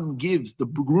chassan gives, the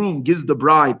groom gives the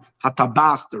bride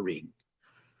hatabas, the ring.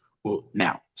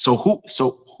 Now, so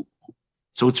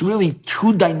it's really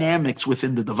two dynamics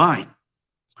within the divine.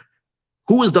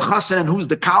 Who is the chassan and who is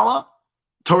the kala?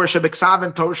 Torah shebeksav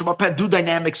and Torah shebapeh. Two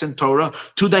dynamics in Torah,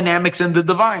 two dynamics in the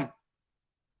divine.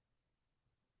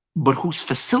 But who's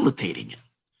facilitating it?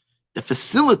 The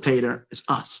facilitator is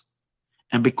us.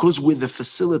 And because we're the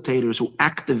facilitators who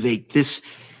activate this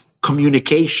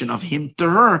communication of him to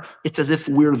her, it's as if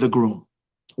we're the groom.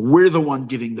 We're the one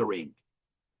giving the ring.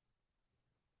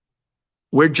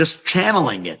 We're just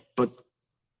channeling it. But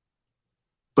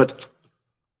let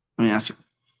me ask you,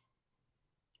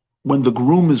 when the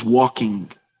groom is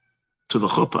walking to the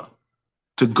chuppah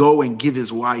to go and give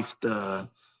his wife the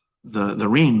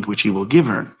ring, which he will give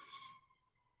her,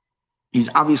 he's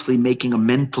obviously making a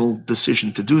mental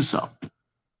decision to do so.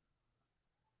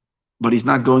 But he's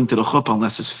not going to the chuppah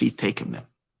unless his feet take him there.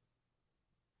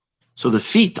 So the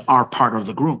feet are part of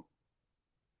the groom.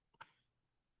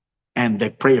 And they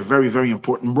play a very, very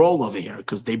important role over here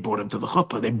because they brought him to the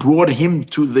chuppah. They brought him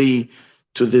to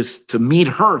meet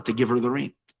her, to give her the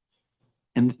ring.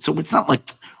 And so it's not like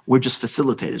we're just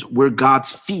facilitators. We're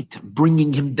God's feet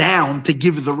bringing him down to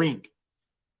give the ring.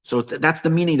 So that's the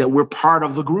meaning that we're part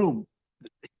of the groom.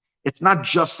 It's not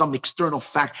just some external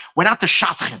fact. We're not the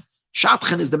shadchan.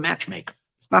 Shadchan is the matchmaker.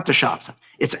 It's not the shadchan.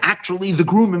 It's actually the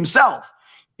groom himself.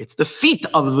 It's the feet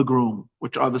of the groom,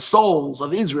 which are the souls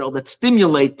of Israel that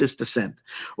stimulate this descent.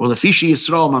 Or lefishi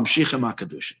Yisrael mamshichem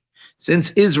hakadushim.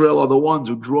 Since Israel are the ones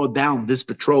who draw down this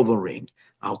betrothal ring,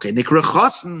 okay, nikra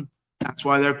chassan. That's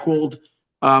why they're called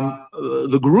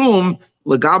the groom,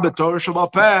 legabe Torah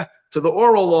shebal peh, to the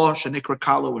oral law, shenikra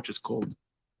kala, which is called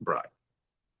bride.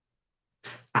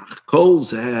 Ach kol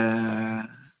zeh.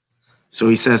 So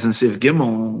he says in Siv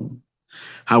Gimel,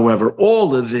 however,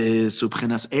 all of this,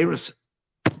 ubchinas eris,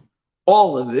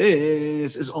 all of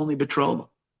this is only betrothal.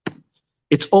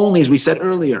 It's only, as we said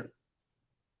earlier,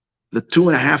 the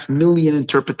 2.5 million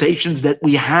interpretations that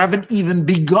we haven't even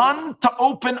begun to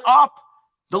open up.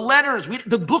 The letters,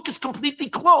 the book is completely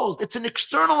closed. It's an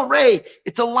external ray.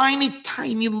 It's a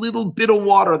tiny little bit of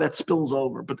water that spills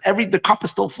over, but the cup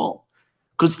is still full.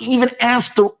 Because even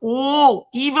after all,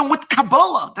 even with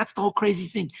Kabbalah, that's the whole crazy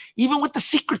thing. Even with the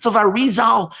secrets of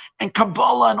Arizal and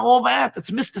Kabbalah and all that,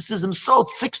 it's mysticism. So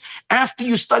after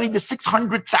you study the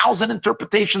 600,000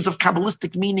 interpretations of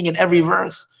Kabbalistic meaning in every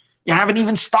verse, you haven't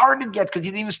even started yet because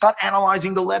you didn't even start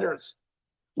analyzing the letters.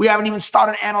 We haven't even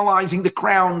started analyzing the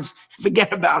crowns.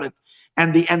 Forget about it.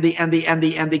 And the nekudot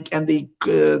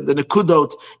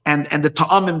and the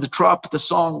ta'amim, the trop, the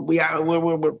song.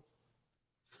 We're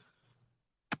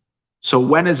So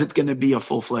when is it going to be a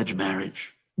full-fledged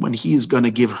marriage? When he is going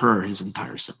to give her his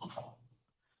entire self.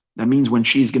 That means when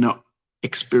she's going to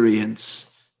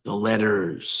experience the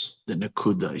letters, the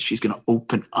nekuda, she's going to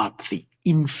open up the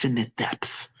infinite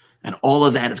depth. And all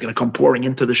of that is going to come pouring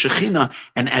into the Shekhinah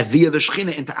and via the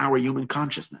Shekhinah into our human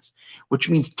consciousness. Which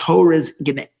means Torah is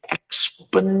going to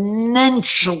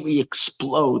exponentially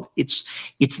explode its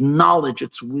knowledge,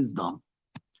 its wisdom.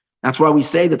 That's why we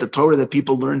say that the Torah that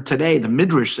people learn today, the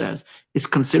Midrash says, is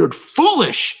considered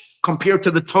foolish compared to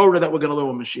the Torah that we're going to learn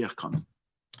when Mashiach comes.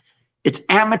 It's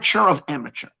amateur of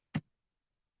amateur.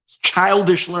 It's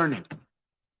childish learning.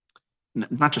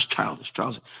 Not just childish.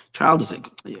 Child is a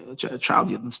child.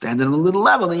 You stand in a little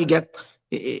level, then you get.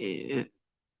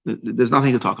 There's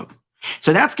nothing to talk about.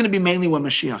 So that's going to be mainly when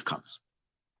Mashiach comes.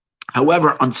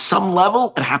 However, on some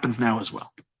level, it happens now as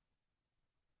well.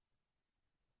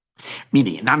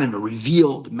 Meaning, not in a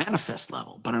revealed, manifest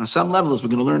level, but on some level, as we're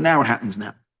going to learn now, it happens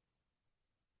now.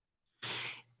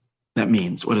 That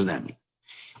means, what does that mean?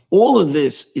 All of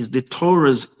this is the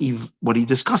Torah's, what he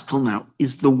discussed till now,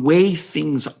 is the way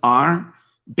things are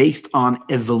based on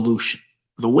evolution.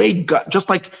 The way God, just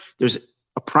like there's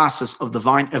a process of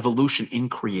divine evolution in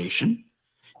creation,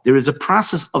 there is a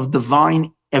process of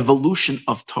divine evolution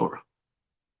of Torah.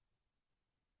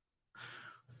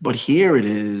 But here it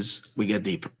is, we get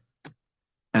deeper.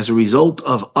 As a result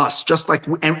of us, just like,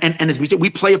 and as we said, we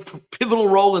play a pivotal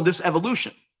role in this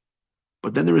evolution.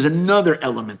 But then there is another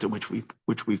element in which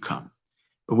we've come,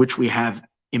 which we have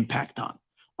impact on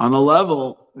a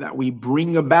level that we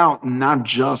bring about not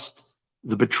just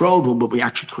the betrothal, but we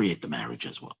actually create the marriage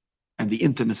as well, and the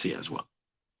intimacy as well.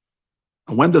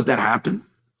 And when does that happen?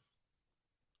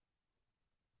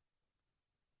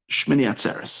 Shmini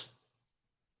Atzeres.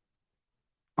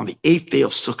 On the 8th day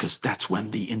of Sukkot, that's when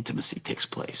the intimacy takes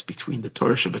place between the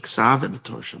Torah Shebeksav and the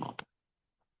Torah Shemalpeh.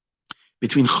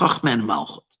 Between Chachma and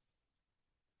Malchut.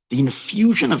 The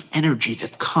infusion of energy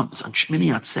that comes on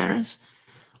Shmini Atzeres,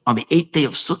 on the 8th day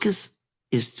of Sukkot,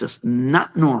 is just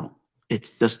not normal.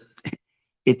 It's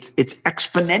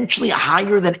exponentially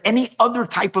higher than any other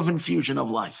type of infusion of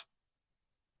life.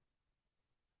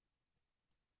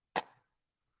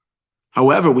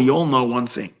 However, we all know one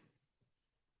thing.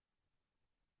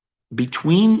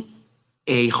 Between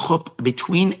a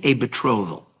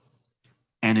betrothal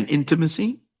and an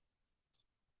intimacy,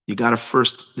 you got to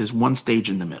first, there's one stage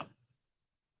in the middle,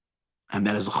 and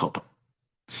that is a chuppah.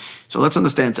 So let's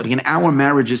understand something. In our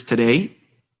marriages today,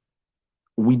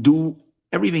 we do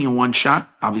everything in one shot.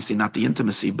 Obviously not the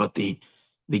intimacy, but the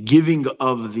giving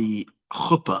of the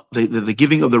chuppah, the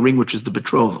giving of the ring, which is the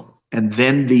betrothal, and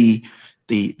then the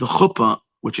chuppah,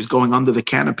 which is going under the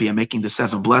canopy and making the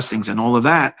 7 blessings and all of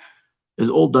that, is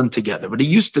all done together. But it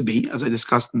used to be, as I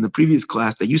discussed in the previous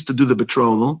class, they used to do the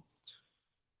betrothal,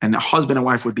 and the husband and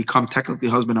wife would become technically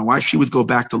husband and wife. She would go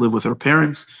back to live with her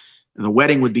parents, and the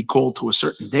wedding would be called to a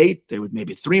certain date. They would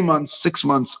maybe 3 months, 6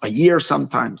 months, a year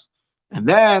sometimes. And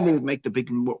then they would make the big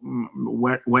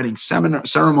wedding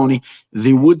ceremony.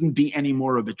 There wouldn't be any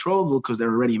more of a betrothal because they're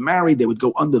already married. They would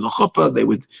go under the chuppah. They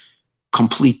would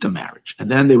complete the marriage. And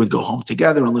then they would go home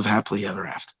together and live happily ever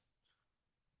after.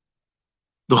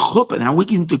 The chuppah, now we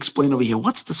need to explain over here,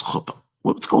 what's this chuppah?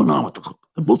 What's going on with the chuppah?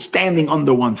 They're both standing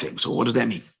under one thing. So what does that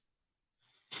mean?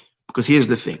 Because here's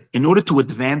the thing. In order to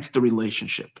advance the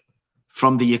relationship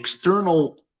from the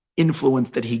external influence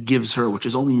that he gives her, which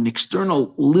is only an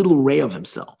external little ray of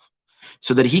himself,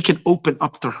 so that he can open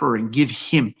up to her and give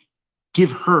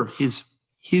her his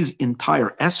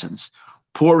entire essence,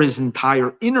 pour his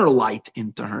entire inner light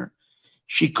into her,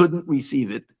 she couldn't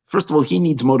receive it. First of all, he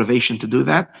needs motivation to do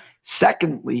that.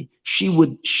 Secondly, she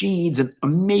needs a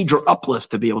major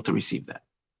uplift to be able to receive that.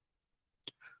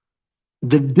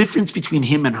 The difference between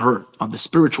him and her on the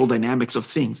spiritual dynamics of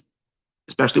things,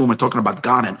 especially when we're talking about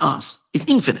God and us, is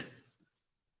infinite.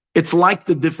 It's like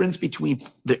the difference between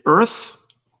the earth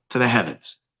to the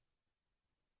heavens.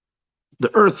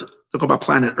 The earth, talk about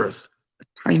planet Earth, a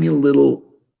tiny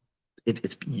little,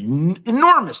 it's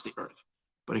enormous, the earth.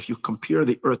 But if you compare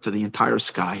the earth to the entire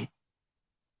sky,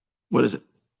 what is it?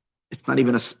 It's not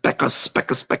even a speck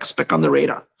on the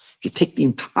radar. You take the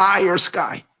entire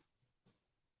sky.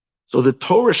 So the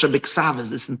Torah Shebeksav is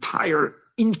this entire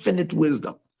infinite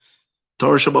wisdom.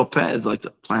 Torah Shemalpeh is like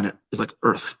the planet, is like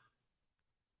Earth.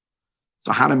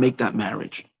 So how to make that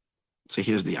marriage? So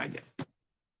here's the idea.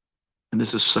 And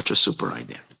this is such a super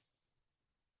idea.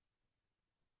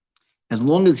 As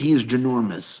long as he is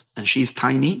ginormous and she's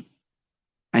tiny,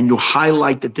 and you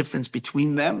highlight the difference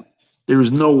between them, there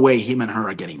is no way him and her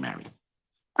are getting married.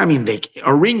 I mean,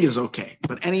 a ring is okay,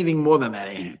 but anything more than that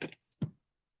ain't happening.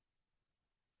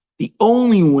 The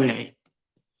only way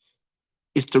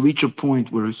is to reach a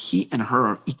point where he and her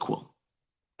are equal,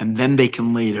 and then they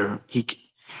can later. In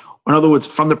other words,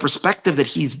 from the perspective that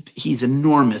he's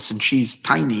enormous and she's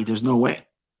tiny, there's no way.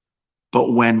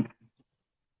 But when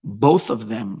both of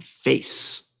them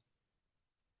face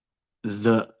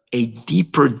a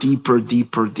deeper,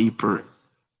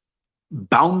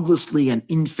 boundlessly and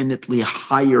infinitely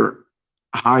higher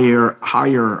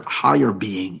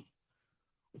being,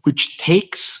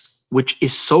 which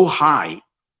is so high,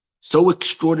 so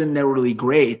extraordinarily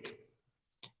great,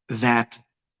 that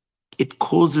it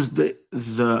causes the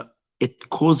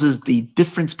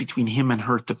difference between him and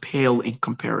her to pale in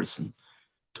comparison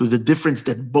to the difference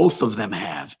that both of them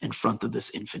have in front of this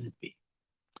infinite being.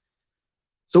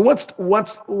 So what's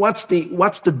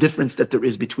the difference that there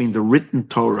is between the written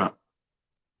Torah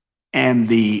and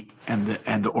the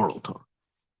oral Torah?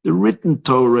 The written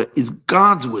Torah is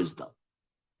God's wisdom.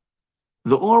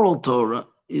 The oral Torah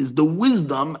is the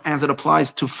wisdom as it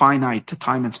applies to finite, to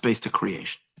time and space, to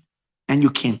creation. And you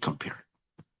can't compare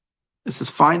it. This is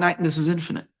finite and this is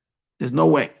infinite. There's no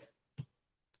way.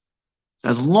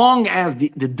 As long as the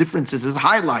differences is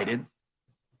highlighted,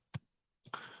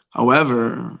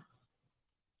 however,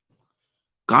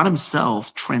 God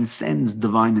himself transcends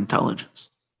divine intelligence.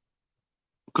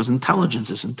 Because intelligence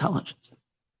is intelligence.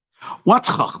 What's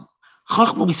Chachma?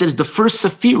 Chachma, we said, is the first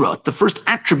sephira, the first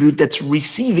attribute that's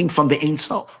receiving from the Ein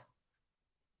Sof.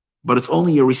 But it's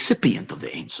only a recipient of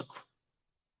the Ein Sof.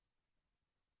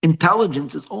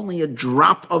 Intelligence is only a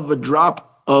drop of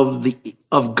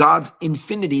God's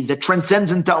infinity that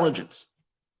transcends intelligence.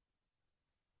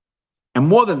 And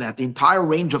more than that, the entire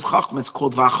range of Chachma is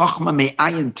called V'achachma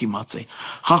me'ayin timatze.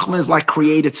 Chachma is like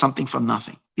created something from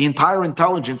nothing. The entire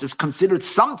intelligence is considered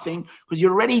something because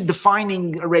you're already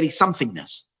defining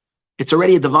somethingness. It's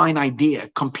already a divine idea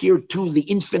compared to the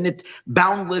infinite,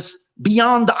 boundless,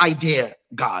 beyond idea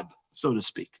God, so to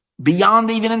speak.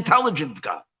 Beyond even intelligent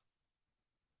God,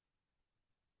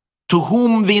 to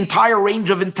whom the entire range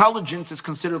of intelligence is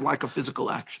considered like a physical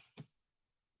action.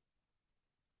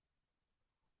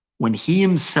 When he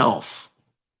himself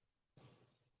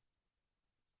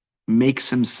makes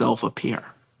himself appear,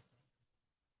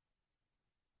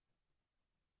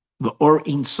 the Or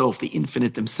Ein Sof, the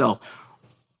infinite himself,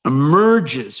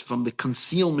 emerges from the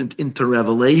concealment into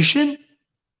revelation,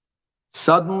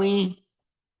 suddenly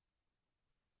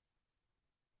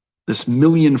this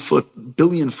billion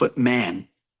foot man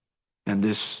and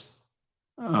this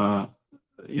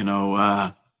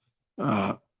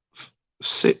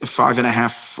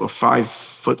 5.5 or 5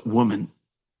 foot woman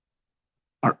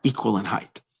are equal in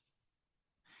height.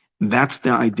 That's the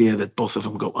idea that both of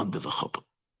them go under the chuppah.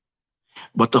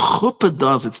 What the chuppah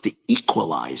does, it's the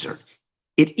equalizer.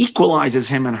 It equalizes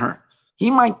him and her.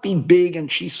 He might be big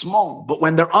and she's small, but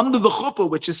when they're under the chuppah,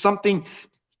 which is something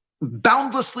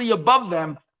boundlessly above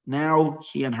them, now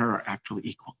he and her are actually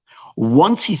equal.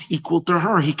 Once he's equal to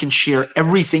her, he can share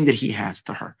everything that he has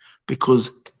to her,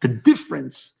 because the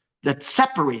difference that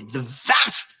separated, the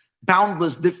vast,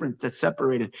 boundless difference that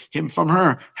separated him from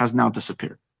her has now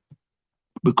disappeared,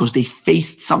 because they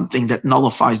faced something that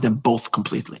nullifies them both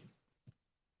completely.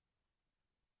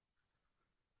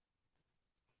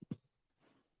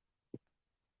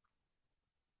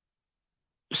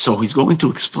 So he's going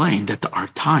to explain that there are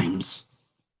times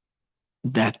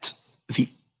that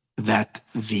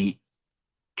the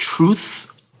truth,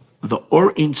 the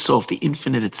Or Ein Sof, the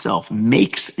infinite itself,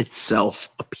 makes itself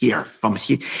appear from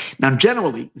here. Now,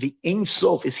 generally, the Ein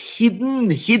Sof is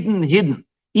hidden. Even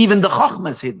the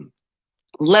Chachma is hidden,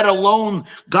 let alone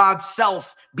God's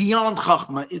self beyond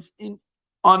Chachma is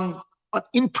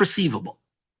imperceivable.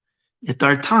 Yet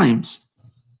there are times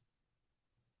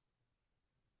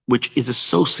which is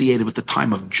associated with the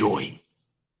time of joy.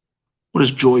 What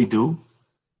does joy do?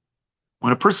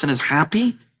 When a person is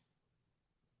happy,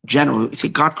 generally, see,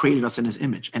 God created us in his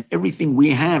image, and everything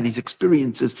we have, these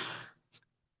experiences,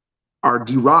 are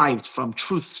derived from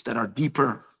truths that are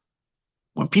deeper.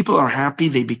 When people are happy,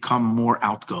 they become more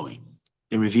outgoing.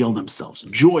 They reveal themselves.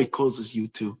 Joy causes you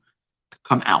to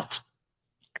come out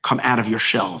of your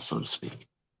shell, so to speak.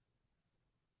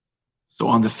 So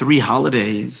on the 3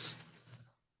 holidays,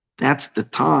 that's the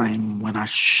time when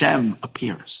Hashem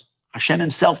appears. Hashem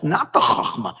himself, not the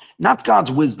Chachma, not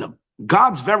God's wisdom.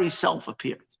 God's very self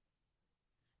appears.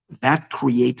 That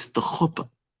creates the chuppah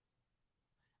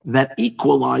that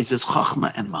equalizes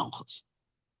Chachma and Malchus.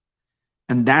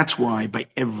 And that's why by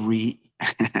every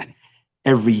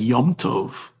Yom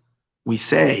Tov, we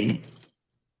say,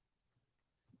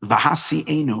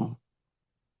 V'hasi'enu.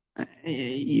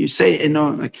 You say,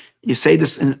 you say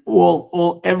this in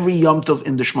every Yom Tov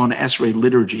in the Shemona Esrei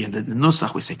liturgy, and the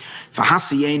Nusach we say,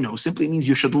 V'hasi'enu simply means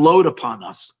you should load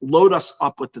us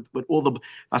up with all the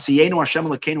V'hasi'enu Hashem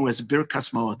Elokeinu as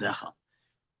birkas mo'adecha.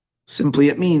 Simply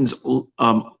it means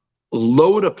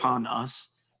load upon us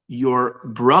your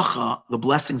bracha, the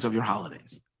blessings of your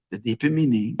holidays. The deeper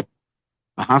meaning,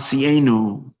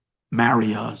 V'hasi'enu,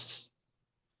 marry us,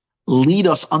 lead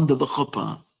us under the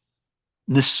chuppah.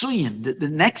 Nisuyin, the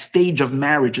next stage of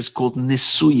marriage is called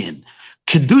Nisuyin.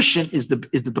 Kedushin is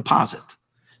the deposit.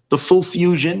 The full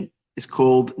fusion is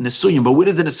called Nisuyin. But where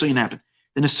does the Nisuyin happen?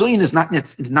 The Nisuyin is not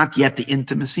yet the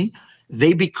intimacy.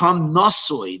 They become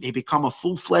Nasui. They become a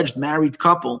full-fledged married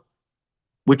couple,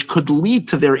 which could lead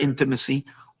to their intimacy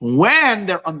when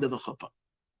they're under the chuppah.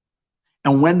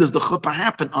 And when does the chuppah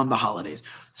happen? On the holidays.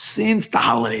 Since the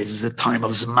holidays is a time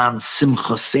of Zman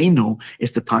Simcha Seinu,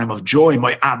 it's the time of joy,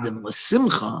 Mo'adim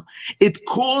L'Simcha, it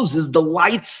causes the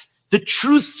lights, the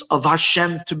truths of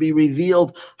Hashem to be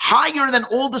revealed higher than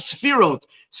all the Sefirot,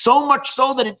 so much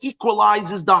so that it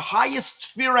equalizes the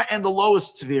highest Sefira and the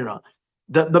lowest Sefira.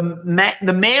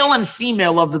 The male and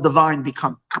female of the divine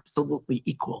become absolutely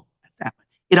equal at that point.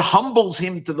 It humbles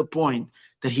him to the point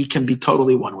that he can be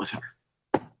totally one with her.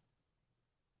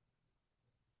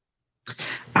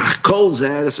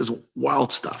 This is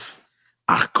wild stuff.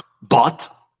 But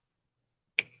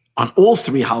on all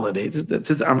three holidays,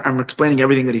 I'm explaining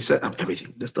everything that he said,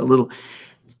 everything, just a little,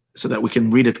 so that we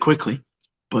can read it quickly.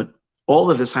 But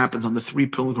all of this happens on the three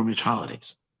pilgrimage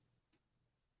holidays.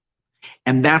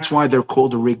 And that's why they're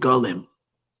called regalim.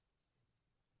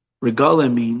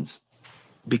 Regalim means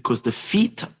because the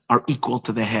feet are equal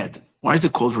to the head. Why is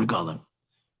it called regalim?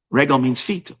 Regal means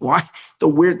feet. Why? The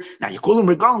weird. Now you call them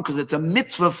regalim because it's a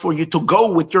mitzvah for you to go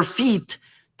with your feet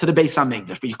to the Beis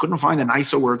Hamikdash, but you couldn't find a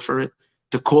nicer word for it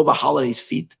to call the holidays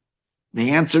feet.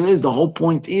 The answer is the whole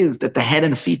point is that the head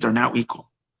and feet are now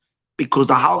equal because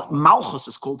the Malchus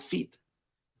is called feet.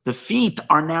 The feet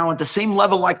are now at the same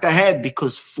level like the head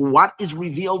because for what is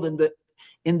revealed in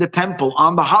the temple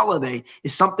on the holiday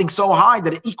is something so high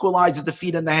that it equalizes the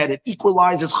feet and the head. It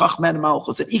equalizes Chachma and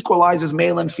Malchus. It equalizes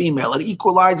male and female. It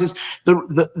equalizes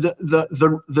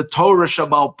the Torah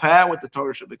Shabbal Peh with the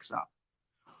Torah Shabbat.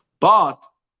 But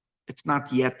it's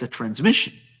not yet the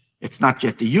transmission. It's not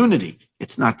yet the unity.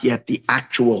 It's not yet the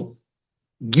actual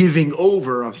giving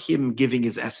over of him giving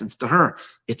his essence to her.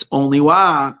 It's only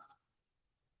what?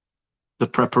 The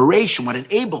preparation, what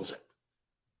enables it.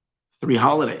 Three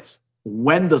holidays.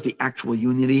 When does the actual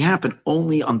unity happen?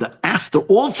 Only on the after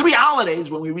all three holidays,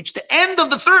 when we reach the end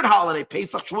of the third holiday,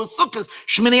 Pesach, Shavuot, Sukkot,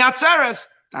 Shmini Atzeres,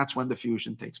 that's when the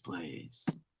fusion takes place.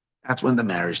 That's when the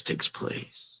marriage takes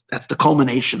place. That's the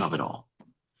culmination of it all.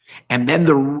 And then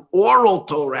the oral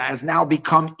Torah has now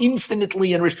become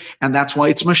infinitely enriched, and that's why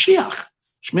it's Mashiach.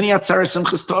 Shmini Atzeres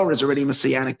Simchas Torah is already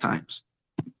Messianic times.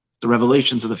 The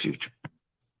revelations of the future.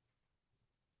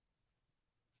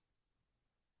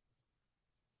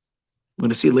 We're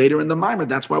going to see later in the Mimer,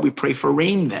 that's why we pray for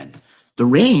rain then. The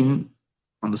rain,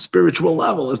 on the spiritual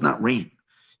level, is not rain.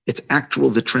 It's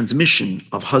the transmission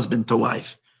of husband to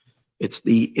wife. It's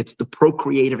the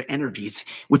procreative energies,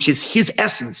 which is his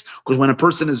essence. Because when a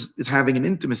person is having an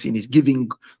intimacy and he's giving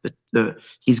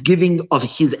he's giving of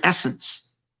his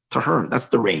essence to her, that's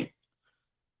the rain.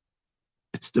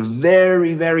 It's the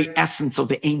very, very essence of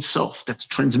the Ein Sof that's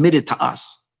transmitted to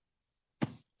us.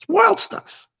 It's wild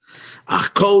stuff. All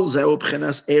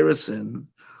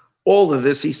of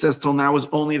this, he says, till now is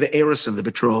only the erison, the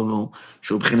betrothal.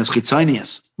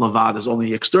 Lavad is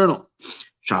only external.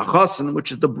 Shachasan,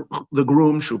 which is the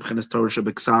groom,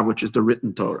 Torah, which is the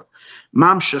written Torah.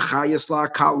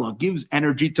 Gives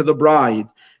energy to the bride,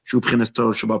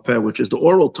 Torah, which is the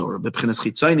oral Torah.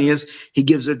 He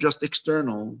gives her just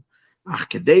external.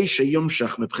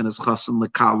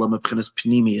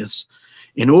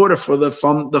 In order for the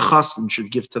chassan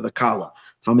should give to the kala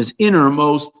from his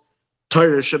innermost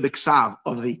Torah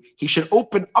Shabbat he should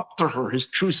open up to her his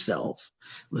true self.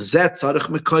 For this,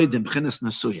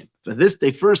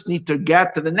 they first need to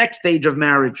get to the next stage of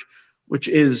marriage, which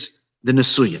is the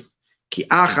nesuyin.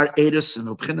 After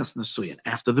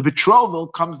the betrothal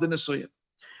comes the nesuyin.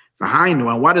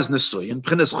 And what is nesuyin?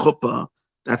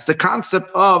 That's the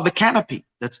concept of the canopy.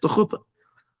 That's the chuppah.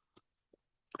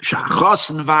 The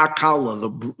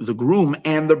groom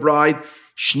and the bride,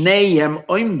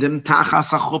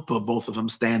 both of them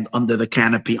stand under the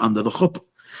canopy, under the chuppah.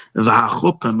 And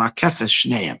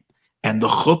the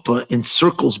chuppah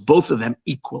encircles both of them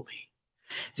equally.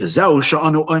 And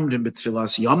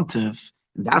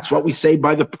that's what we say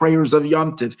by the prayers of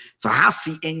Yom Tov.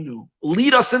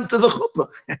 Lead us into the chuppah.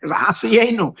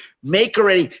 Make her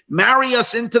ready. Marry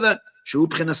us into the this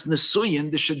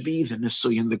should be the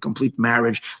nesuyin, the complete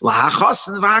marriage, to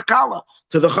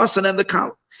the chassan and the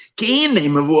kala.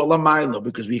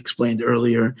 Because we explained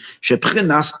earlier,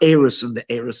 shebchinas erison, the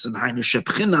erison,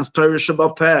 shebchinas Torah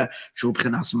Shabbal Peh,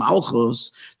 shebchinas malchus,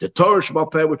 the Torah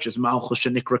Shabbal Peh, which is malchus,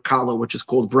 shenikra kala, which is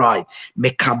called bride.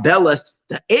 Mekabeles,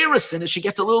 the erison, she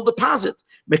gets a little deposit.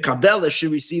 Mekabeles, she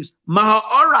receives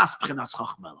ma'aras bchinas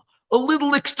chachmela, a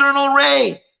little external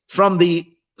ray from the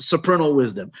supernal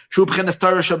wisdom. Shubchenes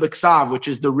Torah Shabbat, which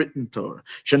is the written Torah.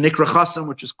 Shanikra Chassan,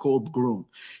 which is called groom.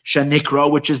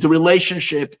 Shanikra, which is the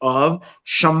relationship of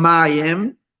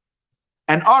Shamayim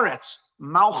and Aretz.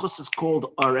 Malchus is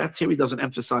called Aretz. Here he doesn't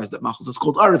emphasize that Malchus is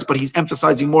called Aretz, but he's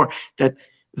emphasizing more that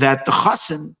the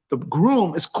Chassan, the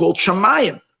groom, is called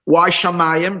Shamayim. Why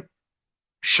Shamayim?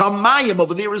 Shamayim,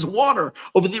 over there is water.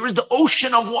 Over there is the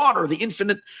ocean of water, the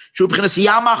infinite. Yam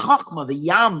HaChachma, the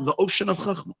Yam, the ocean of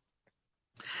Chachma.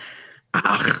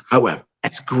 However,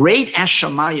 as great as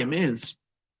Shamayim is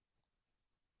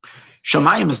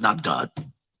not God.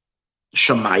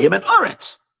 Shamayim and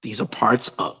Aretz, these are parts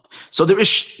of. So there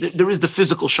is the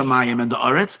physical Shamayim and the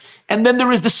Aretz, and then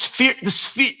there is the sphere,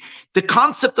 the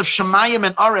concept of Shamayim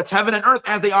and Aretz, heaven and earth,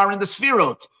 as they are in the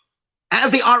Sphirot. As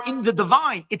they are in the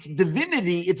divine, it's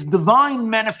divinity, it's divine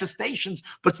manifestations,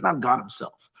 but it's not God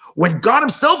himself. When God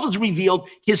himself is revealed,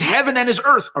 his heaven and his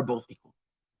earth are both equal.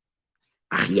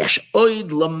 That's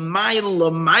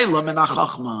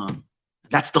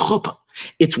the chuppah.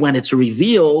 It's when it's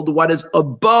revealed what is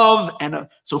above and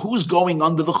so who's going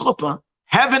under the chuppah?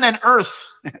 Heaven and earth.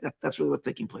 That's really what's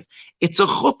taking place. It's a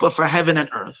chuppah for heaven and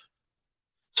earth.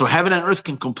 So heaven and earth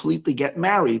can completely get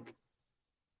married.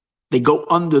 They go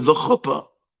under the chuppah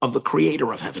of the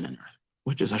creator of heaven and earth,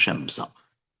 which is Hashem himself.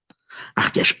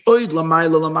 There is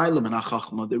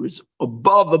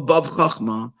above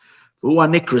chachma,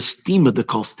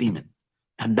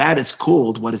 and that is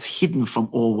called what is hidden from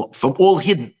all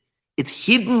hidden. It's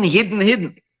hidden.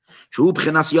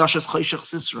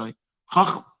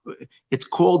 It's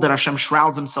called that Hashem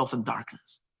shrouds himself in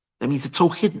darkness. That means it's so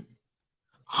hidden.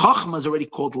 Chachma is already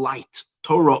called light.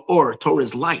 Torah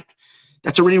is light.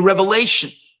 That's already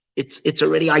revelation. It's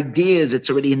already ideas.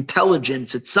 It's already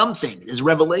intelligence. It's something. It's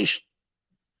revelation.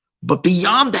 But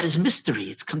beyond that is mystery.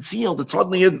 It's concealed. It's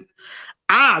hardly hidden.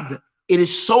 It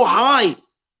is so high.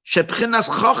 Chachma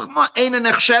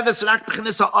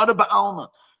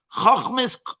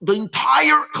is the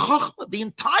entire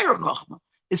Chachma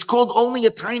is called only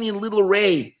a tiny little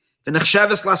ray.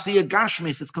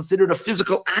 It's considered a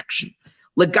physical action.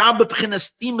 And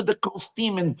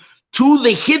to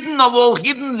the hidden of all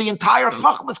hidden, the entire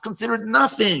Chachma is considered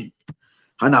nothing.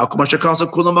 Everything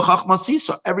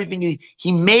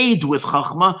he made with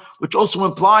Chachma, which also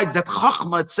implies that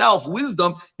Chachma itself,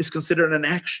 wisdom, is considered an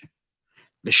action.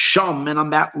 The Sham, and on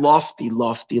that lofty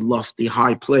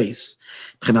high place,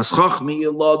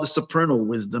 the supernal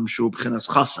wisdom,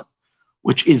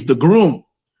 which is the groom,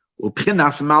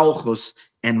 Malchus,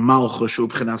 and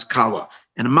Malchus, Kala.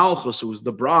 And Malchus, who is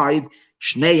the bride,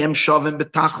 Shneim Shavim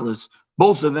Betachlis,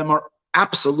 both of them are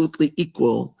absolutely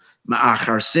equal.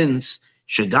 Ma'achar, since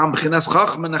Shegam B'chinas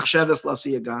Chachma Nechsheves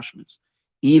L'asiyah Gashmis,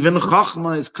 even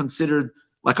Chachma is considered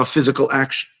like a physical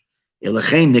action.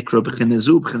 Elechein Nikra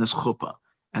B'chinezu B'chinas Chuppah,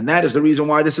 and that is the reason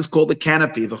why this is called the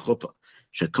canopy, the Chuppah.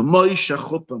 Shekamoy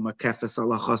Shechuppah Makefes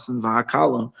Ala Chasen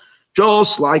V'Hakala,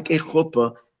 just like a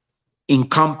Chuppah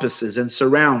encompasses and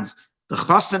surrounds the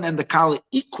Chasen and the Kala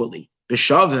equally.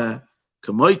 B'shaveh,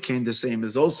 Kamoykin, the same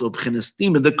is also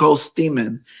B'chinestim, the Kol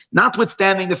Stimen,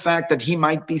 notwithstanding the fact that he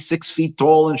might be 6 feet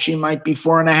tall and she might be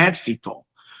 4.5 feet tall.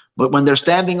 But when they're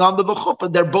standing under the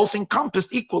chuppah, they're both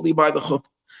encompassed equally by the chuppah.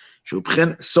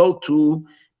 So too,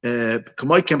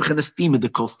 Kamoykin B'chinestim, the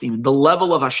Kol Stimen, the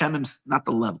level of Hashem, not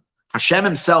the level. Hashem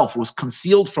himself was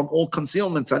concealed from all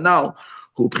concealments, and now,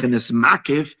 who B'chines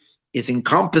Makiv, is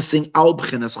encompassing al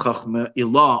b'chinas chachma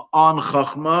ilah on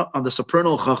chachma, on the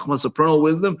supernal chachma, supernal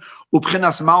wisdom,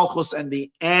 ub'chinas malchus, and the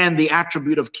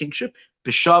attribute of kingship,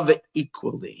 b'shava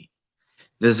equally.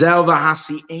 V'zel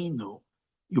v'hasi'enu,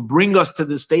 you bring us to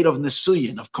the state of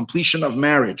nesuyin, of completion of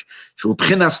marriage.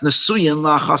 Ub'chinas nesuyin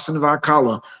la'chasen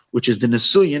v'akala, which is the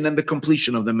nesuyin and the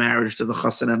completion of the marriage to the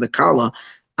chasen and the kala.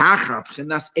 Achar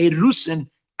b'chinas erusin,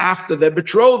 after their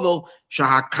betrothal,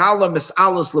 shahakala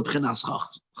mis'alos l'b'chinas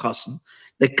chasen.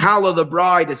 The kala, the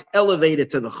bride, is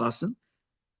elevated to the chasen.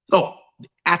 So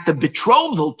at the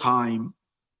betrothal time,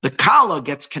 the kala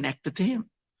gets connected to him.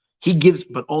 He gives,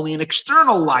 but only an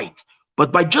external light.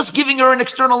 But by just giving her an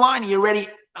external line, he already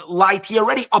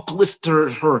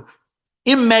uplifted her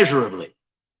immeasurably.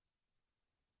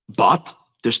 But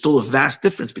there's still a vast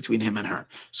difference between him and her.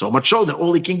 So much so that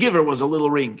all he can give her was a little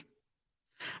ring.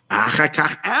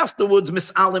 Afterwards,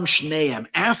 mis'alim shneim,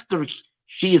 after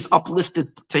she is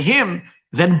uplifted to him,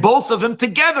 then both of them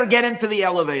together get into the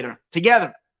elevator,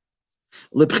 together.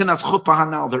 L'bchinas chuppah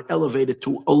hanal, they're elevated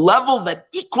to a level that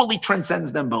equally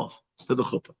transcends them both, to the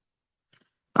chuppah.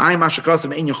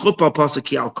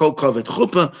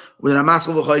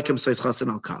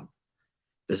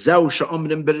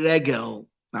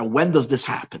 Now when does this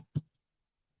happen?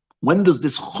 When does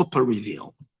this chuppah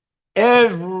reveal?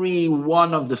 Every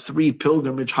one of the 3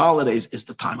 pilgrimage holidays is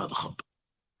the time of the chuppah.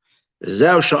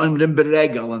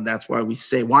 And that's why we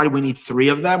say, why do we need 3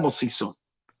 of them? We'll see soon.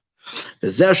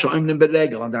 And that's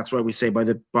why we say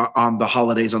on the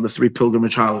holidays, on the 3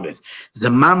 pilgrimage holidays. It's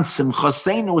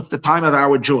the time of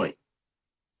our joy.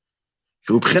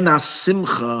 Shubchinas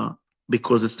simcha,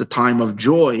 because it's the time of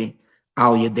joy.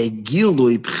 Al yedei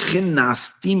gilui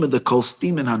bchinas tima the kol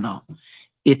stimin hanal.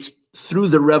 It's through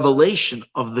the revelation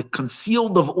of the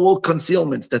concealed of all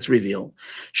concealments that's revealed.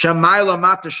 Shamayla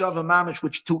matashava mamish,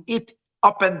 which to it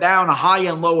up and down, high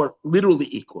and lower, literally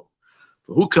equal.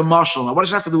 Who can marshal? Now, what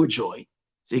does it have to do with joy?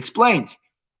 So he explains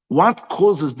what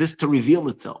causes this to reveal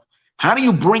itself. How do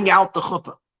you bring out the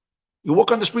chuppah? You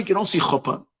walk on the street, you don't see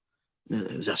chuppah.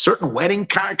 There's a certain wedding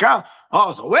car.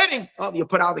 Oh, it's a wedding. Oh, you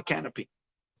put out the canopy.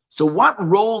 So what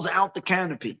rolls out the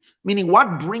canopy? Meaning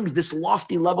what brings this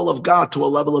lofty level of God to a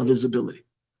level of visibility?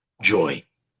 Joy.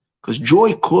 Because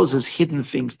joy causes hidden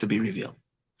things to be revealed.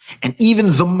 And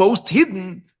even the most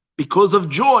hidden, because of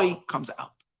joy, comes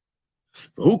out.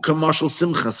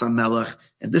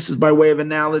 And this is by way of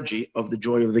analogy of the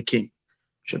joy of the king.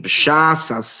 At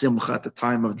the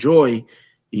time of joy,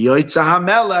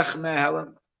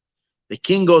 the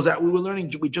king goes out.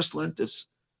 We just learned this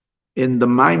in the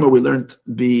Maimah. We learned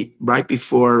right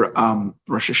before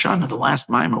Rosh Hashanah. The last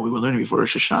Maimah we were learning before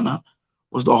Rosh Hashanah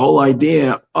was the whole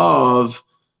idea of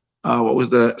what was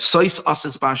the Sois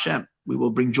Asis B'Hashem. We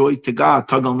will bring joy to God.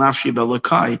 Tagal Nafshi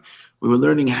Belokai. We were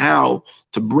learning how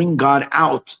to bring God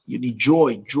out. You need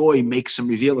joy. Joy makes him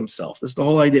reveal himself. That's the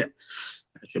whole idea.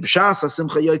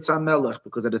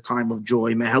 Because at the time of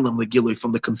joy,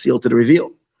 from the concealed to the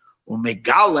revealed.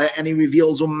 And he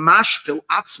reveals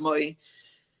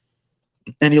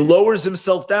and he lowers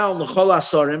himself down to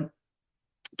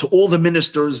all the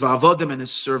ministers, va'avodim, and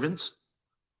his servants,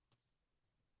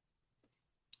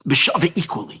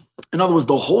 equally. In other words,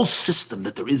 the whole system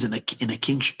that there is in a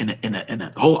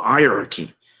whole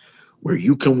hierarchy, where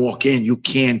you can walk in, you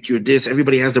can't, you're this,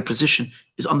 everybody has their position,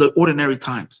 is under ordinary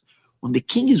times. When the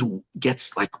king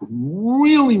gets like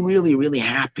really, really, really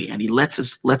happy and he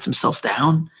lets himself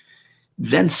down,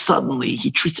 then suddenly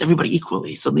he treats everybody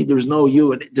equally. Suddenly there's no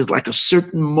you, and there's like a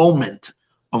certain moment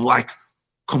of like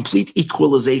complete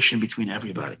equalization between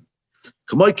everybody.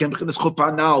 Which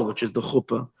is the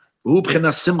chuppah.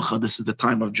 This is the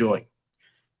time of joy.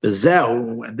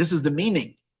 And this is the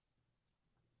meaning.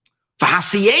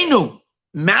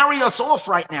 Marry us off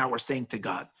right now, we're saying to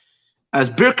God. As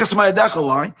Birkas Ma'adecha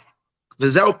line,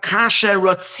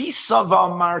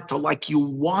 like you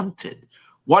wanted.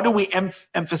 Why do we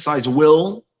emphasize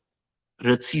will?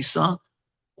 Ratzisa.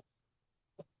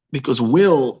 Because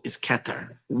will is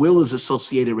keter. Will is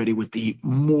associated already with the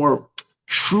more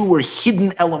truer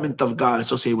hidden element of God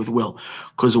associated with will.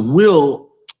 Because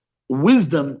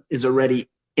wisdom is already,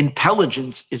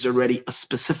 intelligence is already a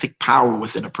specific power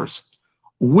within a person.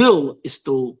 Will is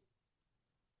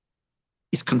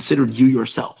considered you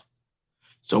yourself.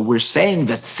 So we're saying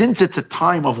that since it's a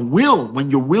time of will, when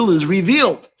your will is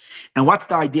revealed, and what's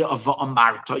the idea of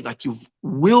va'amarta? Like you've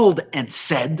willed and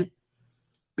said,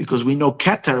 because we know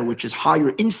keter, which is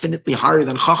higher, infinitely higher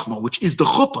than chachma, which is the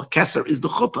chuppah. Keser is the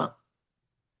chuppah.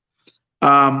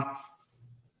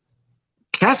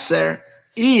 Keser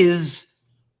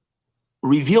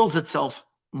reveals itself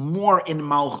more in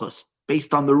malchus,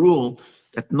 based on the rule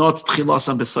that not tchilas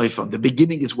and besayfa. The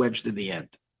beginning is wedged in the end.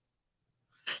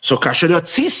 So kasher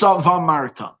ratzisa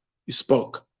v'amarta, you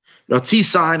spoke.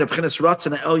 Ratzisa and abchinas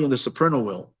ratzin elyon, the supernal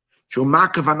will.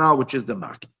 Shumakav anal, which is the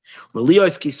mak.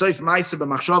 V'liyos kisoif ma'aseh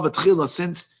b'machshava tchila,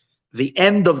 since the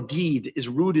end of deed is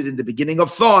rooted in the beginning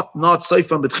of thought, not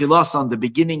soifam b'tchilasan, the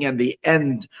beginning and the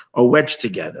end are wedged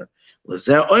together.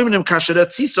 L'zeh oimnim kasher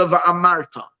ratzisa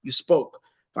v'amarta, you spoke.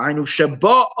 V'ainu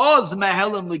sheba oz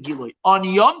mehelim legiloi. On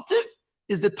Yom Tiv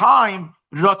is the time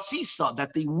ratzisa,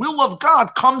 that the will of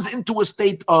God comes into a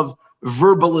state of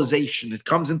verbalization. It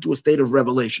comes into a state of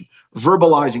revelation.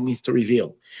 Verbalizing means to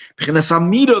reveal. It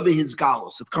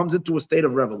comes into a state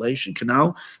of revelation.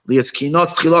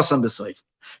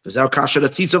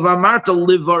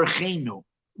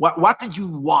 What did you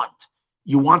want?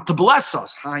 You want to bless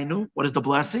us. What is the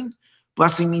blessing?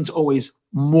 Blessing means always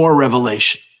more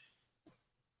revelation.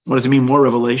 What does it mean, more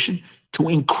revelation? To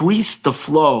increase the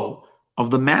flow of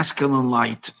the masculine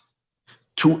light,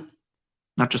 to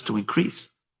not just to increase,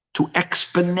 to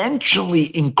exponentially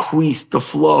increase the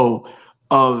flow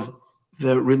of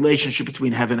the relationship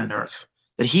between heaven and earth.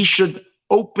 That he should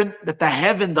open, that the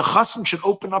chassan should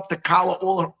open up to Kala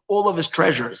all of his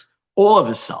treasures, all of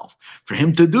his self. For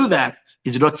him to do that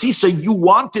is ratzisa, you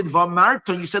wanted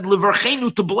v'amarta, you said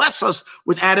levarchenu, to bless us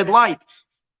with added light.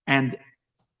 And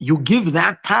you give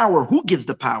that power. Who gives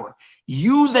the power?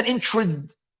 You that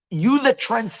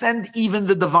transcend even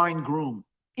the divine groom,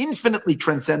 infinitely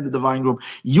transcend the divine groom.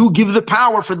 You give the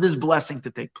power for this blessing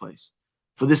to take place,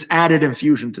 for this added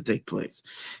infusion to take place.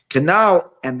 And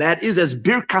that is as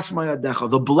birkas ma'adecha,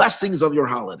 the blessings of your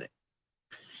holiday.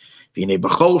 In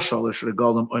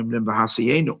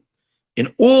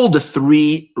all the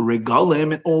three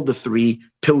regalim, in all the three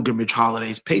pilgrimage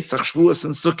holidays, Pesach, Shavuos,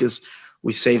 and Sukkot,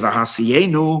 we say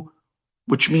v'hasiyenu,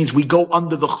 which means we go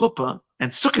under the chuppah.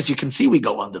 And Sukkot, you can see we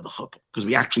go under the chuppah because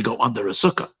we actually go under a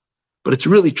sukkah. But it's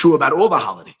really true about all the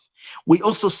holidays. We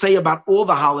also say about all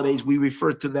the holidays, we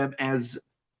refer to them as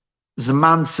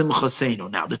Zman Simchaseinu.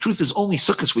 Now, the truth is only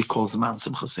Sukkot we call Zman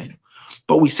Simchaseinu.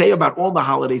 But we say about all the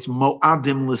holidays,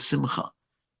 Mo'adim L'Simcha,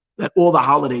 that all the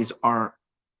holidays are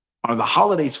the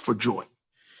holidays for joy.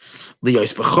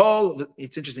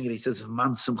 It's interesting that he says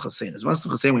Zman Simchaseinu. Zman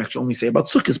Simchaseinu we actually only say about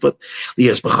Sukkot, but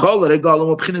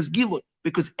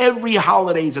because every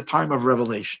holiday is a time of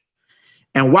revelation.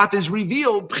 And what is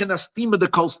revealed,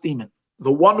 the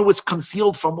one who is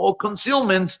concealed from all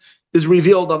concealments is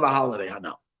revealed on the holiday. And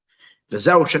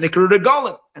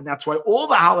that's why all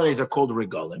the holidays are called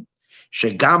regalim.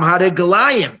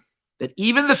 That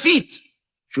even the feet,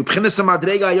 which is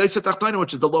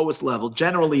the lowest level,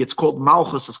 generally it's called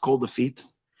malchus, is called the feet.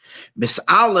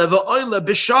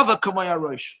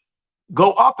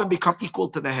 Go up and become equal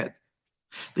to the head.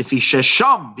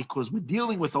 Because we're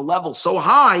dealing with a level so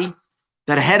high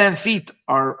that head and feet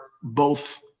are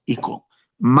both equal.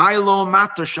 Milo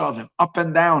mata shavim, up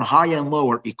and down, high and low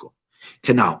are equal.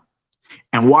 Canal.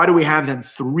 And why do we have then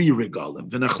three regalim?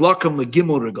 V'nechlakam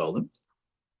legimel regalim.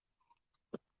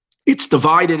 It's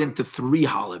divided into three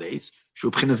holidays.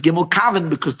 Shubchinas gimel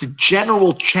kavan, because the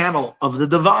general channel of the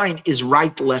divine is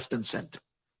right, left, and center.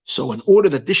 So in order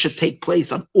that this should take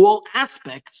place on all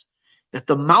aspects, that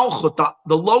the malchut,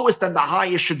 the lowest and the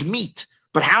highest, should meet.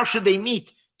 But how should they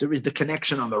meet? There is the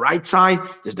connection on the right side,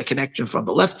 there's the connection from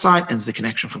the left side, and there's the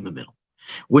connection from the middle,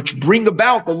 which bring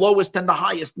about the lowest and the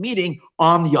highest meeting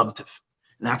on Yom Tov.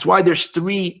 And that's why there's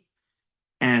three,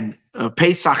 and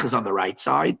Pesach is on the right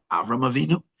side, Avram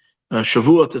Avinu,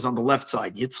 Shavuot is on the left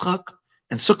side, Yitzchak,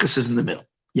 and Sukkot is in the middle,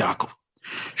 Yaakov.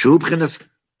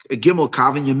 Gimel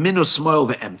Kavin Yeminu Smoil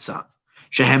ve'emtza.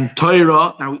 Shehem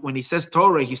Torah. Now, when he says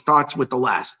Torah, he starts with the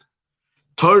last.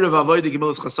 Torah v'avodah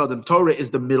Gemilas Chasadim. Torah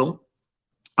is the middle,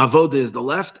 Avodah is the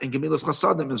left, and Gemilas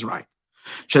Chasadim is right.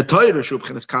 Torah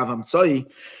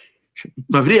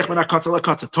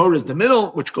is the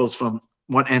middle, which goes from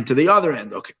one end to the other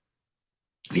end. Okay.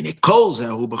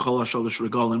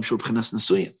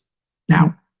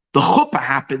 Now, the chuppah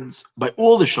happens by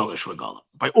all the shalosh regalim,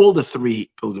 by all the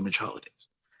three pilgrimage holidays.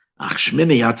 But what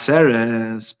Shmini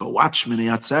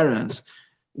Atzeres?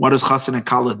 What does Chassan and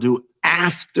Kala do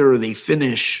after they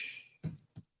finish?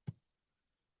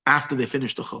 After they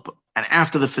finish the chuppah and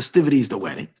after the festivities, the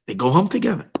wedding, they go home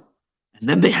together, and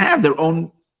then they have their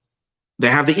own. They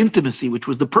have the intimacy, which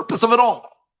was the purpose of it all.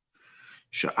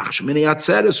 Shmini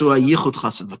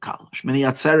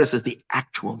Atzeres is the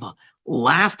actual, the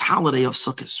last holiday of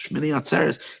Sukkot. Shmini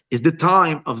Atzeres is the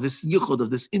time of this yichud,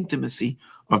 of this intimacy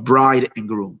of bride and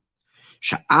groom.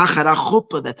 That's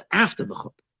after the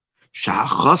chuppah.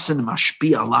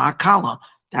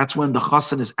 That's when the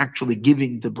chassan is actually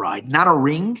giving the bride, not a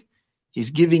ring, he's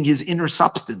giving his inner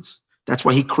substance. That's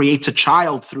why he creates a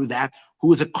child through that,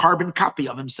 who is a carbon copy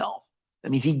of himself.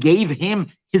 That means he gave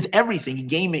him his everything.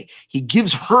 He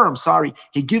gives her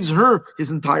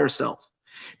his entire self.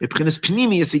 He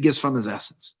gives from his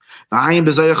essence. Same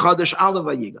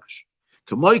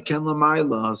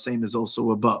is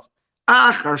also above.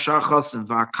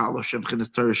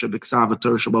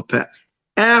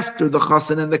 After the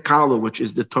chassan and the kala, which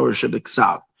is the Torah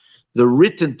shebiksav, the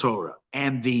written Torah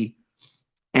and the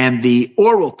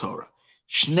oral Torah,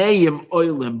 shneim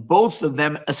oilim, both of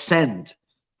them ascend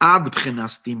ad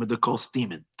b'chinas stima dekol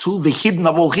stimin, to the hidden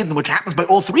of all hidden, which happens by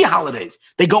all three holidays.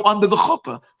 They go under the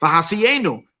chuppah,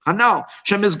 v'hasiyenu hanal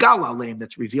shemizgal aleim,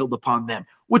 that's revealed upon them,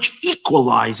 which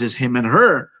equalizes him and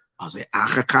her. Then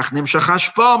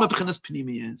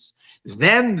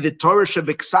the Torah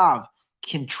shebiksav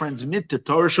can transmit to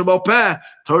Torah Shebal Peh,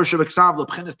 Torah Shebiksav,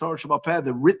 L'Bchinas Torah Shebal Peh,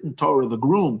 the written Torah, the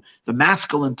groom, the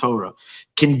masculine Torah,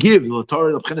 can give the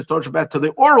Torah, L'Bchinas Torah Shebal Peh, to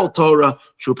the oral Torah,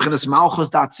 Shubchinas Malchus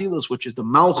Datzilus, which is the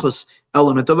Malchus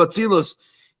element of Atzilus,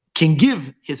 can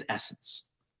give his essence.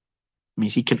 It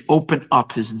means he can open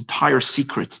up his entire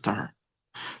secrets to her.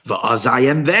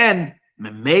 And then,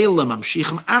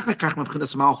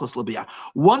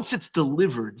 once it's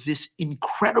delivered, this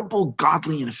incredible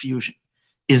godly infusion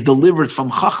is delivered from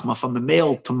Chachma, from the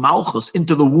male to Malchus,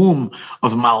 into the womb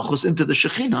of Malchus, into the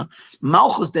Shekhinah.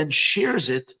 Malchus then shares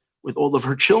it with all of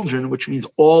her children, which means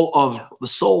all of the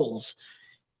souls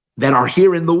that are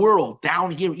here in the world,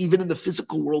 down here, even in the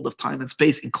physical world of time and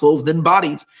space, enclosed in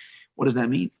bodies. What does that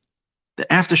mean?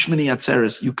 That after Shmini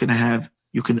Atzeres, you can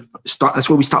start, that's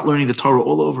where we start learning the Torah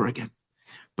all over again.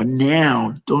 But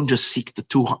now, don't just seek the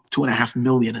 2.5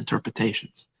 million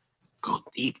interpretations. Go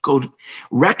deep,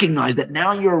 recognize that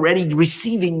now you're already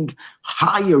receiving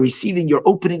higher, you're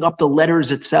opening up the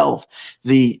letters itself.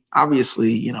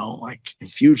 Obviously, like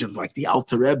infusions, like the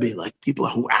Alter Rebbe, like people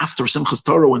who after Simchas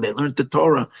Torah, when they learned the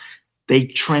Torah, they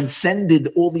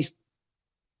transcended all these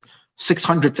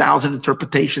 600,000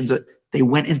 interpretations that they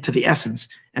went into the essence.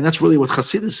 And that's really what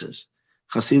Chassidus is.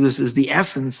 Chassidus is the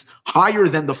essence higher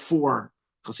than the four.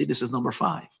 Chassidus is number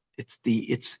 5. It's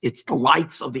the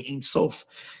lights of the Ein Sof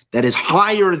that is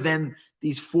higher than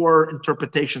these 4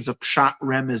 interpretations of Pshat,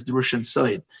 Remez, Drush, and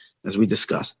Sod, as we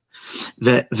discussed.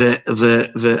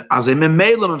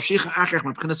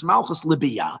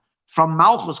 From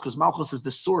Malchus, because Malchus is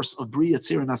the source of Bria,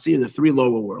 Tzir, and Asir, the 3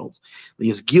 lower worlds.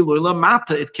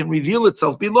 It can reveal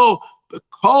itself below.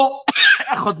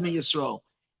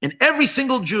 In every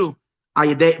single Jew.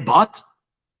 But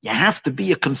you have to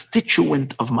be a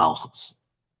constituent of Malchus.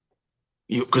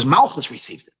 Because Malchus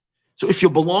received it. So if you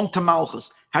belong to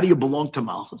Malchus, how do you belong to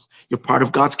Malchus? You're part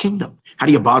of God's kingdom. How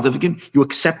do you bow to the kingdom? You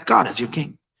accept God as your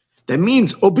king. That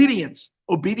means obedience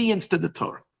to the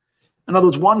Torah. In other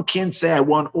words, one can't say I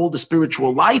want all the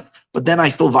spiritual light, but then I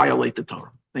still violate the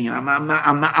Torah. If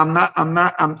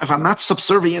I'm not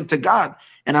subservient to God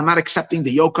and I'm not accepting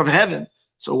the yoke of heaven,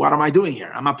 so what am I doing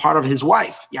here? I'm a part of his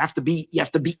wife. You have to be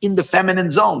in the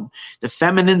feminine zone. The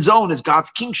feminine zone is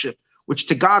God's kingship, which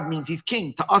to God means he's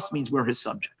king. To us means we're his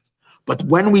subjects. But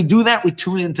when we do that, we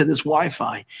tune into this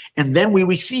Wi-Fi, and then we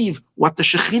receive what the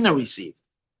Shekhinah received.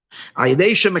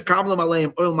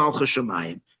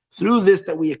 Through this,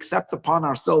 that we accept upon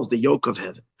ourselves the yoke of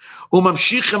heaven.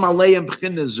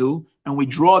 And we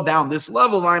draw down this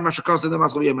level. I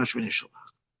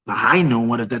know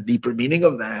what is that deeper meaning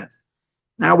of that.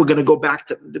 Now we're going to go back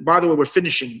to, by the way, we're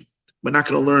finishing. We're not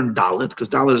going to learn Dalet, because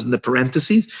Dalet is in the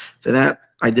parentheses. For that,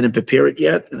 I didn't prepare it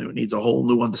yet, and it needs a whole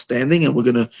new understanding, and we're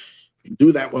going to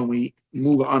do that when we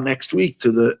move on next week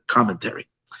to the commentary.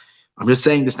 I'm just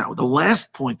saying this now. The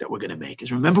last point that we're going to make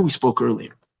is, remember we spoke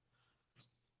earlier,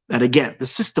 that again, the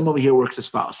system over here works as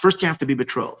follows. First, you have to be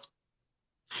betrothed.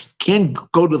 You can't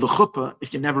go to the chuppah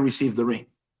if you never receive the ring.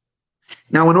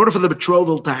 Now, in order for the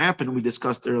betrothal to happen, we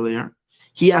discussed earlier,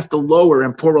 he has to lower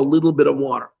and pour a little bit of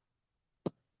water.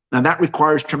 Now, that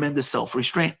requires tremendous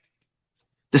self-restraint.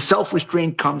 The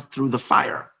self-restraint comes through the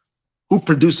fire. Who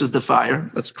produces the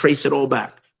fire? Let's trace it all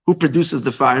back. Who produces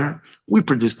the fire? We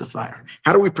produce the fire.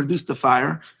 How do we produce the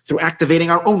fire? Through activating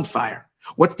our own fire.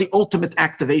 What's the ultimate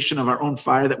activation of our own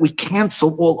fire? That we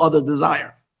cancel all other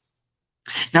desire.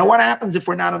 Now, what happens if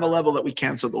we're not on a level that we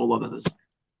canceled all other desire?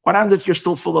 What happens if you're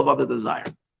still full of other desire?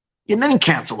 You didn't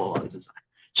cancel all other desire.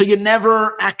 So you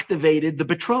never activated the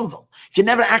betrothal. If you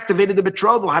never activated the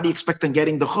betrothal, how do you expect on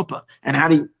getting the chuppah?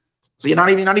 And so you're not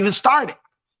even starting.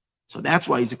 So that's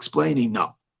why he's explaining,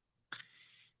 no.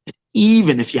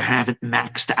 Even if you haven't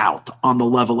maxed out on the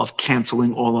level of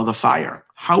canceling all other fire.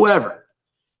 However,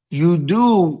 you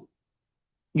do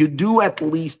at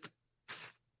least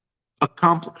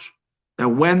accomplish that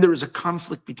when there is a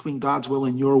conflict between God's will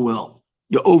and your will,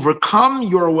 you overcome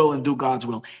your will and do God's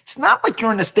will. It's not like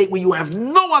you're in a state where you have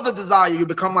no other desire. You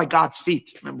become like God's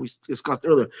feet. Remember we discussed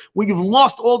earlier, where you've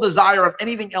lost all desire of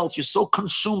anything else. You're so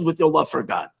consumed with your love for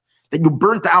God that you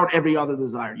burnt out every other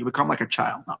desire. You become like a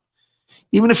child. No.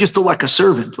 Even if you're still like a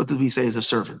servant, what did we say as a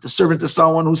servant? The servant is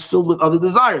someone who's filled with other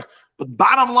desires. But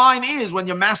bottom line is, when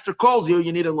your master calls you,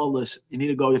 you need to listen. You need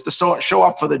to go. You have to show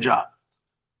up for the job.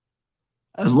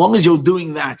 As long as you're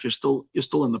doing that, you're still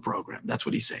in the program. That's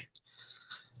what he's saying.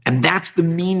 And that's the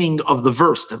meaning of the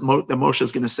verse that Moshe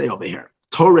is going to say over here.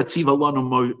 Torah tziva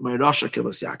lanu moirasha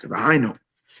kilas Yaakov. Hainu.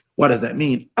 What does that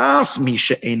mean? Af mi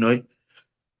she'enoi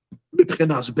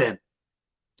b'bchinas ben.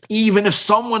 Even if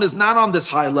someone is not on this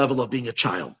high level of being a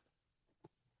child,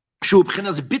 shu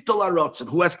b'chinas bittul haratzon,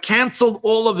 who has canceled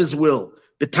all of his will,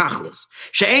 b'tachlis,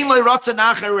 she'en lo ratzon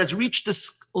acher, has reached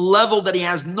this level that he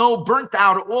has burnt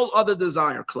out all other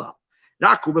desire. Klal.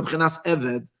 Raku b'chinas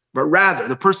eved. But rather,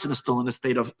 the person is still in a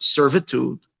state of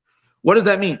servitude. What does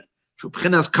that mean? The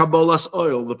person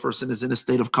is in a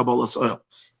state of kabbalas oil,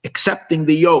 accepting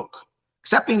the yoke.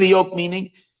 Accepting the yoke meaning,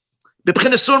 but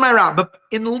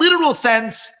in literal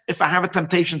sense, if I have a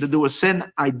temptation to do a sin,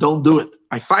 I don't do it.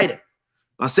 I fight it.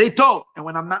 And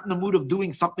when I'm not in the mood of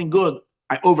doing something good,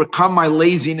 I overcome my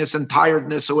laziness and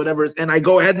tiredness or whatever, and I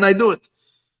go ahead and I do it.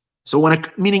 So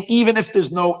meaning even if there's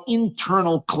no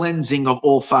internal cleansing of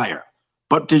all fire,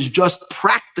 but there's just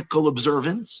practical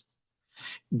observance,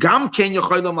 they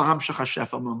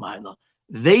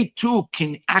too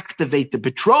can activate the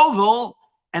betrothal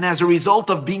And as a result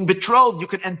of being betrothed, you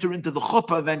can enter into the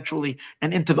chuppah eventually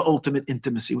and into the ultimate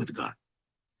intimacy with God.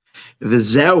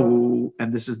 V'zehu,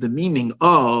 and this is the meaning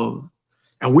of,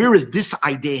 and where is this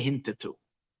idea hinted to?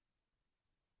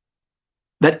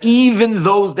 That even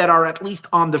those that are at least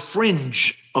on the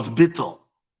fringe of bittul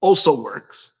also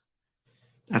works.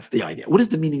 That's the idea. What is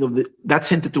the meaning of that's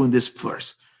hinted to in this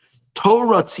verse?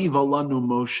 Torah tziva lanu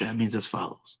Moshe means as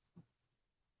follows.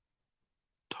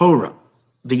 Torah,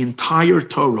 the entire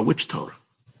Torah. Which Torah?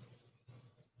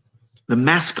 The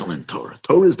masculine Torah.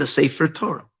 Torah is the Sefer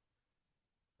Torah.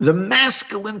 The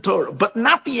masculine Torah, but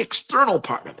not the external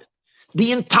part of it.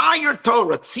 The entire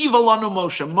Torah, tziva lanu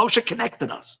Moshe. Moshe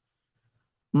connected us.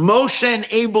 Moshe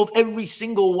enabled every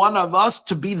single one of us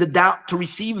to be to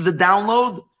receive the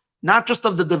download, not just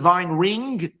of the divine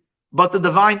ring, but the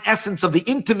divine essence of the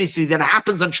intimacy that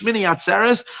happens on Shmini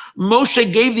Atzeres.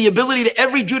 Moshe gave the ability to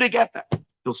every Jew to get that.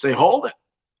 He'll say, hold it.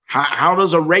 How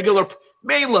does a regular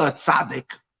Mela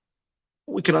tzaddik,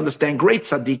 we can understand great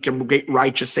tzaddikim, great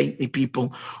righteous saintly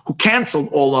people who canceled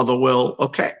all other will,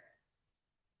 okay.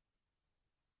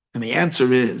 And the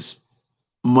answer is,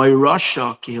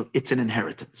 Moirasha, it's an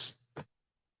inheritance.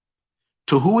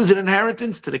 To who is an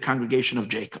inheritance? To the congregation of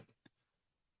Jacob.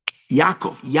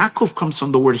 Yaakov comes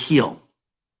from the word heel.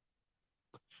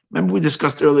 Remember we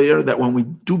discussed earlier that when we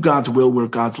do God's will, we're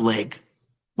God's leg.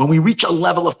 When we reach a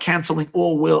level of canceling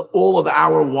all of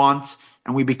our wants,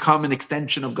 and we become an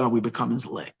extension of God, we become his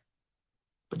leg.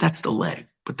 But that's the leg.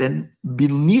 But then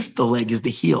beneath the leg is the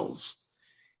heels.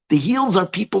 The heels are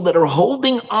people that are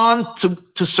holding on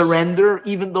to surrender,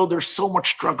 even though there's so much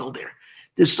struggle there.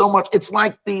 There's so much. It's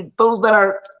like those that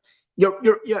are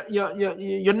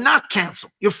you're not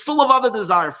canceled. You're full of other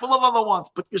desire, full of other wants,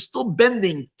 but you're still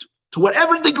bending to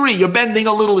whatever degree. You're bending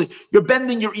a little. You're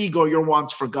bending your ego, your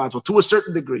wants for God's will to a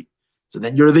certain degree. So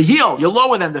then you're the heel. You're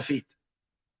lower than the feet.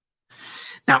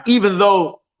 Now, even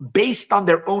though based on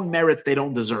their own merits they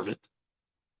don't deserve it,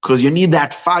 because you need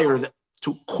that fire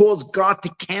to cause God to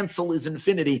cancel his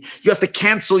infinity. You have to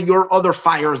cancel your other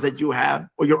fires that you have,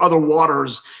 or your other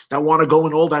waters that want to go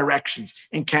in all directions,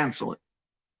 and cancel it.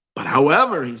 But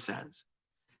however, he says,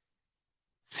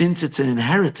 since it's an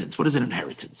inheritance, what does an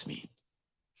inheritance mean?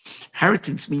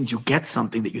 Inheritance means you get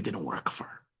something that you didn't work for.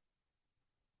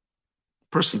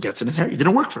 A person gets an inheritance. You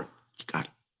didn't work for it. You got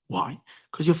it. Why?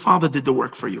 Because your father did the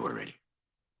work for you already.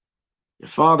 Your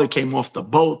father came off the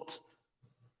boat,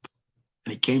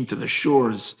 and he came to the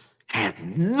shores,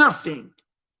 had nothing,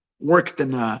 worked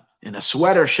in a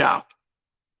sweater shop.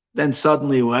 Then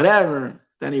suddenly, whatever,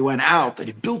 then he went out and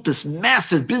he built this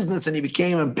massive business and he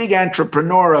became a big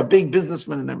entrepreneur, a big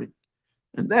businessman and everything.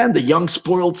 And then the young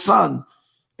spoiled son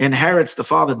inherits, the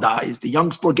father dies. The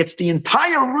young spoiled gets the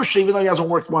entire Rusha, even though he hasn't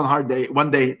worked one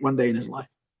day in his life.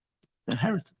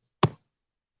 Inheritance. So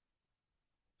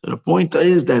the point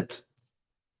is that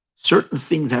certain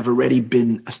things have already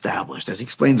been established, as he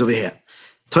explains over here.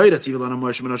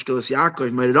 Yerusha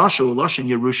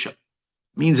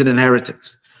means an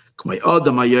inheritance.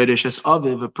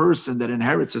 A person that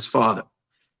inherits his father.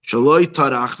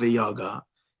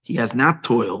 He has not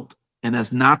toiled and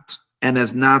has not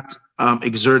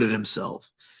exerted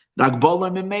himself.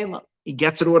 He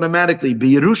gets it automatically.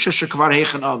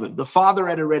 The father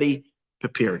had already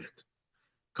prepared it.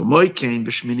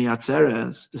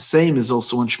 The same is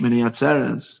also on Shmini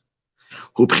Atzeres.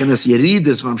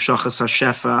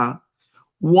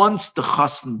 Once the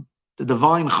chassan, the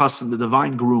divine chassan, the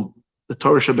divine groom, the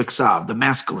Torah Shebeksav, the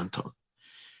masculine Torah,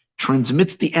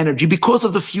 transmits the energy because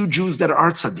of the few Jews that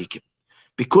are tzaddikim,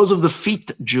 because of the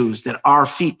feet Jews that are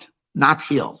feet, not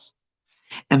heels,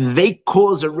 and they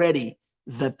cause already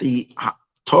that the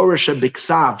Torah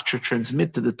Shebeksav should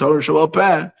transmit to the Torah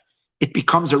Shebal, it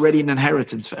becomes already an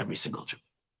inheritance for every single Jew.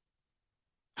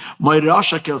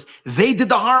 Moirasha kills. They did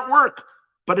the hard work,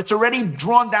 but it's already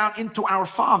drawn down into our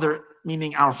father,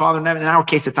 meaning our father, in our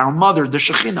case, it's our mother, the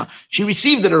Shekhinah. She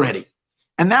received it already.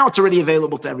 And now it's already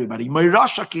available to everybody.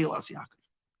 Moirasha kills.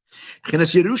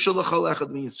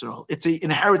 It's an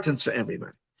inheritance for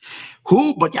everybody.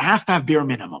 But you have to have bare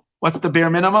minimum. What's the bare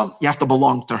minimum? You have to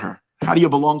belong to her. How do you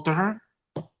belong to her?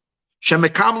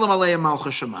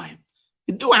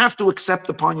 You do have to accept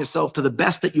upon yourself to the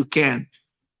best that you can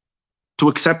to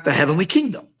accept the heavenly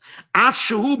kingdom.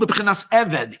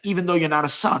 Even though you're not a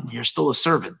son, you're still a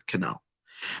servant.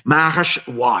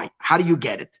 Why? How do you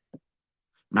get it?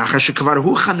 The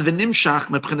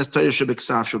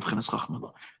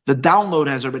download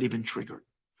has already been triggered.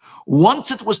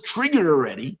 Once it was triggered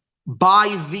already by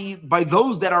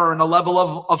those that are in a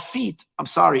level of feet, of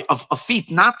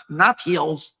feet, not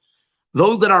heels,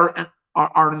 those that are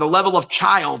in the level of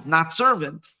child, not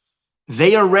servant,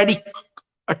 They already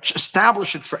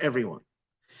establish it for everyone.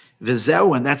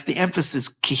 V'zeu, and that's the emphasis,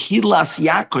 Kihilas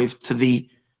Yaakov,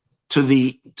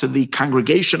 to the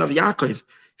congregation of Yaakov.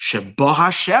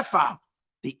 Sheboha Shefa,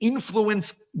 the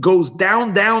influence goes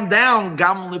down, down, down,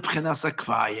 Gam Libchenas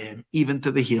Akvayim, even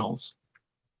to the heels.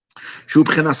 Shu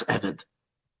Bchenas Eved,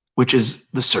 which is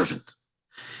the servant.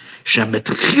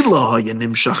 Shemetchila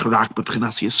Yanimshach Rak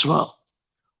B'Bchenas Yisrael.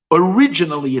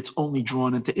 Originally, it's only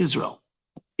drawn into Israel.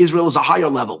 Israel is a higher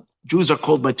level. Jews are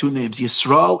called by two names,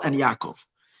 Yisrael and Yaakov.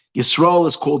 Yisrael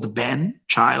is called Ben,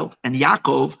 child, and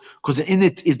Yaakov, because in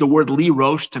it is the word Li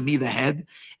Rosh, to me the head.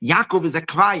 Yaakov is a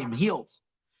Kvayim, heels.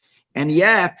 And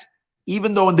yet,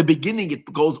 even though in the beginning it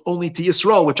goes only to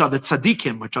Yisrael, which are the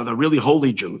tzaddikim, which are the really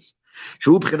holy Jews,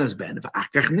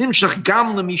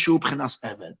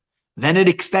 then it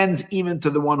extends even to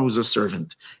the one who's a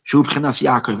servant,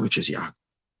 Yaakov, which is Yaakov.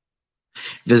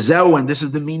 V'zeu, and this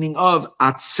is the meaning of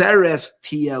Atzeres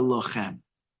Tia Lochem.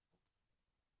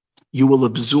 You will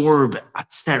absorb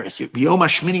Atzeres. B'yom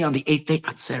HaShmini, on the 8th day,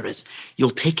 Atzeres.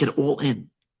 You'll take it all in.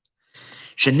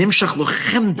 Shenimshach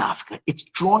Lochem Dafka. It's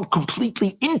drawn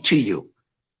completely into you.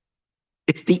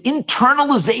 It's the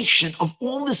internalization of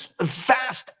all this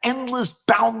vast, endless,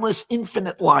 boundless,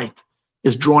 infinite light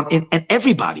is drawn in, and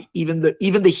everybody, even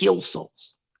the healed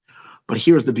souls. But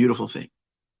here's the beautiful thing.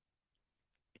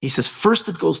 He says, first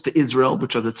it goes to Israel,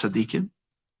 which are the tzaddikim,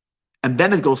 and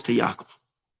then it goes to Yaakov.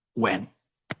 When?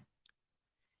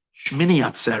 Shmini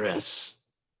Atzeres,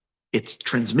 it's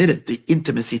transmitted, the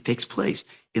intimacy takes place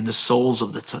in the souls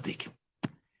of the tzaddikim.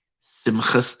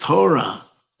 Simchas Torah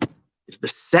is the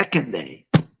second day.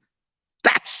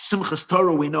 That's Simchas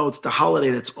Torah, we know it's the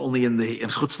holiday that's only in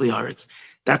Chutz Li'aretz.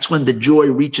 That's when the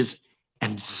joy reaches,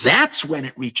 and that's when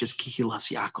it reaches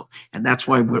Kihilas Yaakov. And that's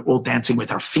why we're all dancing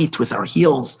with our feet, with our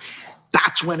heels.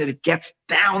 That's when it gets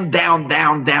down, down,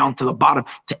 down, down to the bottom,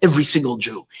 to every single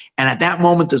Jew. And at that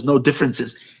moment, there's no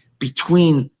differences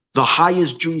between the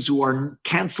highest Jews who are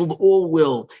canceled all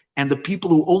will and the people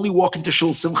who only walk into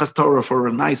Shul Simchas Torah for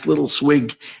a nice little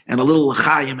swig and a little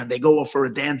l'chaim, and they go for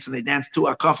a dance and they dance 2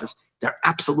 akafas. They're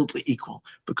absolutely equal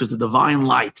because the divine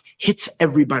light hits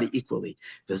everybody equally.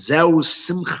 The Zeus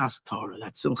Simchas Torah,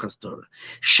 that's Simchas Torah.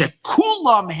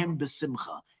 Shekulam hem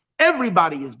besimcha.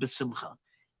 Everybody is besimcha.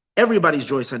 Everybody's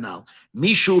joy sanal.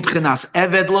 Mishu b'chinas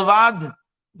eved levad.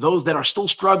 Those that are still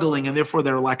struggling and therefore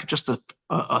they're like just a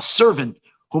servant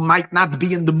who might not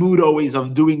be in the mood always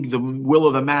of doing the will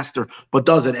of the master, but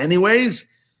does it anyways.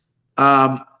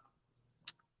 But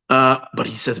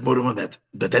he says more than that.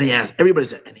 But then he adds, everybody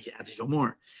said, and he adds even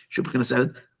more. Shubchina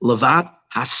said, Levad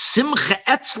hasimcha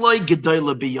etzloi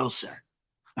gedola biyoser.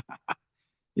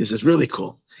 This is really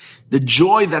cool. The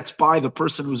joy that's by the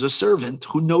person who's a servant,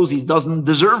 who knows he doesn't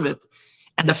deserve it,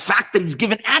 and the fact that he's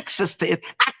given access to it,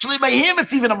 actually by him,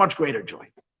 it's even a much greater joy.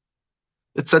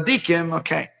 The tzaddikim,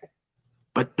 okay.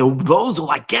 But those who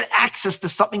like get access to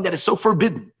something that is so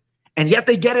forbidden, and yet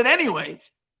they get it anyways,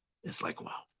 it's like,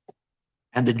 wow.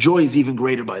 And the joy is even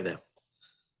greater by them.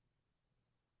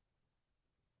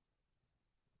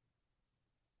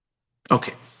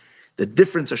 Okay. The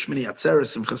difference of Shmini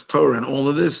Atzeres, Simchas Torah, and all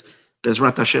of this,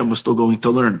 Bezrat Hashem, we're still going to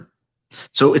learn.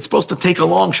 So it's supposed to take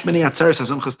along Shmini Atzeres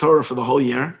and Simchas Torah for the whole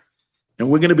year, and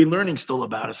we're going to be learning still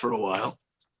about it for a while.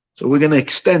 So we're going to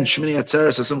extend Shmini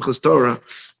Atzeres and Simchas Torah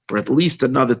for at least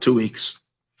another 2 weeks,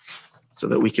 so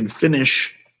that we can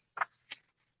finish.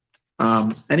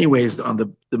 Anyways, on the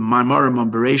Maimarim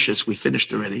on Bereshis, we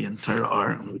finished already in Torah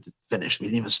R. We finished. We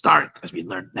didn't even start, as we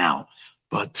learned now.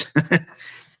 But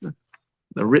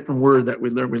the written word that we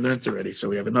learned already. So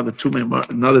we have another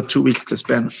 2 weeks to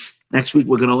spend. Next week,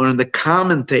 we're going to learn the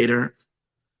commentary,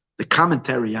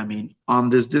 on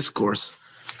this discourse.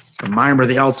 The Maimer,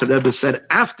 the Alter Rebbe said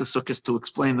after Sukkot to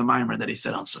explain the Maimer that he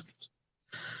said on Sukkot.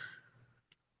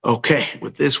 Okay,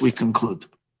 with this we conclude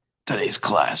today's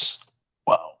class.